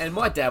there. And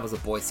my dad was a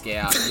Boy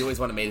Scout. He always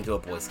wanted me to do a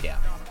Boy Scout.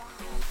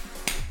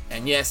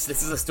 And yes,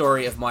 this is a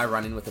story of my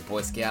run-in with a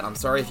Boy Scout. I'm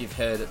sorry if you've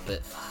heard it,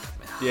 but...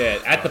 Yeah,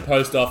 at the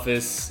post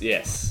office,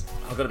 yes.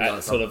 I've got to be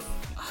honest. Sort of...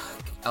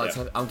 Alex,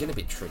 I'm getting a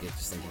bit triggered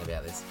just thinking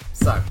about this.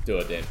 So... Do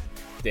it, Dan.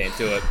 Dan,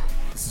 do it.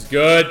 This is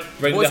good.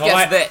 Bring Boy the Scouts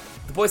hype. there.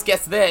 The Boy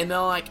Scouts are there, and they're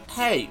like,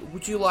 hey,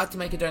 would you like to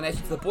make a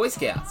donation to the Boy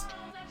Scouts?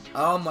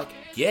 I'm like,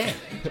 yeah,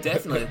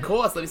 definitely, of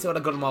course. Let me see what I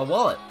got in my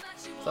wallet.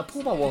 So I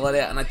pull my wallet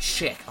out and I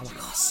check. I'm like,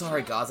 oh,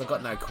 sorry guys, I've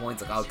got no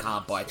coins. Like, I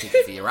can't buy a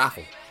ticket for your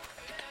raffle.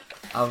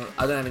 I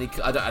don't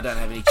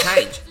have any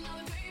change.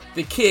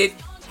 The kid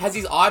has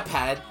his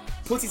iPad,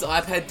 puts his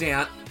iPad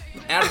down,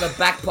 out of the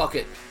back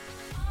pocket.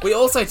 We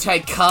also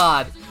take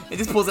card, and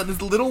just pulls out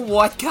this little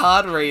white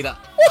card reader.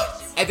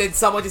 And then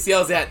someone just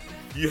yells out,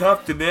 you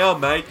have to now,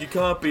 mate. You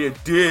can't be a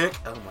dick.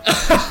 Oh my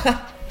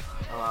god.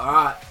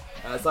 Alright.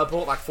 So I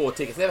bought like 4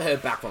 tickets. Never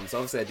heard back from him, so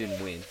obviously I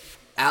didn't win.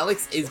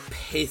 Alex is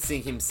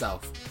pissing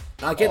himself.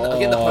 And I get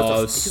in the post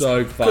office.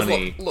 So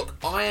funny. Look,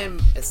 I am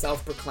a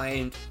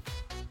self-proclaimed,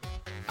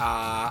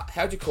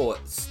 how'd you call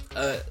it?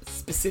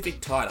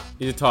 Specific tighter.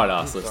 He's a tight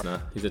ass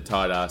listener. He's a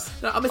tight ass.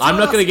 No, I'm not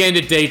ass. going to get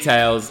into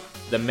details.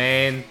 The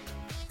man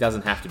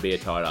doesn't have to be a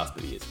tight ass,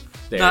 but he is.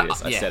 There it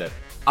is. I said it.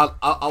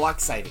 I like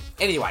saving.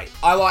 Anyway,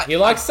 He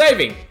likes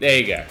saving. There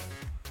you go.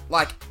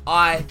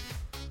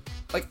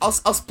 I'll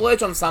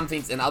splurge on some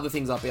things, and other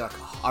things I'll be like,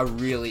 oh,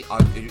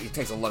 it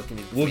takes a lot of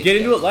convincing. We'll get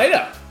into it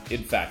later.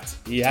 In fact,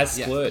 he has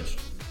splurged.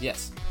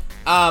 Yes.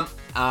 And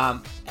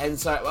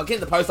so I get in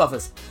the post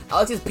office.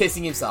 Alex is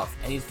pissing himself,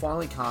 and he's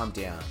finally calmed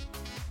down.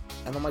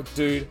 And I'm like,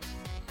 dude,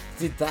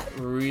 did that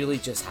really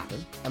just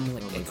happen? And I'm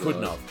like, it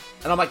couldn't have.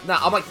 And I'm like,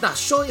 nah,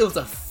 surely it was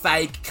a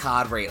fake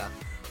card reader.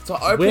 So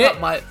I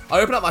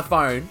open up my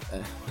phone,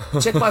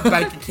 check my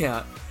bank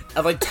account,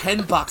 and like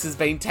 $10 has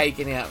been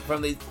taken out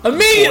from these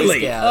Immediately!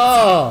 Boy Scouts.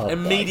 Oh,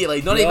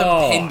 immediately, not even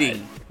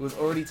pending. It was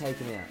already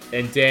taken out.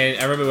 And Dan,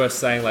 I remember us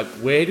saying, like,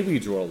 where do we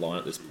draw a line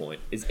at this point?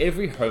 Is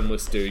every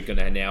homeless dude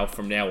gonna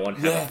from now on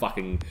have a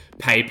fucking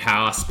pay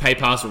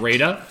pass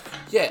reader?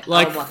 Yeah,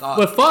 like,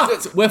 we're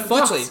fucked. We're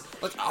fucked. Literally,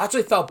 like, I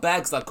actually felt bad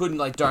because I couldn't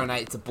like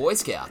donate to Boy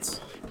Scouts.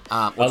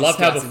 I love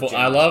how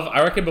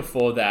I reckon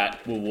before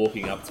that we were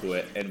walking up to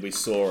it and we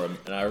saw him,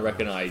 and I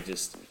reckon I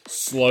just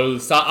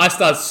I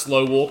started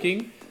slow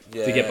walking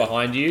to get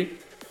behind you.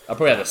 I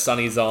probably had the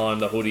sunnies on,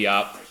 the hoodie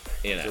up.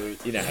 You know how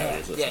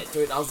it is. Yeah,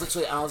 dude, I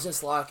was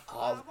just like,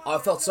 I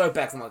felt so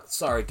bad. I'm like,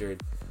 sorry,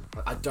 dude,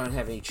 like, I don't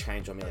have any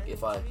change on me. Like,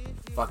 if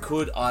I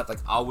could,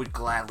 I would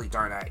gladly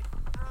donate.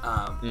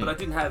 But I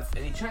didn't have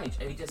any change,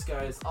 and he just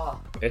goes,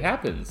 it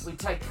happens. We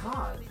take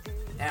card,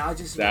 and I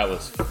just that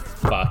was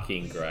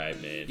fucking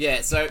great, man.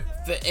 Yeah, so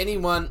for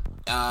anyone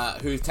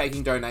who's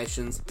taking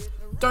donations,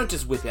 don't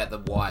just whip out the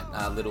white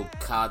little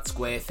card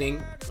square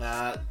thing.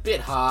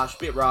 Bit harsh,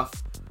 bit rough,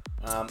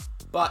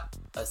 but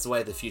that's the way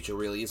of the future,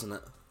 really, isn't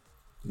it?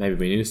 Maybe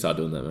we need to start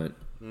doing that, mate.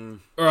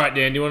 All right,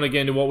 Dan, do you want to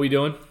get into what we're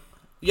doing?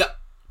 Yep.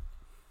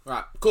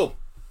 Right, cool.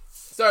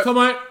 So, come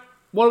on,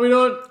 what are we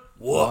doing?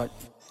 What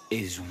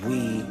is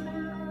we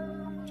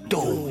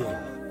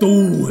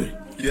doing?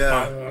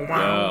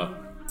 Yeah.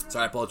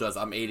 Sorry, I apologise.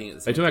 I'm eating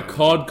it. Are you talking about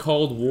COD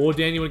Cold War,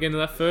 Dan? You want to get into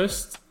that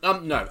first?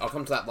 No, I'll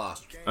come to that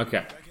last.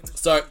 Okay.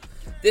 So,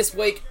 this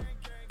week,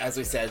 as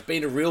we said, it's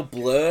been a real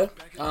blur.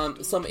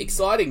 Some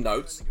exciting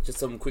notes, just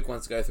some quick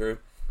ones to go through.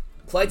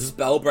 Played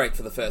Spellbreak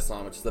for the first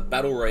time, which is a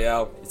battle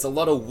royale. It's a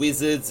lot of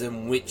wizards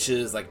and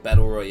witches, like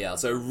battle royale.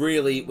 So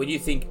really, when you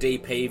think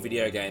DP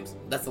video games,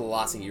 that's the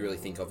last thing you really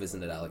think of,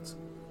 isn't it, Alex?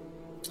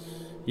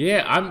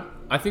 Yeah,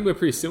 I think we're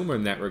pretty similar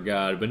in that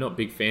regard. We're not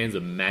big fans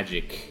of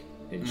magic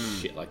and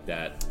shit like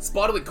that.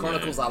 Spiderwick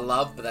Chronicles I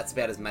love, but that's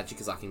about as magic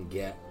as I can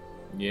get.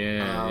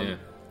 Yeah.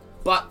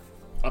 But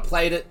I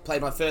played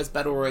my first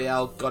battle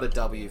royale, got a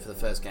W for the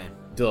first game.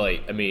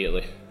 Delete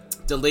immediately.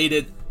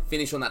 Deleted,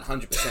 finished on that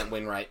 100%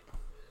 win rate.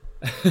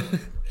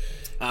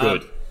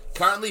 Good.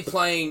 Currently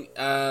playing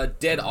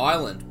Dead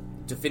Island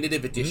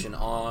Definitive Edition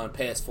on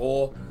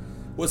PS4.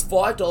 Was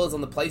 $5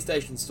 on the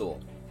PlayStation Store.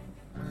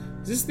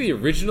 Is this the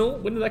original?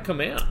 When did that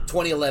come out?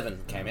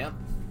 2011 came out.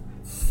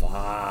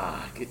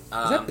 Fuck.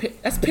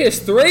 That's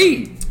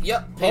PS3?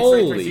 Yep, PS3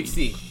 Holy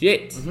 360.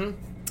 shit.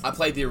 I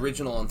played the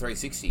original on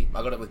 360.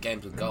 I got it with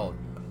Games with Gold.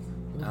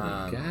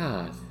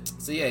 God.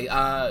 So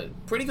yeah,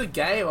 pretty good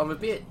game. I'm a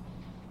bit...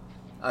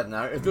 I don't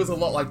know. It feels a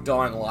lot like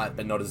Dying Light,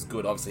 but not as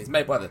good. Obviously, it's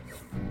made by the...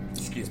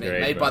 Excuse me.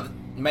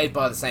 Made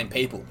by the same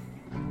people.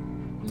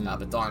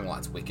 But Dying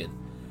Light's wicked.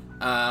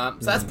 So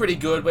that's pretty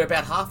good. We're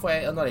about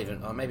halfway, not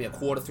even, maybe a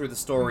quarter through the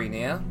story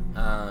now.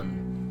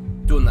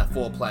 Doing that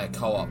 4-player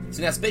co-op.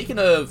 So now, speaking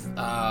of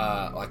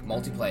like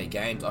multiplayer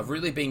games, I've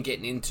really been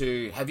getting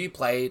into... Have you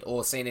played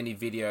or seen any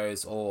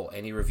videos or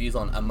any reviews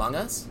on Among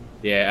Us?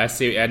 Yeah, I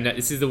see. And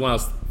this is the one I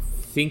was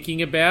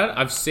thinking about.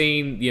 I've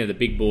seen, the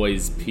big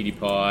boys,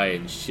 PewDiePie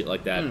and shit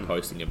like that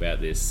posting about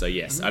this. So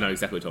yes, I know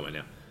exactly what you're talking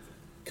about now.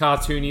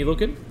 Cartoony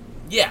looking?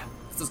 Yeah.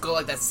 So it's got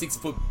like that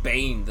 6-foot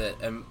beam that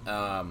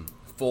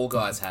Fall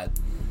Guys had.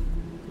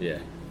 Yeah.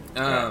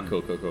 Right,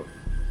 cool.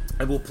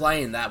 And we'll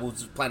play in that. We'll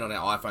just play it on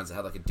our iPhones and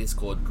have like a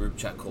Discord group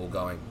chat call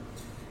going.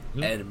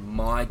 And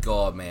my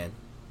God, man,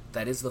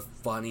 that is the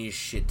funniest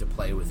shit to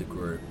play with a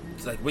group.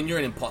 It's like when you're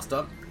an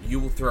imposter, you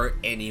will throw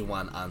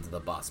anyone under the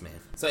bus, man.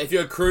 So if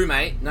you're a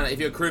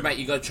crewmate,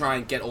 you got to try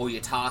and get all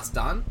your tasks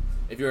done.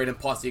 If you're an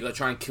imposter, you got to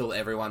try and kill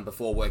everyone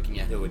before working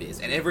out who it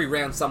is. And every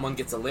round someone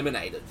gets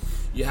eliminated,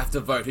 you have to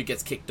vote who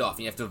gets kicked off.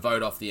 And you have to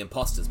vote off the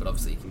imposters, but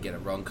obviously you can get it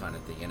wrong kind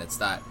of thing. And it's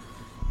that,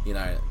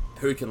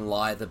 who can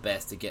lie the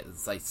best to get,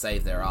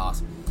 save their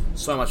ass.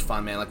 So much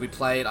fun, man. Like, we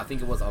played, I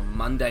think it was on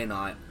Monday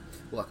night.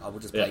 I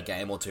would just play a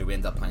game or two. We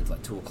ended up playing till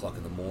like 2 o'clock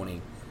in the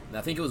morning. And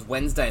I think it was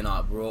Wednesday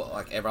night.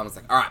 Everyone was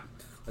like, all right,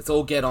 let's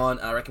all get on.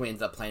 And I reckon we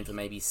ended up playing for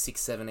maybe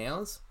 6-7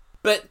 hours.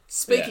 But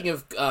speaking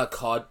of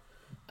COD,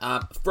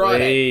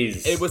 Friday,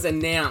 it was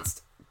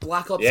announced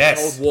Black Ops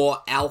Cold War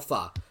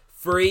Alpha,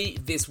 free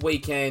this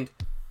weekend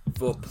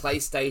for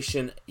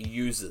PlayStation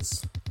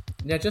users.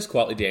 Now, just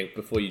quietly, Dan,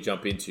 before you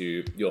jump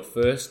into your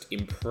first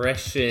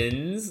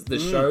impressions, the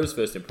show's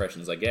first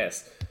impressions, I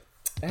guess.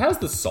 How's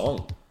the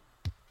song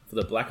for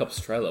the Black Ops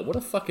trailer? What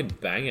a fucking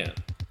banger.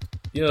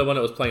 You know the one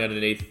that was playing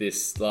underneath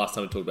this last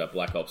time we talked about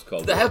Black Ops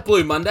Cold War? Did they have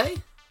Blue Monday?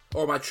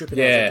 Or am I tripping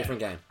out? It's a different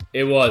game?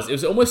 It was. It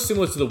was almost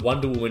similar to the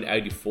Wonder Woman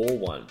 84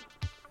 one,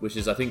 which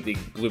is, I think, the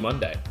Blue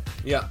Monday.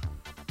 Yeah.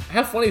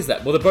 How funny is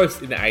that? Well, they're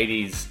both in the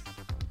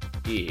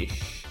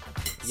 80s-ish.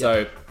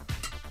 So,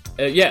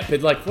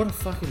 but like, what a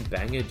fucking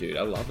banger, dude.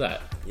 I love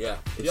that. Yeah.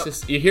 It's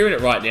just, you're hearing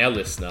it right now,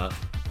 listener.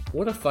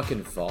 What a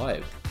fucking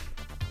vibe.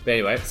 But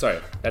anyway, sorry,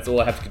 that's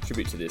all I have to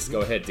contribute to this.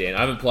 Go ahead, Dan.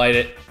 I haven't played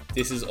it.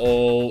 This is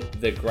all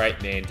the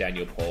great man,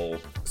 Daniel Paul.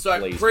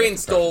 So,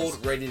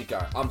 pre-installed, ready to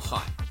go. I'm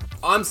hyped.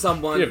 I'm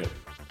someone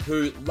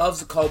who loves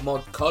the COD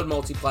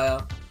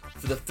multiplayer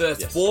for the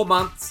first 4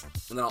 months,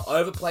 and then I'll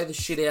overplay the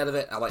shit out of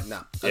it. I'm like,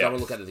 nah, I don't want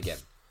to look at it again.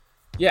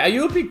 Yeah, are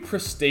you a big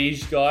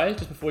Prestige guy?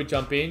 Just before we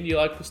jump in, you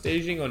like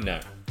Prestiging or no?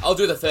 I'll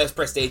do the first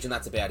Prestige and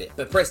that's about it.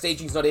 But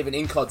Prestiging's not even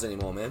in CODs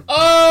anymore, man.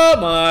 Oh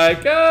my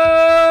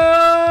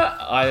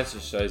god! That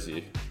just shows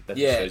you. That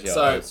just shows you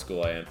how old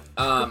school I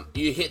am.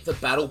 You hit the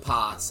battle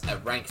pass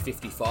at rank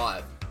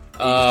 55. You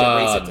just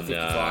reset to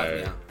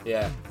 55 now.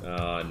 Yeah.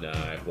 Oh no.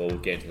 Well, we'll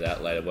get into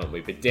that later, won't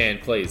we? But Dan,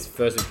 please,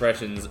 first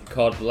impressions,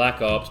 COD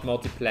Black Ops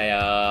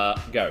multiplayer,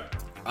 go.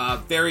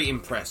 Very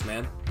impressed,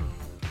 man.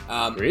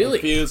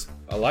 Really?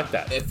 I like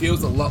that. It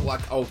feels a lot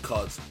like old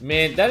CODs.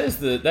 Man, that is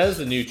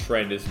the new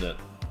trend, isn't it?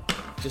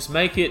 Just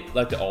make it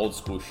like the old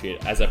school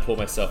shit. As I pour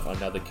myself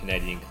another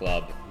Canadian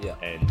club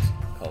and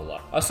cola.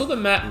 I saw the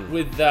map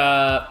with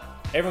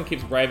everyone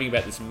keeps raving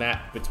about this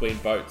map between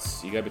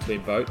boats. You go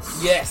between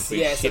boats. Yes,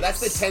 so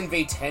that's the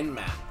 10v10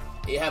 map.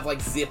 You have like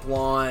zip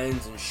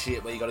lines and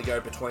shit where you got to go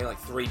between like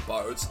 3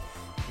 boats.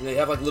 You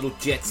have like little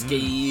jet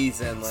skis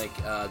and like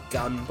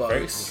gun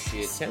boats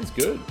and shit. Sounds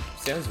good.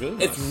 Sounds really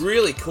nice. It's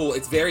really cool.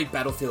 It's very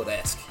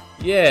Battlefield-esque.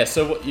 Yeah.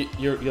 So what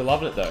you're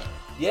loving it though?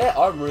 Yeah,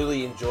 I'm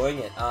really enjoying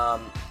it. I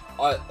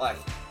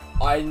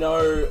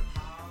know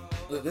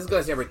this is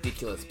gonna sound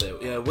ridiculous,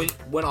 but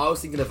when I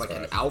was thinking of like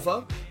an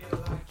alpha,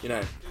 you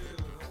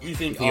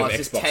think it's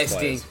just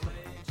testing. Players.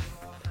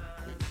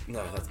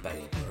 No, that's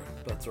bait, bro.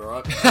 That's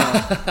alright.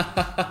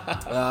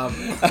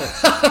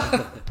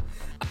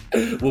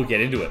 We'll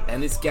get into it.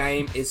 And this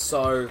game is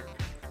so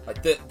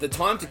Like the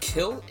time to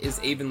kill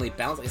is evenly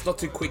balanced. Like, it's not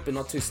too quick, but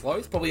not too slow.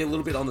 It's probably a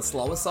little bit on the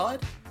slower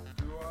side.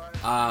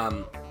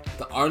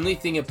 The only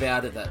thing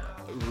about it that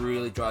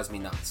really drives me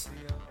nuts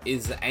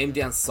is the aim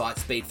down sight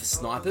speed for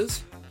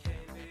snipers.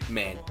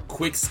 Man,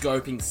 quick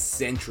scoping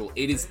central.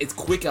 It's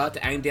quicker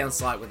to aim down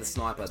sight with a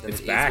sniper than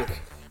It's it back. is with.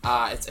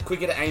 It's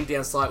quicker to aim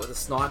down sight with a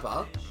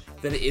sniper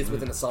than it is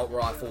with an assault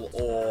rifle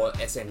or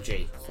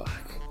SMG. Fuck.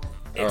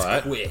 It's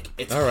Alright. quick.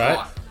 It's Alright.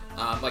 hot.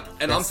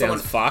 And That I'm someone.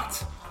 sounds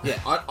fucked. Yeah,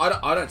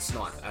 I don't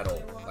snipe at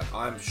all. Like,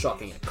 I'm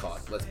shocking at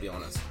COD. Let's be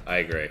honest. I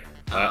agree.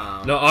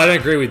 No, I don't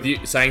agree with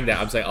you saying that.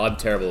 I'm saying I'm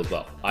terrible as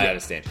well. I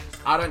understand.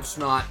 I don't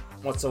snipe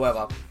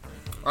whatsoever.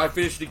 I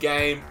finished the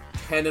game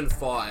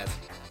 10-5,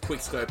 quick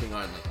scoping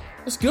only.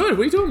 That's good.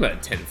 What are you talking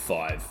about?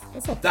 10-5.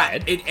 That's not That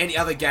bad. in any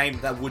other game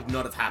that would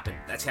not have happened.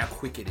 That's how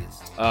quick it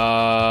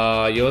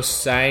is. You're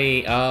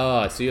saying.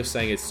 So you're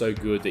saying it's so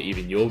good that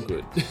even you're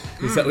good.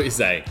 Is that what you're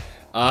saying?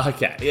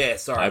 Okay. Yeah,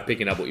 sorry. I'm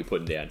picking up what you're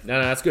putting down.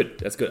 No, that's good.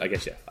 That's good. I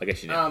get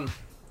you now.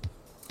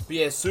 But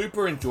yeah,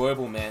 super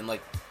enjoyable, man.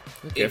 Like,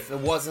 Okay. if it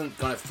wasn't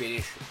gonna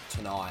finish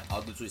tonight,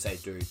 I'd literally say,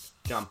 dude,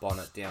 jump on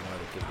it, download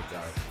it, give it a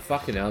go.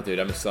 Fucking hell, dude.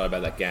 I'm excited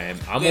about that game.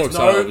 I'm There's more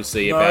excited,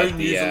 obviously, about the.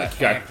 news on the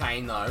go.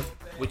 campaign though,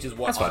 which is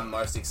what That's fine. I'm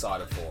most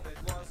excited for.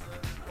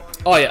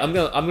 Oh yeah, I'm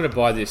gonna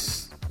buy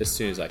this as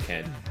soon as I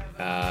can.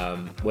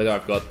 Whether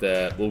I've got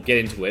we'll get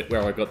into it.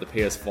 Whether I've got the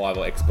PS5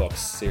 or Xbox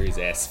Series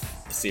S,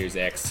 Series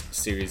X,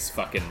 Series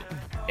fucking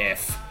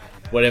F,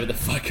 whatever the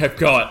fuck I've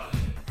got,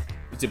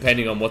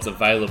 depending on what's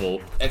available.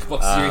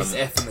 Xbox Series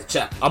F in the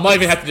chat. I might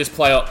even have to just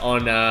play it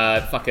on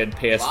fucking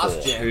Last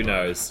PS4. gen. Who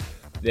knows?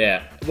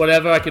 Yeah,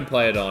 whatever I can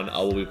play it on, I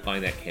will be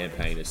playing that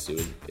campaign as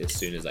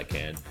soon as I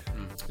can.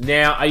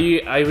 Now, are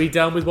we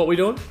done with what we're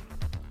doing?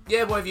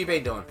 Yeah, what have you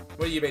been doing?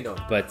 What have you been doing?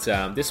 But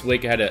this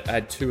week I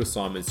had 2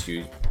 assignments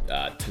due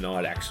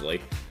tonight,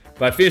 actually.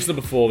 But I finished them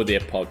before the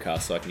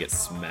podcast so I can get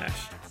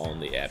smashed on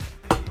the app.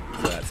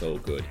 So that's all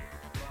good.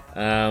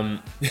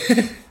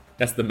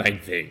 That's the main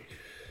thing.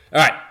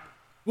 Alright,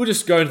 we'll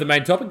just go into the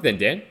main topic then,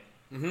 Dan.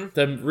 Mm-hmm.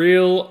 The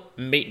real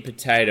meat and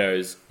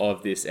potatoes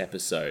of this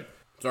episode.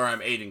 Sorry,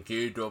 I'm eating. Can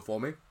you do it for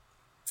me?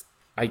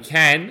 I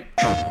can.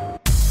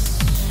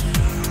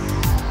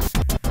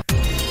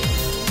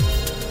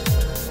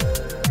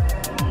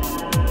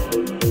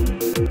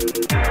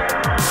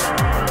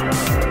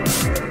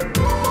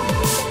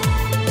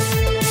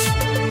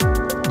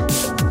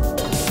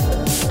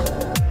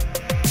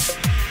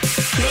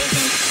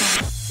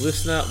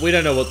 Listener, we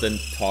don't know what the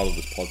title of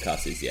this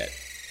podcast is yet.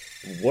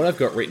 What I've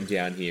got written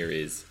down here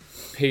is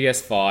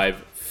PS5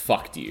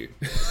 fucked you.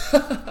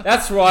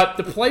 That's right,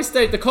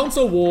 the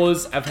console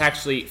wars have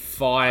actually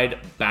fired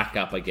back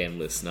up again,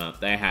 listener.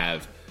 They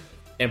have.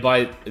 And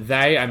by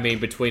they, I mean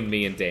between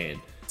me and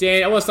Dan.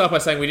 Dan, I want to start by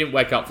saying we didn't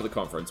wake up for the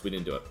conference. We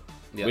didn't do it.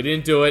 Yeah. We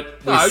didn't do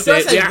it. No,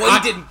 don't say we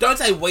didn't. Don't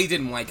say we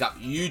didn't wake up.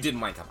 You didn't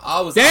wake up. I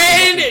was.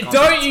 Dan,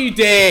 don't you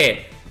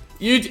dare!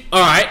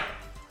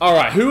 All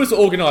right. Who was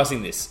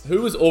organising this?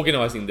 Who was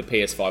organising the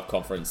PS5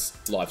 conference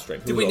live stream?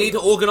 Did we need to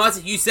organise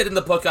it? You said in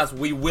the podcast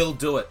we will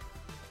do it.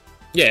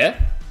 Yeah.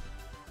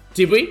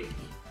 Did we?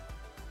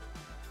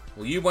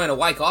 Well, you weren't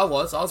awake. I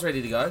was. I was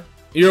ready to go.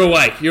 You're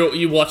awake.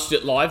 You watched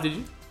it live, did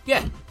you?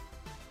 Yeah.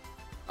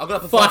 I got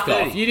up at Fuck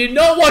 5:30. off. You did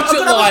not watch it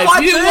got up at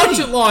live. You didn't 5:30. watch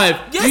it live.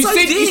 Yes, I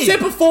did. You said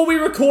before we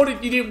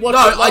recorded you didn't watch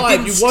No, it live. I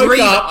didn't you woke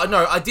stream up. it.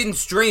 No, I didn't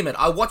stream it.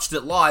 I watched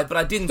it live, but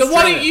I didn't Then stream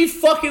why didn't it. you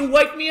fucking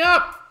wake me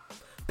up?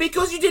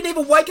 Because you didn't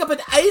even wake up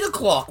at 8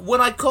 o'clock when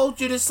I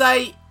called you to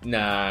say No,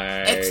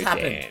 X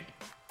happened.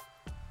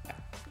 Dan.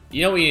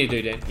 You know what you need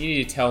to do, Dan? You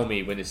need to tell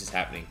me when this is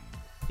happening.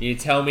 You need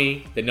to tell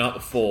me the night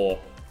before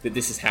that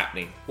this is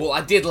happening. Well,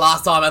 I did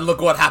last time, and look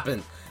what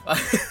happened.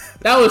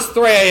 That was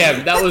 3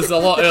 a.m. That was a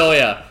lot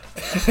earlier.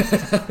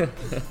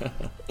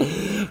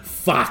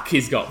 Fuck,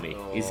 he's got me.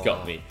 He's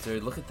got me.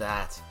 Dude, look at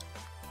that.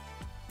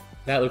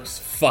 That looks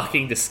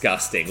fucking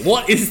disgusting.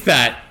 What is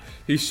that?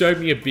 He showed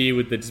me a beer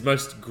with the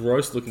most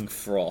gross-looking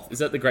froth. Is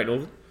that the Great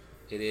Northern?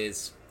 It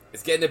is.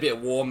 It's getting a bit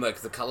warm though,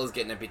 because the colour's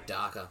getting a bit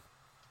darker.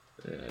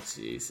 Oh,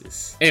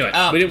 Jesus. Anyway,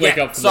 we didn't yeah, wake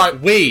up for so the...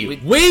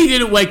 We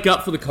didn't wake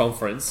up for the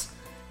conference.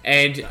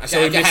 And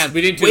so we didn't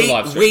do the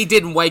live stream. We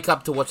didn't wake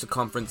up to watch the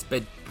conference,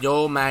 but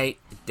your mate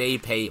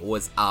DP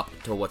was up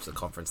to watch the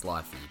conference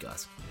live for you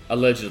guys.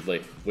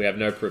 Allegedly. We have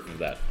no proof of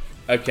that.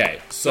 Okay,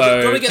 Do so...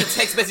 you want to get a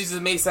text messages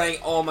of me saying,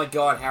 "Oh my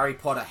god, Harry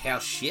Potter, how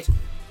shit"?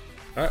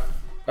 Alright.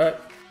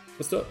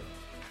 Let's do it.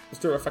 Let's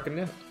do it right fucking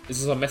now.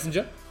 Is this on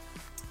Messenger?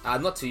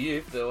 Not to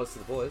you, but it was to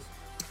the boys.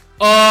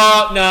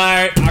 Oh, no.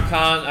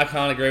 I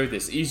can't agree with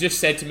this. You just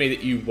said to me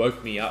that you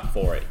woke me up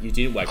for it. You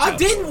didn't wake me up. I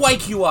didn't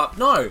wake you up,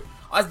 no.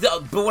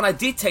 But when I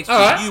did text you,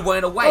 Alright. you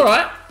weren't awake.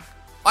 Alright.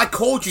 I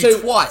called you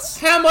twice.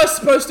 How am I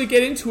supposed to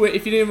get into it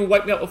if you didn't even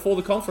wake me up before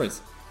the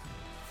conference?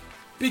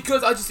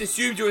 Because I just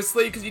assumed you were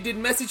asleep because you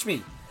didn't message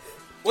me.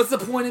 What's the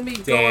point of me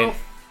going Dan.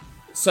 off?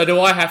 So do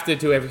I have to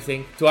do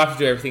everything? Do I have to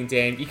do everything,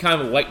 Dan? You can't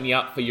even wake me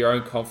up for your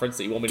own conference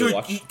that you want me to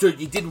watch? Dude,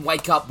 you didn't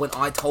wake up when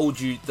I told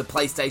you the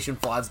PlayStation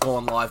 5's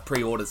gone live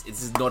pre-orders.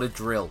 This is not a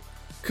drill.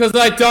 Because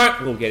I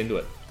don't... We'll get into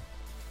it.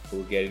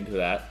 We'll get into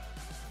that.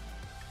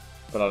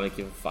 but I don't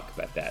give a fuck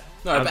about that.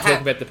 No, I'm but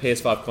talking about the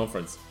PS5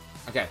 conference.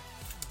 Okay.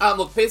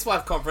 Look,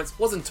 PS5 conference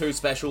wasn't too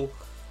special.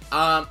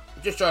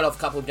 Just showed off a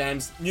couple of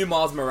games. New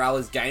Miles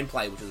Morales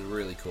gameplay, which is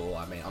really cool.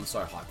 I mean, I'm so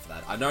hyped for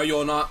that. I know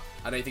you're not.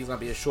 I know you think it's going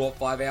to be a short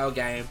 5-hour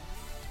game.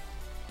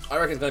 I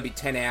reckon it's going to be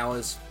 10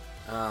 hours.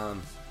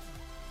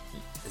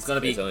 It's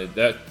going to be...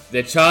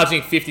 They're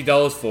charging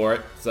 $50 for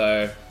it,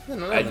 so...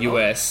 No, at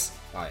US.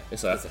 Oh, yeah.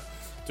 It's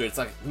Dude, it's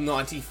like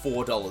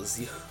 $94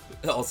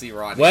 Aussie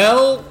right now.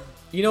 Well,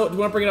 you know what? Do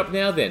you want to bring it up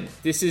now then?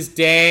 This is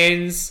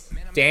Dan's...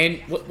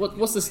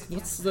 what's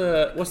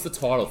the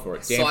title for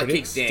it? Dan Psychic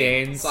predicts? Dan.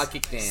 Dan's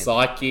Psychic Dan.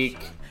 Psychic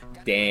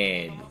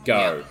Dan.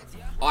 Go.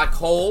 Yeah. I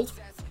called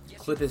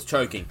Clippers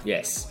choking.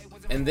 Yes.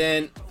 And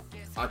then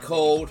I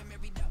called...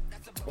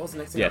 What was the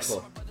next thing Yes. I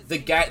called?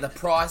 The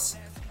price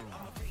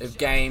of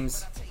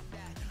games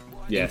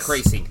Yes.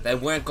 increasing. They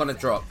weren't going to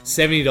drop.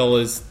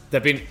 $70.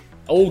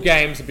 All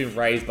games have been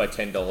raised by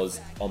 $10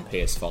 on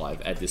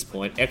PS5 at this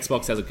point.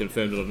 Xbox hasn't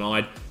confirmed or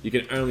denied. You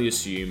can only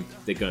assume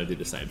they're going to do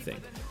the same thing.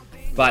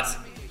 But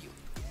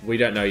we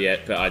don't know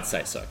yet, but I'd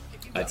say so.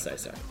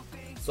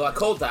 So I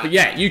called that. But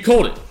yeah, you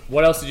called it.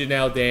 What else did you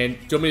nail, Dan? Do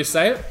you want me to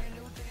say it?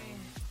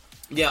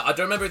 Yeah, I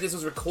don't remember if this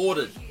was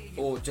recorded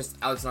or just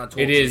Alex and I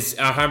talking. It is.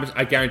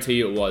 I guarantee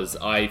you it was.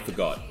 I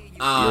forgot.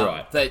 You're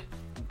right. That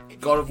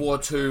God of War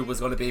 2 was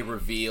going to be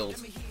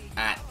revealed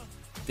at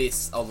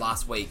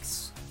last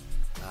week's...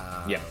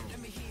 Yeah.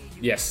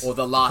 Yes. Or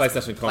the last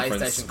PlayStation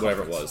conference, PlayStation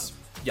wherever it conference.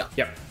 was. Yeah.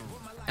 Yep.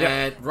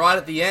 And right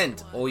at the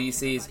end, all you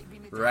see is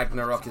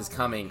Ragnarok is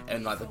coming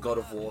and like the God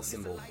of War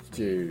symbol.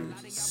 Dude,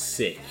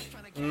 sick.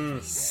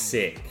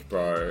 Sick,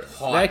 bro.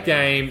 Hype, That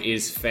game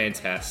is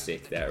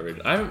fantastic. I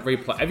haven't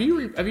replayed. Have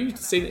you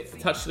seen it,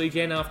 touched it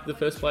again after the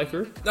first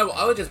playthrough? No,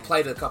 I just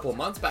played it a couple of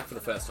months back for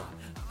the first time.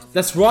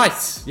 That's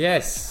right.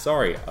 Yes.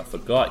 Sorry, I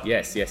forgot.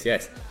 Yes.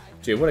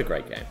 Dude, what a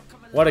great game.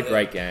 What a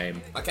great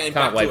game. I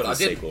can't wait to for it.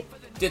 the I sequel.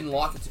 didn't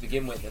like it to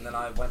begin with, and then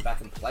I went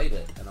back and played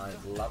it, and I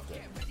loved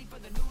it.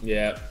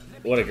 Yeah.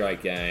 What a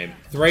great game.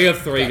 3 of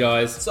 3,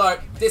 guys. So,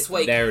 this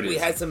week, There it we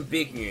is. had some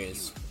big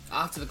news.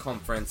 After the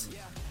conference,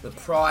 the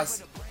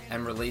price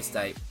and release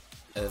date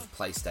of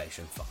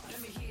PlayStation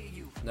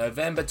 5.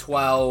 November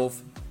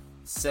 12,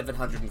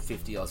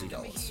 750 Aussie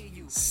dollars.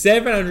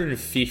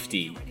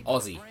 750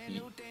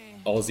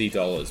 Aussie.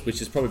 dollars,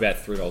 which is probably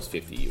about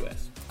 $3.50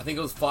 US. I think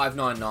it was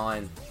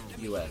 $5.99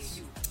 US.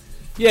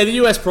 Yeah, the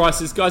US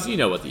prices, guys. You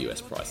know what the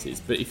US price is,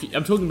 but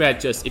I'm talking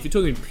about if you're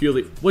talking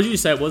purely, what did you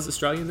say it was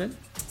Australian then?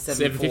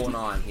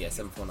 749. Yeah,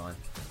 749.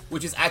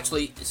 Which is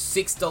actually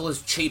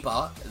 $6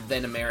 cheaper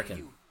than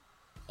American.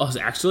 Oh, is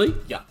it actually?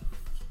 Yeah.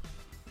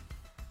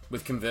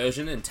 With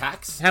conversion and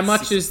tax. How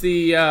much is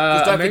the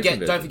Don't American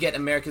version? forget,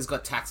 America's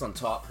got tax on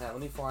top. Let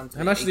me find.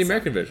 How much is the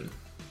American version?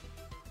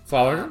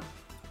 500.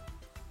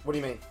 What do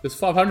you mean? It was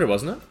 500,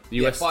 wasn't it?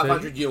 The US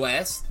 500 version?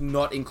 US,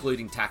 not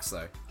including tax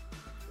though.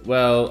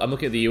 Well, I'm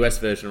looking at the US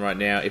version right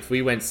now. If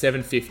we went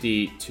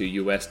 750 to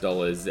US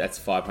dollars, that's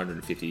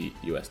 550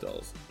 US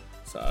dollars.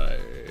 So.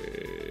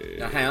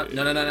 No, hang on.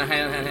 No,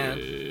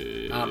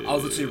 hang on. I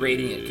was literally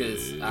reading it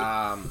because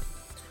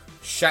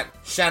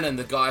Shannon,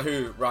 the guy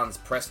who runs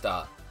Press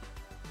Start,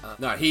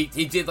 he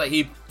did like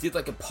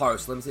a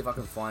post. Let me see if I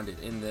can find it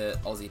in the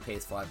Aussie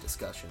PS5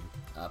 discussion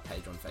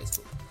page on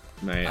Facebook.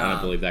 Mate, I don't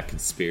believe that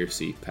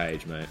conspiracy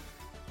page, mate.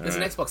 There's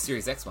an Xbox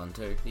Series X one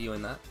too. Are you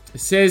in that?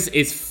 It says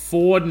it's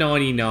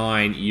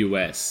 $4.99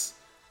 US.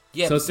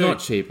 Yeah, so it's not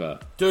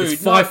cheaper. Dude,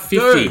 it's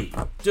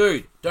 $5.50.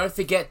 Dude, don't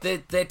forget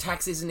that their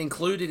tax isn't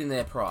included in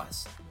their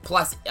price.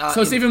 Plus,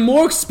 so it's even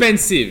more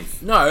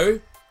expensive.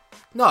 No,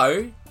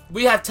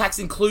 we have tax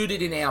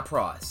included in our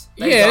price.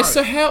 They Yeah, don't.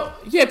 so how?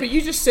 Yeah, but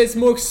you just said it's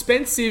more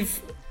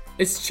expensive.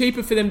 It's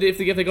cheaper for them if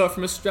they got it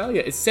from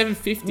Australia. It's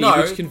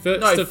 $7.50, which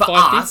converts to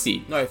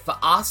 $5.50. For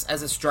us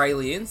as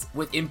Australians,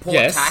 with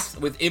import tax,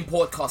 with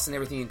import costs and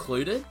everything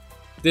included.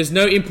 There's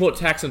no import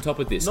tax on top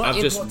of this. Not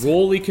I've just import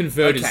rawly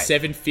converted Okay.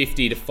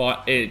 $7.50 to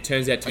 $5. It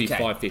turns out to be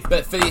 $5.50.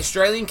 But for the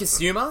Australian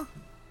consumer,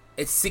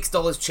 it's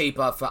 $6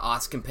 cheaper for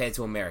us compared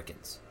to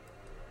Americans.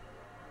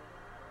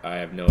 I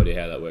have no idea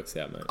how that works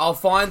out, mate. I'll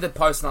find the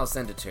post and I'll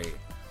send it to you.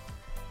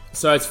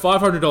 So it's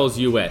 $500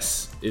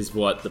 US is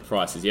what the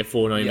price is. Yeah,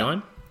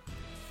 $4.99.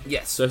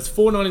 Yes. So it's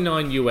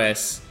 $4.99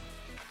 US.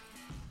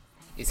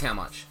 Is how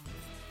much?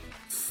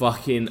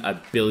 Fucking $1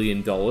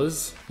 billion.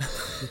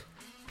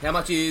 How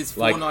much is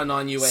Like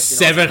 $4.99 US?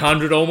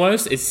 700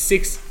 almost. It's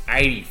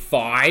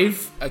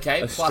 685. Okay.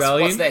 Plus,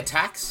 Australian. what's their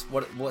tax?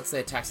 What's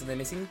their tax that they're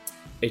missing?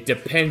 It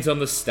depends on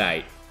the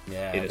state.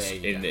 Yeah.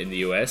 In the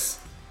US.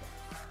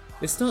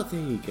 It's not. There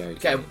you go.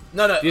 Okay.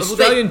 No. The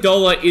Australian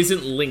dollar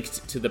isn't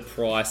linked to the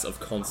price of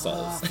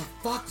consoles. For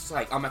fuck's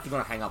sake! I'm actually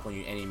gonna hang up on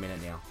you any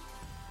minute now.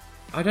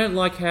 I don't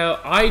like how...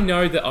 I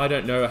know that I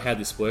don't know how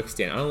this works,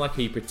 Dan. I don't like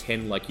how you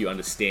pretend like you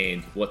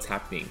understand what's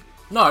happening.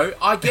 No,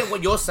 I get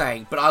what you're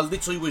saying, but I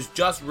literally was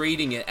just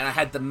reading it and I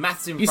had the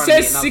maths in You front of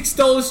me. said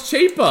 $6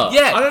 cheaper.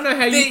 Yeah. I don't know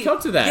how you come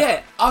to that.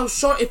 Yeah, I was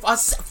sure if I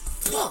said...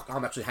 Fuck!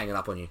 I'm actually hanging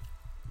up on you.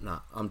 No,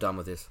 I'm done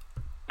with this.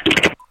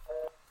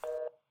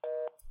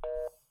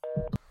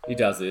 He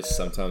does this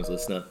sometimes,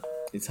 listener.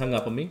 It's hung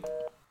up on me.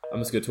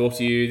 I'm just going to talk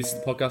to you. This is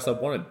the podcast I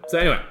wanted. So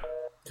anyway,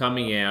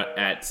 coming out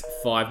at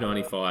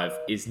 $5.95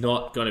 is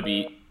not going to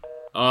be...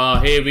 Oh,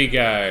 here we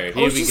go.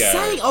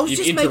 You've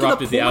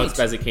interrupted the Alex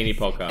Bazzacchini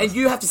podcast. And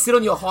you have to sit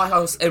on your high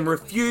horse and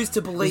refuse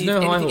to believe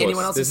anything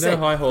anyone else has said. There's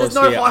no high horse.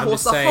 There's no high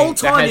horse. The whole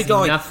time you're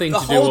going. Nothing to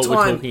do with what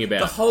we're talking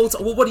about. The whole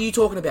time. Well, what are you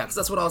talking about? Because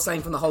that's what I was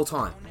saying from the whole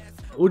time.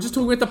 We're just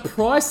talking about the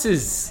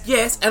prices.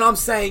 Yes, and I'm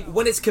saying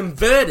when it's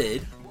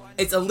converted,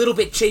 it's a little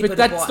bit cheaper. But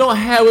that's not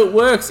how it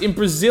works. In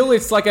Brazil,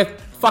 it's like a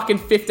fucking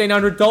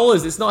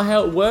 $1,500. It's not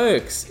how it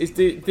works. It's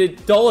the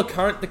dollar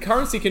the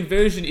currency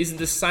conversion isn't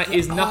the same.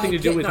 Is nothing to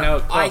do with how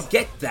it costs. I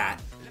get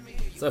that.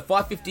 So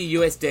 550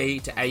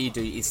 USD to AUD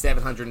is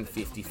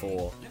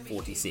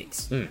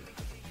 754.46.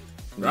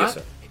 Right? Yes,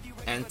 sir.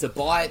 And to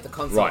buy the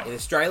console in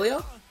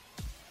Australia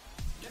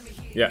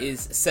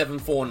is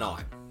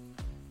 749.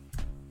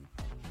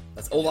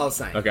 That's all I was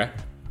saying. Okay.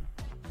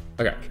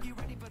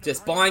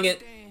 Just buying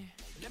it,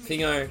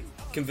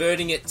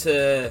 converting it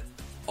to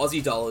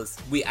Aussie dollars,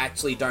 we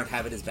actually don't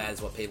have it as bad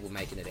as what people are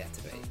making it out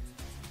to be.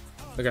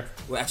 Okay.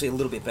 We're actually a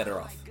little bit better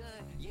off.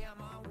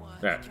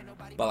 Right.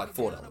 By like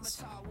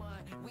 $4.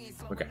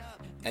 Okay.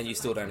 And you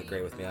still don't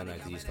agree with me, I know,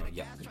 because you're just going,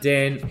 yeah.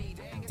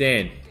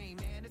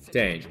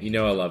 Dan, you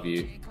know I love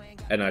you,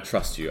 and I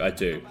trust you, I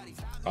do.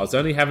 I was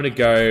only having a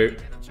go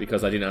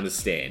because I didn't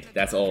understand.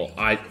 That's all.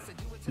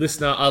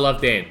 Listener, I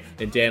love Dan,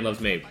 and Dan loves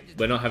me.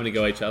 We're not having to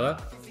go at each other.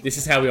 This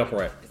is how we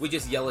operate. We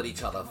just yell at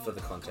each other for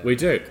the content. We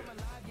do.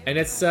 And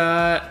it's,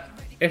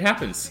 it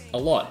happens a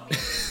lot.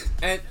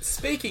 And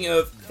speaking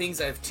of things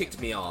that have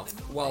ticked me off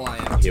while I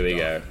am... Here we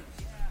go.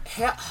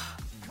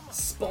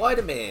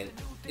 Spider-Man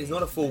is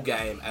not a full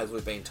game, as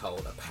we've been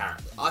told,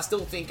 apparently. I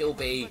still think it'll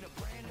be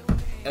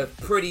a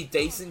pretty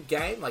decent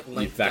game, like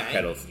length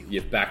game.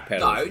 You've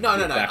backpedaled. No.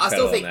 I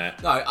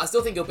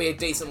still think it'll be a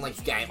decent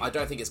length game. I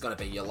don't think it's going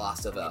to be your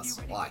Last of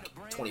Us, like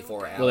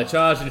 24 hours. Well, they're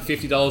charging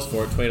 $50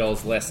 for it,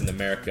 $20 less in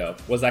America.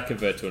 What does that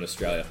convert to in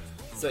Australia?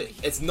 So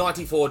it's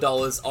 $94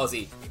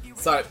 Aussie.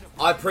 So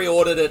I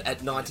pre-ordered it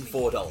at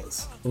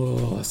 $94.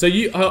 Oh, so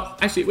you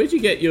actually, where'd you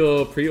get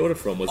your pre-order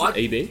from? Was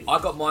it EB? I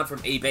got mine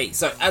from EB.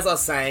 So as I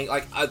was saying,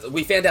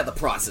 we found out the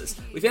prices.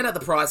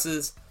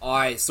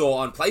 I saw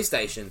on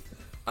PlayStation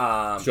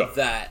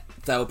that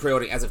they were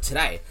pre-ordering as of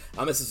today.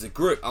 This is a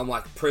group. I'm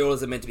like,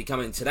 pre-orders are meant to be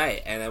coming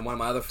today. And then one of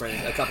my other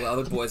friends, a couple of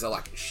other boys are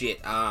like, shit,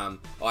 I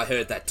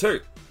heard that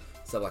too.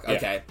 So I'm like,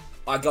 okay.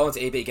 I go onto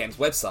EB Games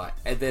website,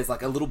 and there's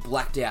like a little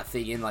blacked out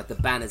thing in like the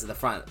banners at the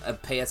front, a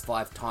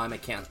PS5 timer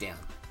countdown.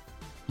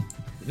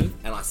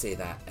 And I see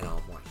that, and I'm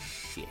like,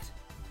 shit.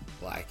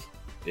 Like,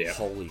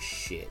 holy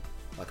shit.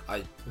 Like,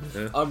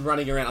 I'm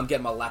running around, I'm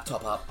getting my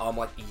laptop up, I'm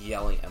like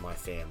yelling at my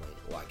family,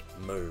 like,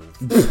 move.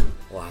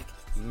 Like,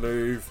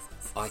 move.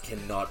 I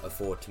cannot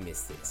afford to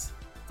miss this.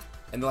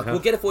 And they're like, we'll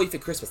get it for you for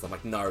Christmas. I'm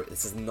like, no,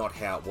 this is not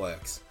how it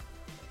works.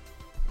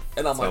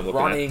 And I'm like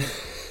running.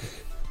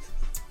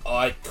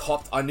 I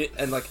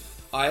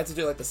had to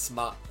do like the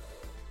smart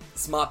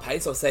pay,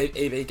 so I save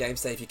EB Games,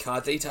 save your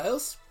card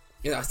details.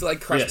 You know, I still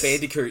had Crash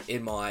Bandicoot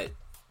in my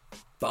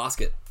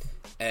basket,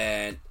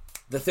 and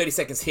the 30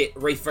 seconds hit,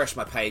 refresh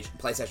my page,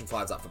 PlayStation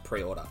 5's up for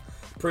pre-order.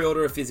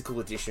 Pre-order a physical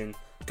edition,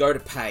 go to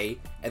pay,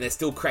 and there's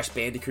still Crash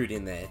Bandicoot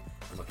in there.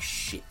 I'm like,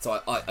 shit. So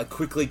I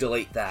quickly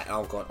delete that, and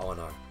I've gone, oh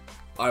no,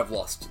 I've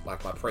lost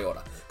like my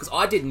pre-order. Because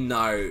I didn't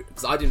know,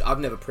 I've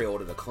never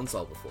pre-ordered a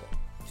console before.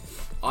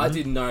 I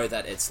didn't know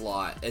that it's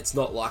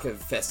not like a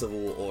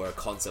festival or a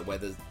concert where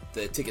the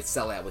tickets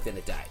sell out within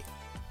a day.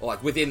 Or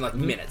like within like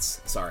minutes,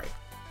 sorry.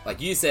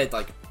 Like you said,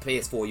 like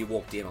PS4, you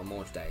walked in on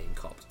launch day and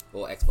copped.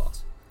 Or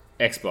Xbox.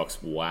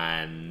 Xbox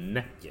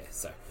One. Yeah,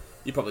 so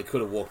you probably could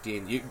have walked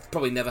in. You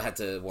probably never had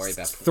to worry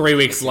about... 3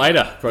 weeks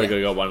later, probably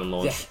could have got one on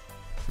launch.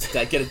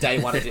 Yeah. Get a day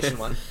one edition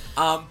one.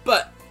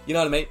 But, you know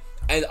what I mean?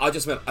 And I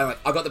just went, I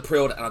got the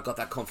pre-order and I got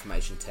that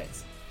confirmation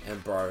text.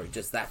 And bro,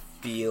 just that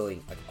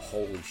feeling, like,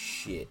 holy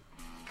shit.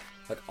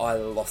 Like, I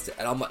lost it.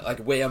 And I'm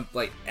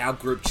like, our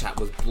group chat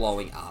was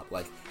blowing up.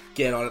 Like,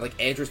 get on it.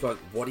 Like, Andrew's going,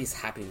 what is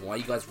happening? Why are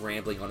you guys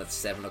rambling on at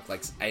 7 o'clock,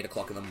 like 8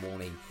 o'clock in the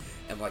morning?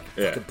 And like,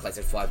 fucking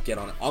PlayStation 5, get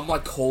on it. I'm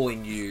like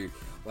calling you,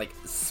 like,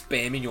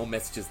 spamming your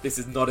messages. This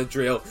is not a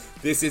drill.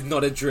 This is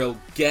not a drill.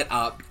 Get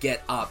up,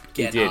 get up,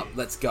 get up.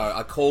 Let's go.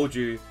 I called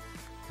you,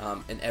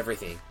 and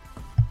everything.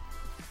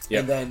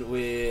 Yep.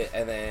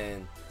 And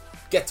then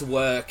get to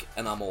work,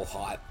 and I'm all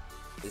hyped.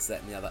 This,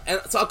 that, and the other.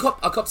 And so I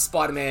copped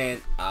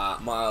Spider-Man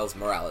Miles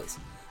Morales.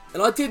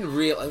 And I didn't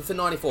really... For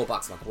 $94,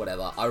 like,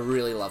 whatever. I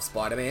really love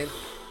Spider-Man.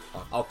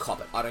 I'll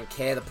cop it. I don't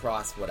care the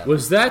price, whatever.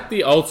 Was that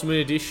the Ultimate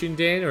Edition,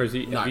 Dan? Or is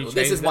it... No,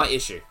 this is my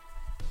issue.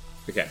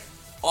 Okay.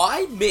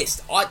 I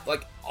missed... I'm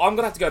going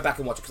to have to go back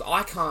and watch it, because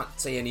I can't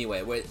see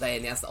anywhere where they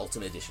announced the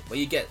Ultimate Edition, where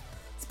you get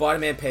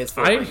Spider-Man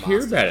PS4 I didn't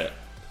hear about it.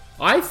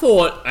 I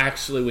thought,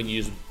 actually, when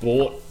you just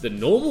bought the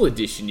normal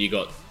edition, you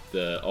got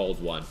the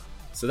old one.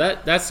 So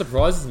that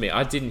surprises me.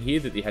 I didn't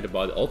hear that you had to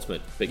buy the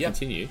Ultimate, but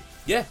continue.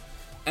 Yeah.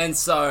 And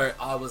so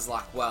I was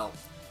like, well,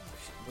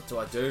 what do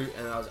I do?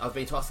 And I've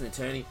been tossing an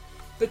attorney.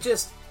 But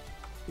just,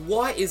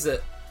 why is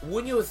it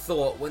wouldn't you have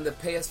thought when the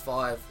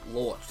PS5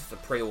 launched for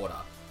pre-order,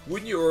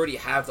 wouldn't you already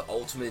have the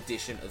Ultimate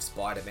Edition of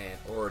Spider-Man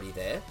already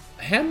there?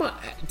 How much?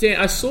 Dan,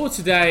 I saw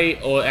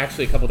today, or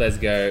actually a couple of days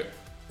ago,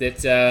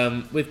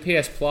 that with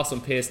PS Plus on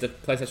the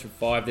PlayStation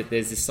 5, that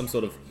there's some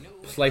sort of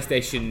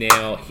PlayStation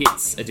Now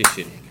Hits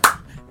edition.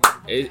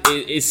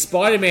 Is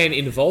Spider-Man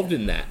involved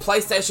in that?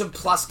 PlayStation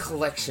Plus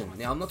Collection.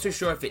 Now, I'm not too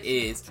sure if it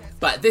is,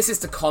 but this is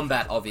to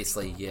combat,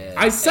 obviously, yeah.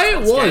 I say it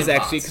Xbox was, Game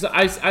actually, Pass.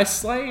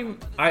 because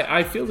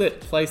I feel that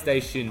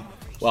PlayStation...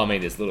 Well, I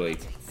mean, there's literally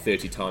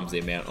 30 times the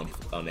amount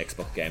on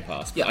Xbox Game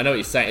Pass. But Yeah. I know what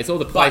you're saying. It's all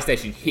the But-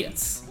 PlayStation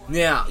Hits.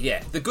 Now,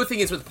 yeah, the good thing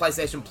is with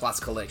PlayStation Plus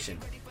Collection,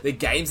 the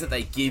games that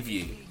they give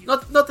you,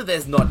 not that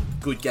there's not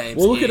good games.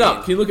 Well, look it in-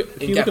 up. Can you look it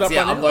in up games. right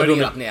Yeah, now? I'm Or loading do it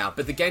you up want me- now.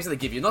 But the games that they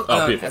give you, not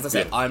beautiful, as I said,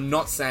 beautiful. I'm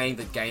not saying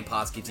that Game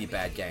Pass gives you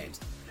bad games,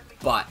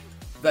 but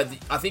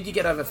I think you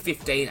get over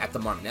 15 at the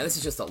moment. Now, this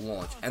is just at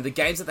launch, and the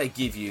games that they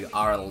give you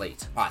are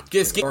elite. Alright,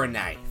 just give or a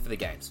nay for the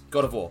games.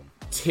 God of War,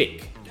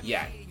 Tick.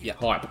 yeah.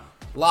 Hype.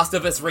 Last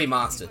of Us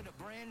Remastered,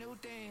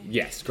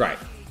 Yes, great.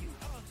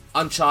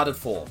 Uncharted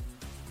 4,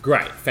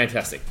 Great.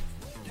 Fantastic.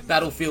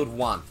 Battlefield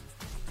 1.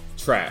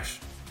 Trash.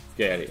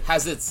 Get out of here.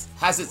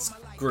 Has its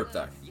group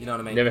though. You know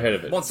what I mean? Never heard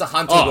of it. Monster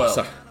Hunter Oh, World.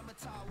 sorry.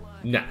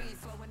 Nah.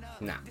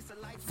 Nah.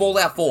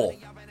 Fallout 4.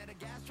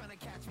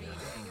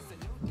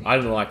 I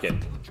didn't like it.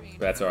 But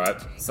that's alright.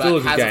 So Still a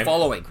it good has a game.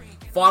 following.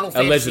 Final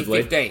Fantasy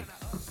Allegedly. 15.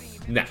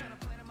 Nah.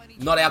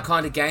 Not our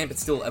kind of game, but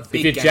still a If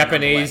big you're game.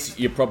 Japanese,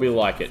 you probably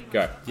like it.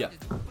 Go. Yeah.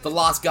 The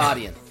Last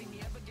Guardian.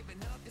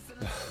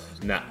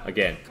 Nah,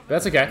 again.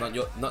 That's okay.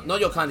 not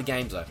your kind of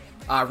games though.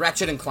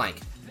 Ratchet and Clank.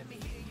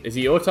 Is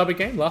it your type of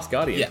game? Last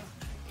Guardian? Yeah.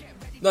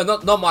 No,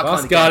 not my kind of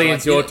Last game.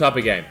 Guardian's like, your type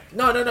of game.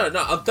 No.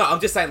 I'm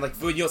just saying, like,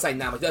 when you're saying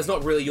now, like, that's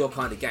not really your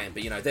kind of game,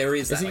 but you know, there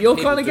is. Is that, it like, your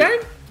people kind of do-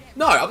 game?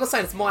 No, I'm not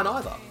saying it's mine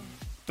either.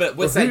 But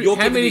we're saying you're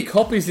How giving many me...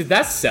 copies did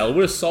that sell? It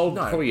would have sold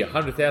No. probably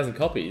 100,000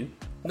 copies.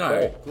 No,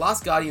 Oh.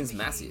 Last Guardian's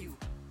massive.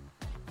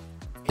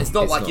 It's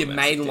not It's like not your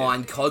massive,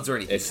 mainline CODs or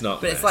anything. It's not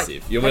but it's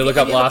massive. like, You want me to have look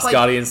have up you ever Last played-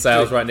 Guardian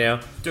sales Dude, right now?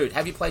 Dude,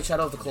 have you played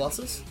Shadow of the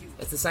Colossus?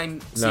 It's the same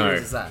No.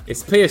 series as that.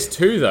 It's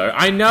PS2 though.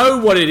 I know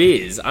what it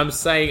is. I'm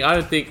saying I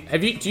don't think...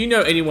 Do you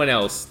know anyone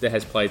else that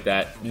has played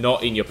that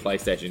not in your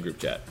PlayStation group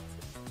chat?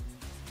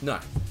 No.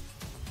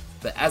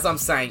 But as I'm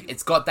saying,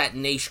 it's got that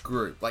niche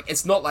group. Like,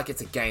 it's not like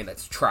it's a game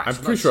that's trash. I'm It's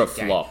pretty not sure a it shit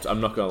game. flopped.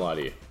 I'm not going to lie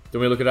to you. Do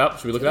we look it up?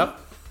 Should we look it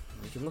up?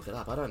 You can look it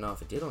up. I don't know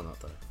if it did or not,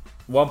 though.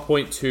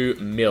 1.2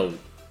 mil.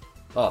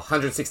 Oh,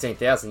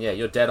 116,000. Yeah,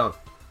 you're dead on.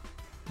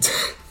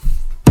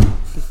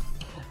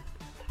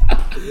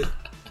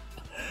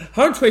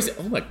 126.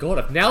 Oh my god,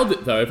 I've nailed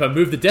it though. If I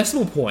move the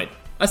decimal point,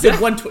 I said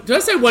Did I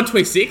say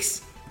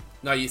 126?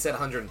 No, you said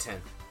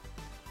 110.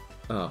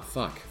 Oh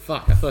fuck. I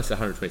thought I said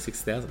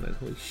 126,000. Man,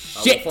 holy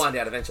shit. We'll find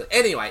out eventually.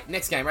 Anyway,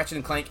 next game, Ratchet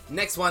and Clank.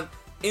 Next one,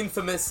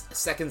 Infamous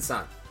Second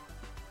Son.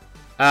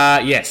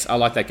 Yes, I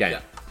like that game.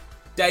 Yeah.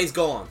 Days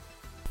Gone.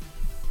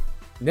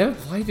 Never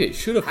played it.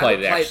 Should have played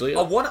it Haven't actually.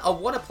 I want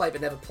to play,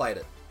 but never played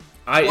it.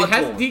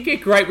 It did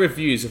get great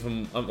reviews, if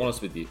I'm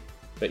honest with you.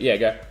 But yeah,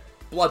 go.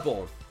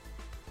 Bloodborne.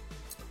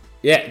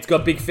 Yeah, it's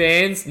got big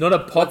fans. Not a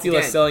popular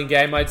again- selling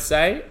game, I'd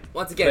say.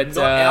 Once again,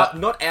 But,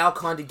 not our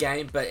kind of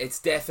game, but it's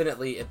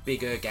definitely a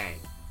bigger game.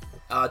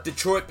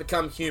 Detroit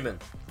Become Human.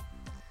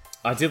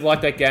 I did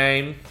like that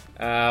game.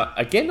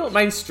 Again, not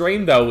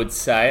mainstream though, I would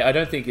say. I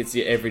don't think it's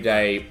your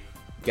everyday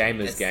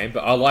gamer's game,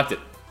 but I liked it.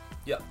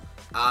 Yep.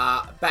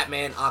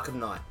 Batman Arkham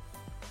Knight.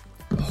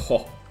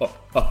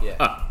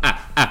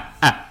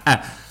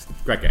 Yeah.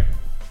 Great game.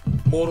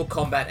 Mortal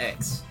Kombat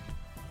X.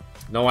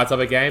 Not my type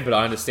of game, but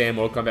I understand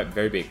Mortal Kombat.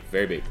 Very big,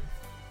 very big.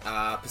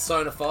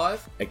 Persona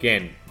 5.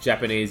 Again,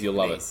 Japanese, you'll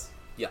love it.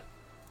 Yeah.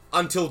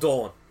 Until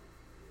Dawn.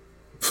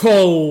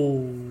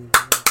 Oh.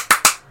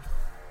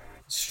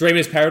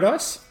 Streamer's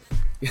Paradise?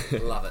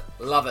 Love it.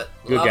 Love it.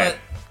 Good love game. it.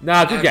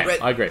 Nah, good And game.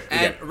 I agree. Good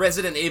and game.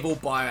 Resident Evil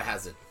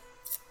Biohazard.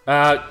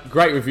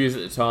 Great reviews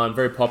at the time.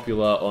 Very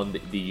popular on the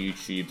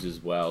YouTubes as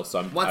well. So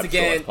I'm Once sure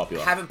again, it's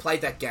popular. haven't played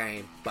that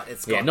game, but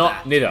it's got Yeah,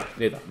 not that.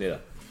 neither.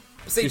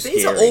 See, too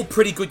these are scary. all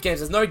pretty good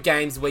games. There's no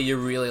games where you're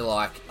really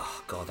like,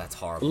 oh god, that's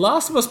horrible.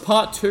 Last of Us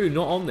Part 2,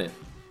 not on there.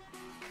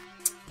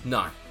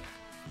 No.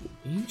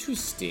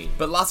 Interesting.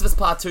 But Last of Us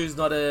Part 2 is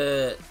not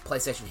a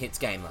PlayStation Hits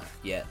game, though,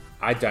 yet.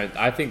 I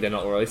think they're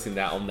not releasing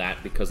that on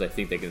that because they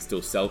think they can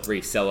still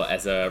resell it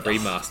as a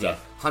remaster. Yeah,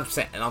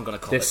 100%, and I'm gonna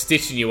call They're it.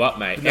 stitching you up,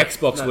 mate. No,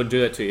 Xbox no. wouldn't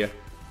do that to you.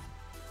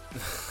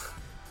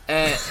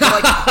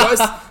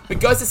 But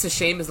Ghost of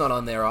Tsushima's not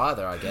on there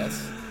either, I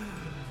guess.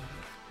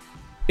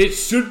 It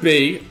should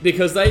be,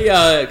 because they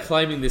are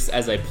claiming this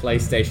as a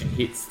PlayStation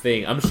Hits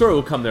thing. I'm sure it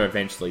will come there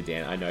eventually,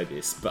 Dan. I know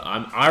this. But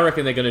I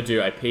reckon they're going to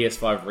do a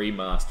PS5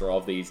 remaster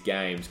of these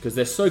games, because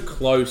they're so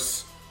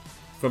close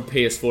from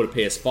PS4 to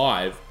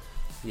PS5.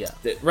 Yeah.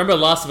 Remember,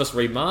 Last of Us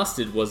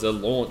Remastered was a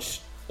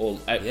launch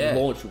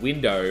launch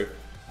window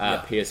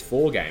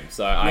PS4 game.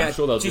 So I'm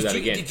sure they'll do that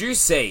again. Did you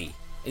see,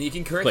 and you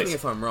can correct Please. me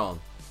if I'm wrong,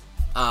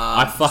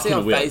 I fucking see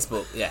on will.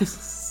 Facebook, yeah.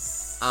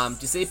 Do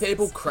you see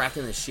people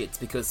cracking the shits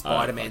because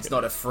Spider-Man's fucking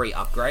not a free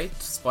upgrade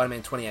to Spider-Man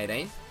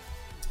 2018?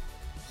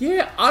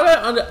 Yeah,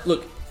 I don't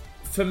look,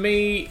 for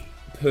me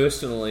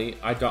personally,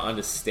 I don't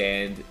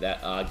understand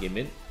that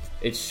argument.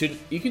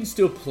 You can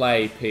still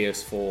play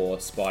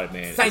PS4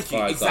 Spider-Man as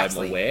far as I'm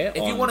aware.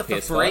 If you want it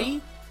for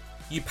free,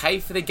 you pay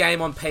for the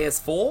game on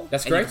PS4.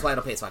 That's and correct. you play it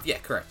on PS5. Yeah,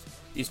 correct.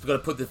 You just got to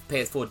put the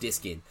PS4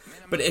 disc in.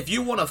 But if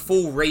you want a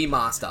full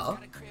remaster,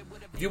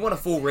 you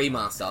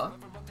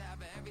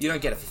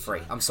don't get it for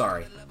free. I'm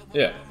sorry.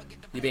 Yeah.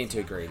 You're being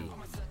too greedy.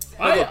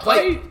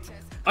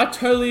 I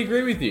totally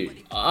agree with you.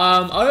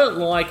 I'm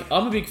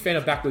a big fan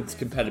of backwards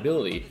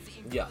compatibility,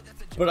 Yeah.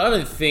 but I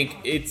don't think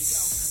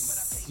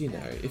it's,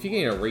 if you're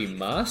getting a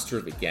remaster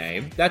of a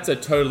game, that's a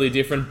totally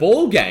different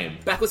ball game.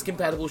 Backwards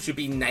compatible should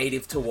be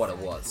native to what it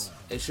was.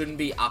 It shouldn't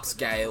be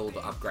upscaled,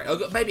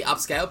 upgraded. Maybe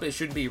upscaled, but it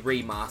shouldn't be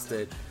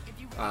remastered.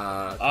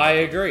 I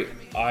agree.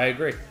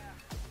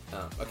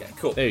 Okay,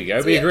 cool. There you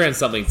go. We agree on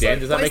something, Dan.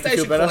 Does that make you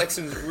feel better?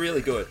 PlayStation Collection's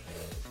really good.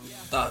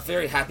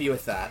 Very happy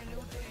with that.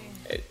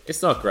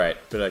 It's not great,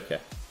 but okay.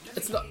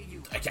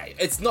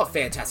 It's not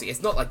fantastic.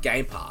 It's not like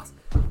Game Pass,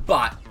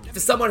 but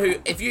for someone who,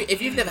 if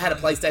you've never had a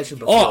PlayStation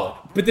before,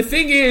 but the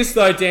thing is,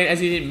 though, Dan,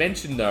 as you didn't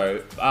mention,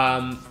 though,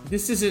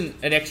 this isn't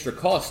an extra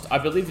cost. I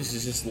believe this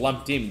is just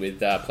lumped in with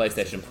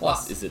PlayStation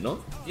Plus, is it not?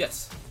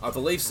 Yes, I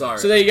believe so.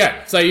 So there you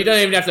go. So you don't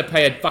even have to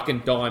pay a fucking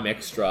dime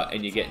extra,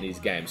 and you're getting these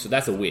games. So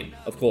that's a win.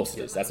 Of course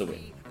it is. That's a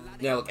win.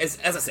 Now, look, as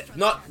I said,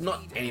 not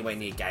anywhere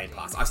near Game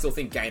Pass. I still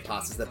think Game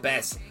Pass is the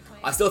best.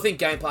 I still think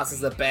Game Pass is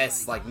the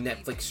best, like,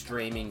 Netflix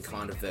streaming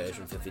kind of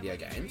version for video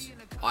games.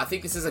 I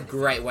think this is a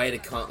great way to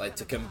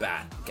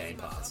combat Game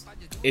Pass.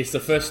 It's the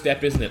first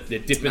step, isn't it? They're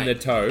dipping their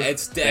toe.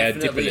 It's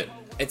definitely,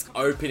 it's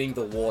opening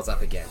the wars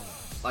up again.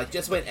 Like,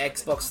 just when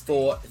Xbox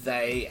thought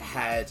they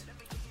had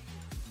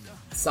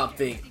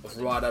something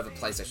right over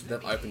PlayStation,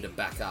 they've opened it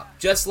back up.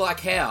 Just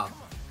like how,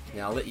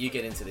 now I'll let you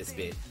get into this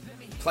bit,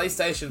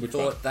 PlayStation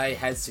thought they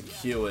had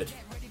secured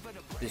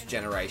this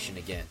generation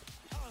again.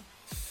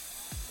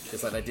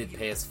 Just like they did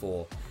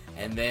PS4.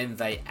 And then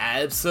they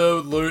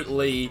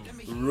absolutely,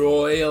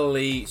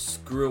 royally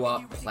screw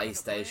up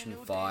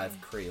PlayStation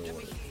 5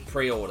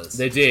 pre-orders.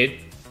 They did.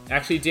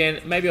 Actually, Dan,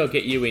 maybe I'll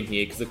get you in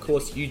here, because of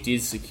course you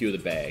did secure the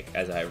bag,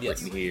 as I have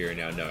written here in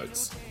our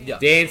notes. Yeah.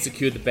 Dan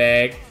secured the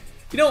bag.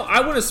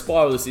 I want to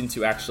spiral this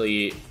into,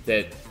 actually,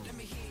 that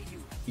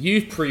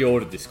you've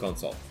pre-ordered this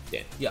console,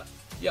 Dan. Yeah.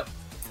 Yep.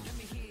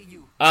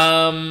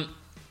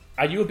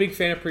 Are you a big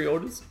fan of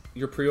pre-orders?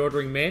 You're a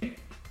pre-ordering man?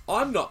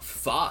 I'm not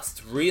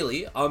fast,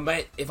 really.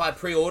 If I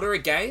pre-order a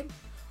game,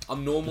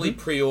 I'm normally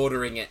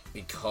pre-ordering it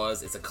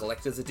because it's a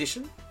collector's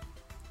edition.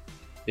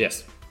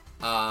 Yes.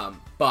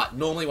 But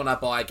normally when I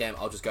buy a game,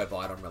 I'll just go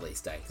buy it on release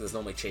day, because it's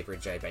normally cheaper in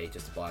JB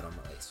just to buy it on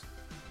release.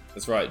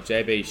 That's right.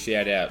 JB,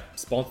 shout out.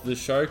 Sponsor the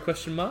show,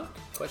 question mark?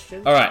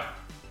 Question? Alright.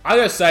 I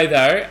gotta say,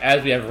 though,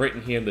 as we have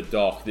written here in the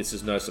doc, this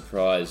is no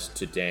surprise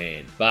to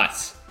Dan.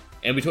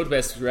 And we talked about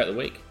this throughout the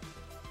week.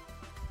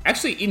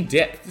 Actually, in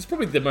depth. This is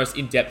probably the most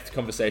in-depth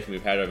conversation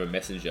we've had over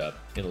Messenger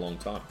in a long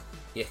time.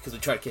 Yeah, because we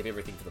try to keep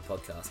everything for the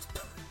podcast.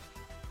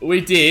 We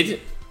did,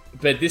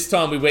 but this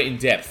time we went in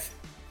depth.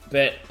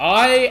 But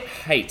I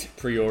hate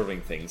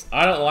pre-ordering things.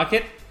 I don't like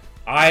it.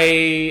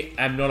 I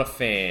am not a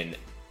fan.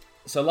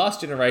 So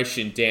last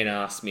generation, Dan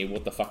asked me,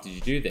 what the fuck did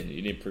you do then?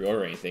 You didn't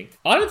pre-order anything.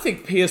 I don't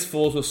think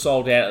PS4s were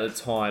sold out at the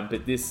time,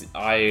 but this,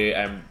 I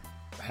am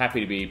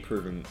happy to be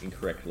proven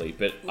incorrectly,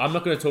 but I'm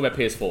not going to talk about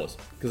PS4s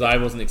because I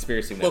wasn't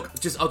experiencing that. Look,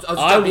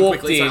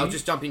 I'll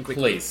just jump in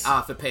quickly. Please.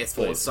 For PS4s.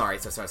 Please.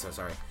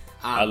 Sorry.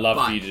 I'd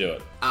love for you to do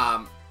it.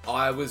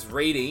 I was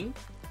reading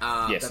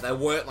Yes. that they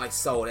weren't like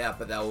sold out,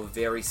 but they were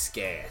very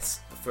scarce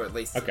for at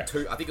least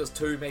two. I think it was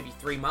 2, maybe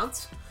 3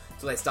 months.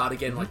 So they started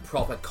getting like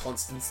proper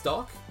constant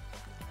stock.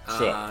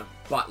 Sure.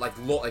 But like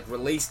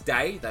release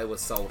day, they were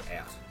sold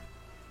out.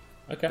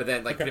 Okay. But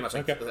then pretty much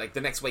okay. like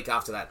the next week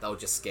after that, they were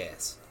just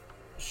scarce.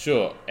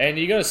 Sure. And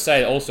you got to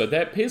say also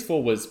that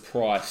PS4 was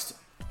priced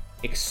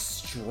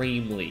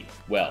extremely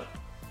well.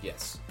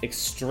 Yes.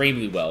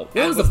 Extremely well.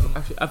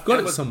 I've got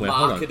it somewhere.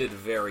 Hold on. Marketed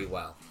very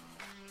well.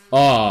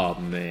 Oh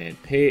man,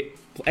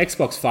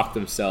 Xbox fucked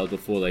themselves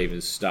before they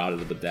even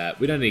started with that.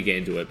 We don't need to get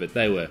into it, but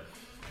they were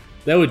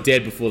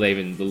dead before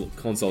the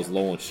consoles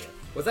launched.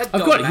 Was that?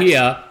 I've got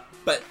here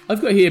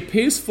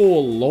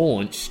PS4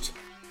 launched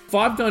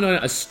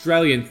 $5.99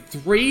 Australian,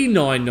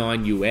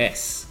 $3.99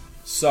 US.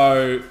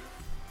 So,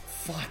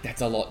 fuck,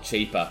 that's a lot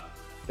cheaper.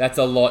 That's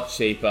a lot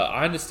cheaper.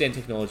 I understand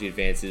technology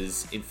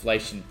advances,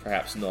 inflation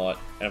perhaps not,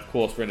 and of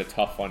course we're in a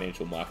tough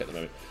financial market at the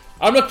moment.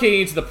 I'm not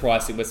getting into the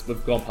pricing,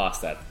 we've gone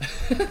past that.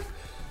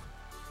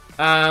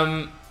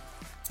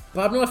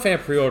 But I'm not a fan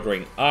of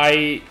pre-ordering.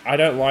 I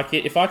don't like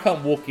it. If I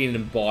can't walk in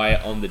and buy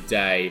it on the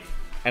day,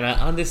 and I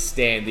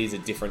understand these are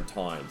different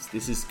times.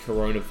 This is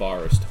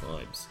coronavirus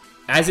times.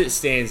 As it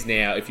stands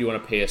now, if you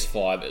want a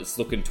PS5, it's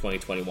looking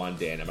 2021,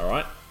 Dan, am I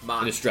right?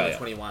 March in Australia.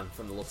 2021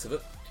 from the looks of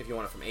it. If you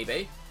want it from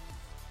EB.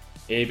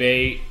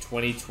 EB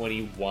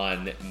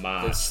 2021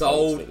 March. They've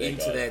sold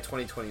into their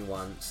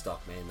 2021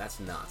 stock, man. That's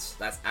nuts.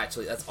 That's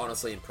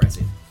honestly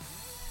impressive.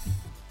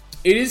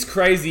 It is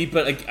crazy,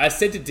 but like I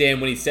said to Dan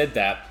when he said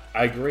that,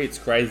 I agree it's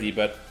crazy,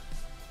 but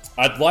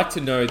I'd like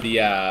to know the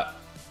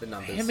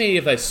numbers. how many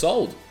have they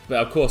sold?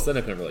 But of course, they're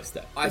not going to release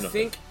that. I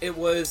think it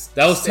was...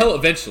 They'll tell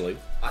eventually.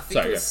 I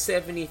think it was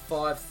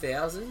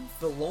 75,000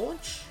 for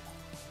launch.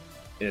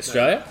 In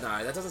Australia?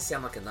 No, that doesn't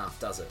sound like enough,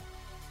 does it?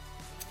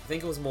 I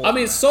think it was more. I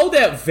mean, it sold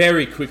out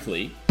very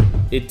quickly.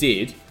 It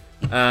did.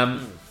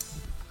 And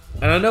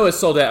I know it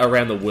sold out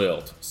around the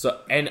world. So,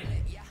 and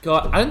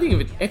God, I don't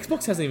think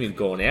Xbox hasn't even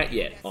gone out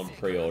yet on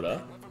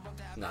pre-order.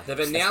 No, they've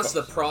announced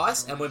the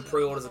price, and when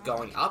pre-orders are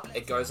going up,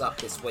 it goes up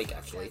this week,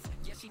 actually.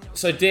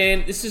 So,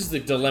 Dan, this is the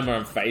dilemma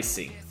I'm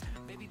facing.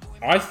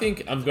 I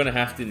think I'm going to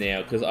have to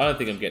now, because I don't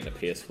think I'm getting a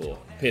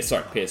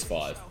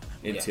PS5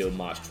 until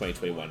March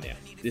 2021 now.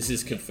 This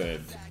is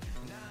confirmed.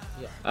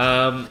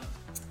 Yeah.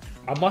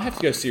 I might have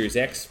to go Series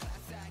X.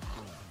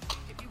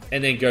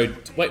 And then go...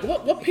 Wait,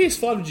 what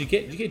PS5 did you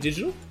get? Did you get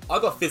digital? I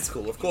got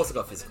physical. Of course I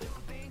got physical.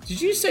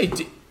 Did you say...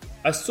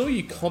 I saw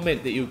you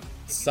comment that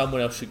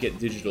someone else should get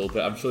digital,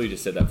 but I'm sure you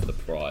just said that for the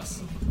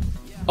price.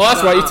 Oh,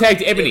 that's right. You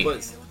tagged Ebony.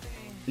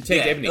 You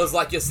tagged Ebony. It was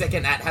like your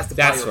second ad has to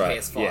buy your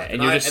PS5. Yeah,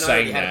 and you're just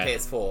saying I already had a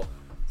PS4. So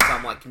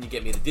I'm like, can you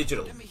get me the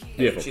digital?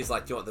 And she's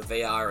like, do you want the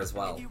VR as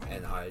well?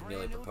 And I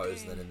nearly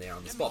proposed then and there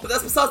on the spot. But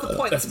that's besides the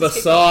point. That's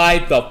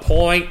beside the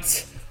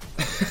point.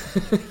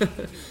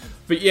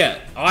 But yeah,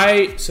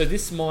 so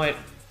this might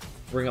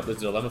bring up the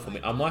dilemma for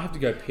me. I might have to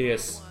go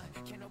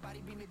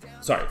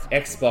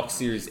Xbox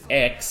Series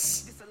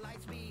X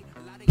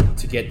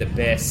to get the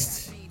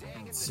best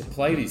to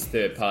play these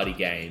third-party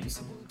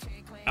games.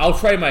 I'll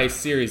trade my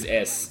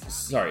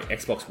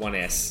Xbox One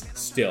S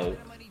still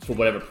for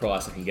whatever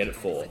price I can get it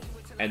for,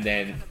 and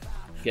then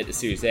get the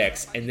Series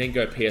X, and then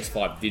go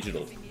PS5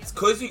 digital. It's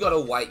because you got to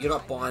wait. You're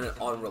not buying it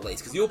on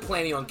release because you're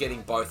planning on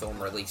getting both on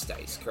release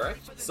days,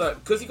 correct? So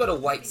because you got to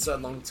wait so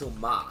long till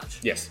March.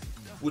 Yes.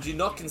 Would you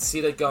not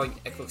consider going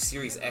Xbox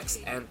Series X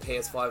and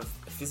PS5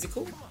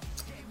 physical?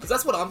 Because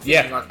that's what I'm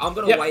thinking. Yeah. Like, I'm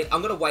gonna wait.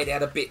 I'm gonna wait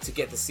out a bit to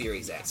get the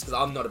Series X because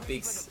I'm not a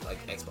big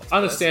Xbox.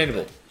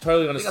 Understandable.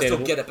 Totally understandable.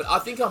 I still get it, but I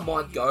think I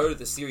might go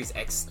the Series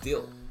X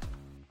still.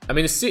 I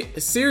mean,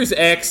 the Series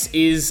X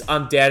is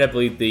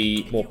undoubtedly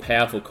the more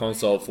powerful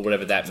console for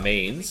whatever that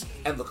means.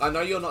 And look, I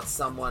know you're not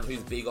someone who's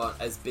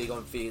as big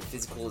on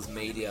physical as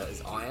media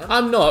as I am.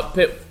 I'm not,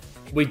 but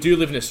we do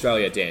live in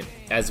Australia, Dan,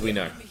 as we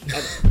know.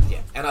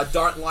 And I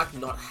don't like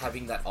not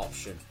having that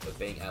option of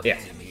being able to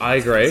use I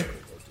agree. physical.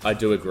 I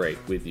do agree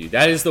with you.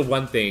 That is the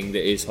one thing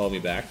that is holding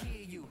me back.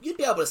 You'd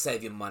be able to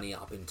save your money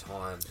up in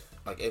time.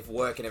 Like, if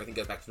work and everything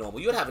goes back to normal,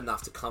 you'd have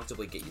enough to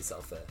comfortably get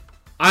yourself there.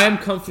 I am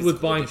comfortable with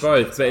buying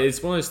both, but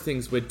it's one of those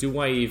things where I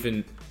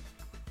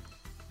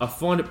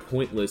find it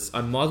pointless.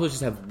 I might as well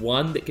just have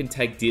one that can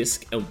take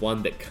disc and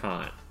one that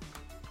can't.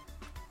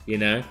 You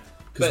know?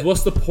 Because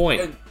what's the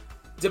point?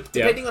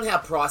 Depending on how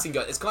pricing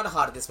goes, it's kind of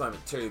hard at this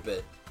moment too,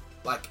 but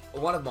like,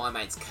 one of my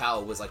mates,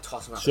 Cal, was like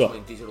tossing up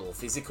between digital or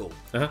physical.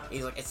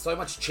 He's like, it's so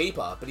much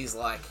cheaper, but he's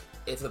like,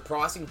 if the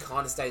pricing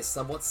kind of stays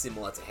somewhat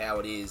similar to how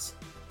it is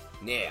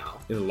now,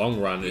 in the long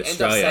run, in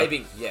end up Australia,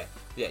 saving,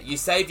 you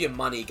save your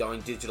money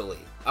going digitally.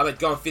 I mean,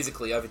 going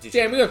physically over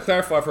digital. Yeah, we got to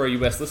clarify for our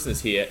US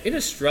listeners here. In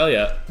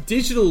Australia,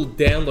 digital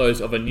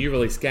downloads of a new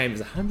release game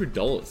is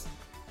 $100.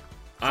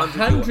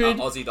 100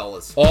 Aussie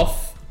dollars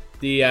off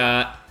the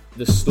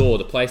store,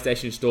 the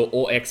PlayStation Store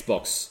or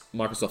Xbox,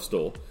 Microsoft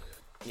Store.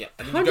 Yeah,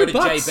 and then you go to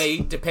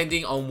JB,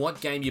 depending on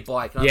what game you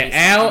buy.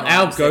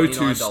 Our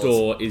go-to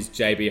store is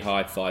JB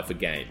Hi-Fi for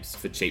games,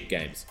 for cheap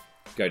games.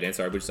 Go, Dan,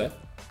 sorry, what'd you say?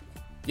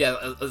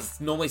 Yeah,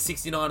 it's normally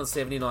 $69 or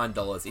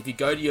 $79. If you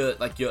go to your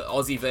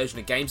Aussie version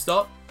of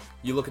GameStop,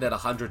 you're looking at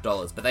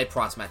 $100, but they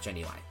price match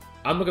anyway.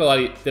 I'm not gonna lie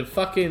to you, the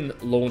fucking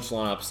launch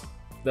lineups,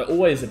 they're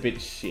always a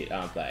bit shit,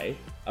 aren't they?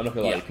 I'm not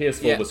gonna lie to you,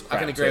 PS4 was crap. I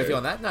can agree with you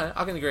on that. No,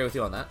 I can agree with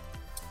you on that.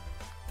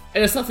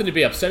 And there's nothing to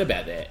be upset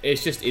about there.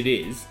 It's just, it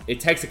is. It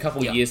takes a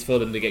couple of years for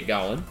them to get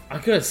going. I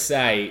gotta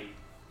say,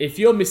 if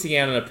you're missing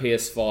out on a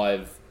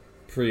PS5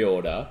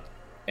 pre-order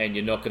and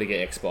you're not gonna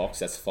get Xbox,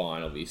 that's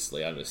fine,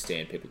 obviously. I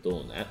understand people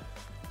doing that.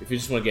 If you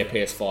just want to get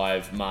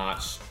PS5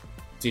 March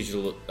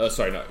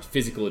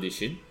physical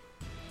edition,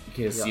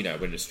 because, you know,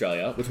 we're in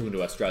Australia, we're talking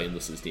to Australian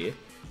listeners here,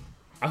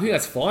 I think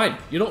that's fine.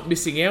 You're not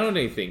missing out on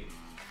anything,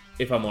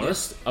 if I'm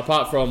honest,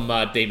 apart from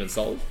Demon's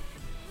Souls.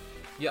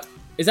 Yeah.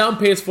 Is that on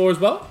PS4 as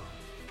well?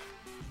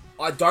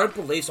 I don't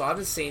believe so. I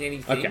haven't seen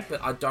anything,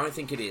 but I don't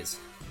think it is.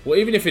 Well,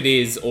 even if it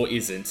is or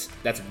isn't,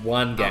 that's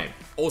one game.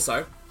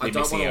 Also, I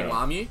don't want to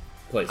alarm you,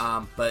 please.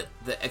 But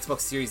the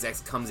Xbox Series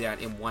X comes out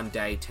in 1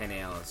 day, 10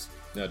 hours.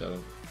 No, it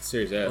doesn't.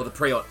 Series X. Well, the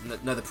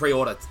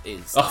pre-order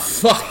is. Oh,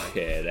 fuck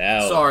it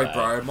out. Sorry,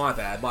 bro. My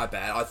bad.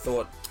 I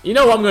thought... You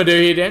know what I'm going to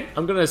do here, Dan?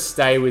 I'm going to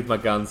stay with my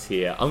guns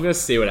here. I'm going to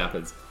see what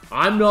happens.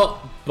 I'm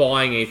not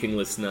buying anything,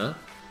 listener,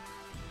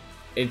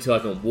 until I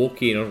can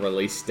walk in on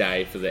release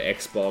day for the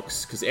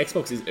Xbox, because the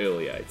Xbox is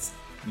earlier. It's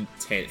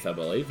 10th, I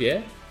believe,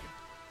 yeah?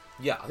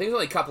 Yeah, I think it's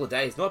only a couple of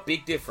days. Not a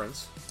big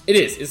difference. It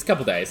is. It's a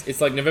couple of days. It's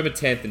like November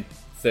 10th and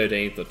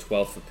 13th or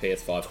 12th for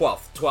PS5.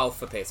 12th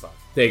for PS5.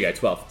 There you go,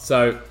 12th.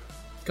 So,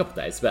 a couple of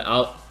days. But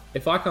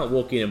if I can't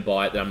walk in and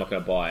buy it, then I'm not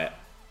going to buy it.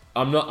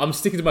 I'm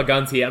sticking to my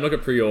guns here. I'm not going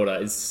to pre-order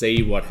and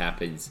see what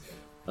happens.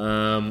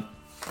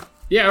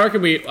 Yeah, I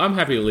reckon I'm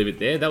happy to leave it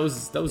there. That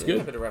was good.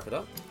 Happy to wrap it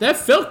up. That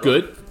felt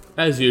good,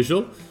 as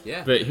usual.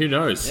 Yeah. But who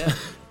knows? Yeah.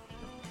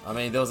 I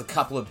mean, there was a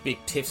couple of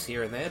big tiffs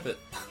here and there, but...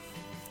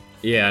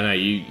 Yeah, I know.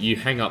 You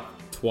hang up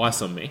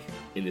twice on me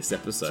in this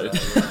episode.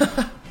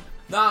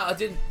 No, I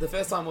didn't. The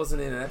first time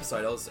wasn't in an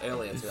episode. It was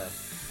earlier today.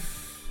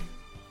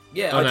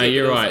 Yeah, Oh, no,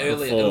 you're right. It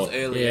was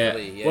early. Yeah.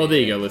 Yeah, Well, there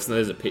you yeah. go, listener.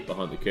 There's a peek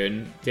behind the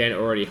curtain. Dan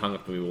already hung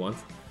up on me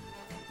once.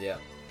 Yeah.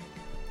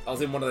 I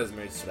was in one of those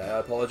moods today. I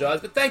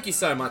apologise. But thank you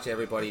so much,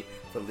 everybody,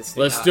 for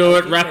listening. Let's do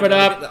it. I'll Wrap keep it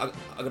up.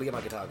 I gotta get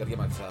my guitar.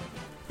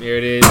 Here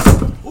it is.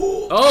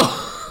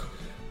 Oh!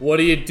 What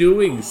are you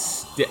doing?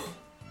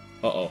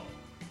 Uh-oh.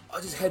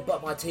 I just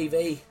headbutt my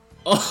TV.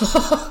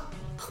 Oh!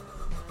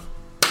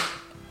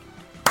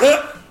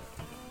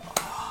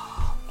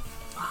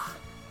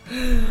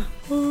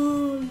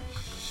 Oh,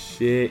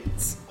 shit.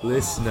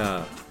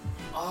 Listener.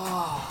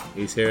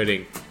 He's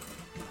hurting.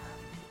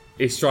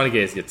 He's trying to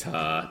get his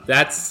guitar.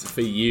 That's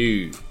for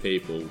you,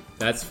 people.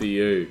 That's for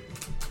you.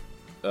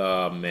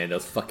 Oh, man, that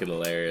was fucking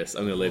hilarious.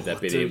 I'm going to leave that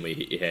bit in where you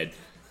hit your head.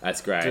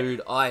 That's great.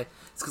 Dude, it's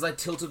because I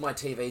tilted my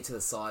TV to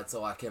the side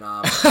so I can,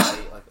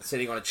 like,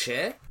 sitting on a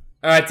chair.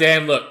 Alright,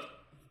 Dan, look.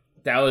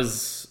 That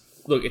was...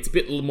 Look, it's a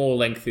bit more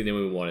lengthy than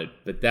we wanted,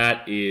 but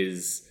that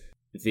is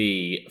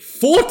the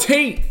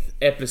 14th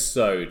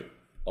episode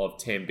of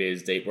 10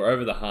 Beers Deep. We're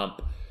over the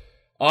hump.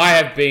 I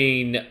have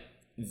been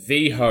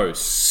the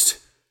host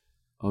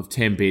of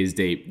 10 Beers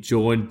Deep,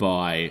 joined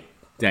by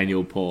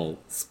Daniel Paul.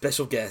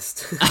 Special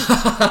guest.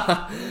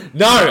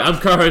 No, I'm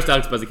co-host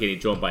Alex Buzzakini,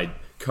 joined by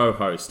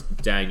co-host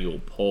Daniel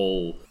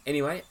Paul.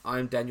 Anyway,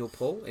 I'm Daniel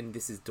Paul, and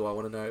this is Do I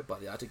Want to Know by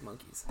the Arctic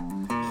Monkeys.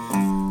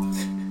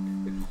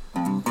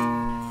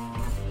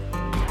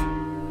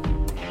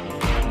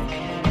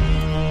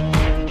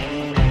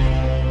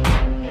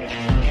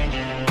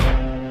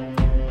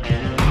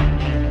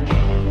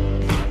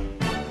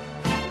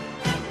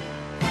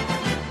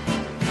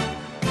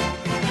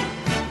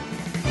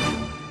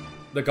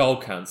 The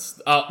Gold Cunts.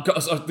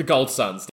 The Gold Suns.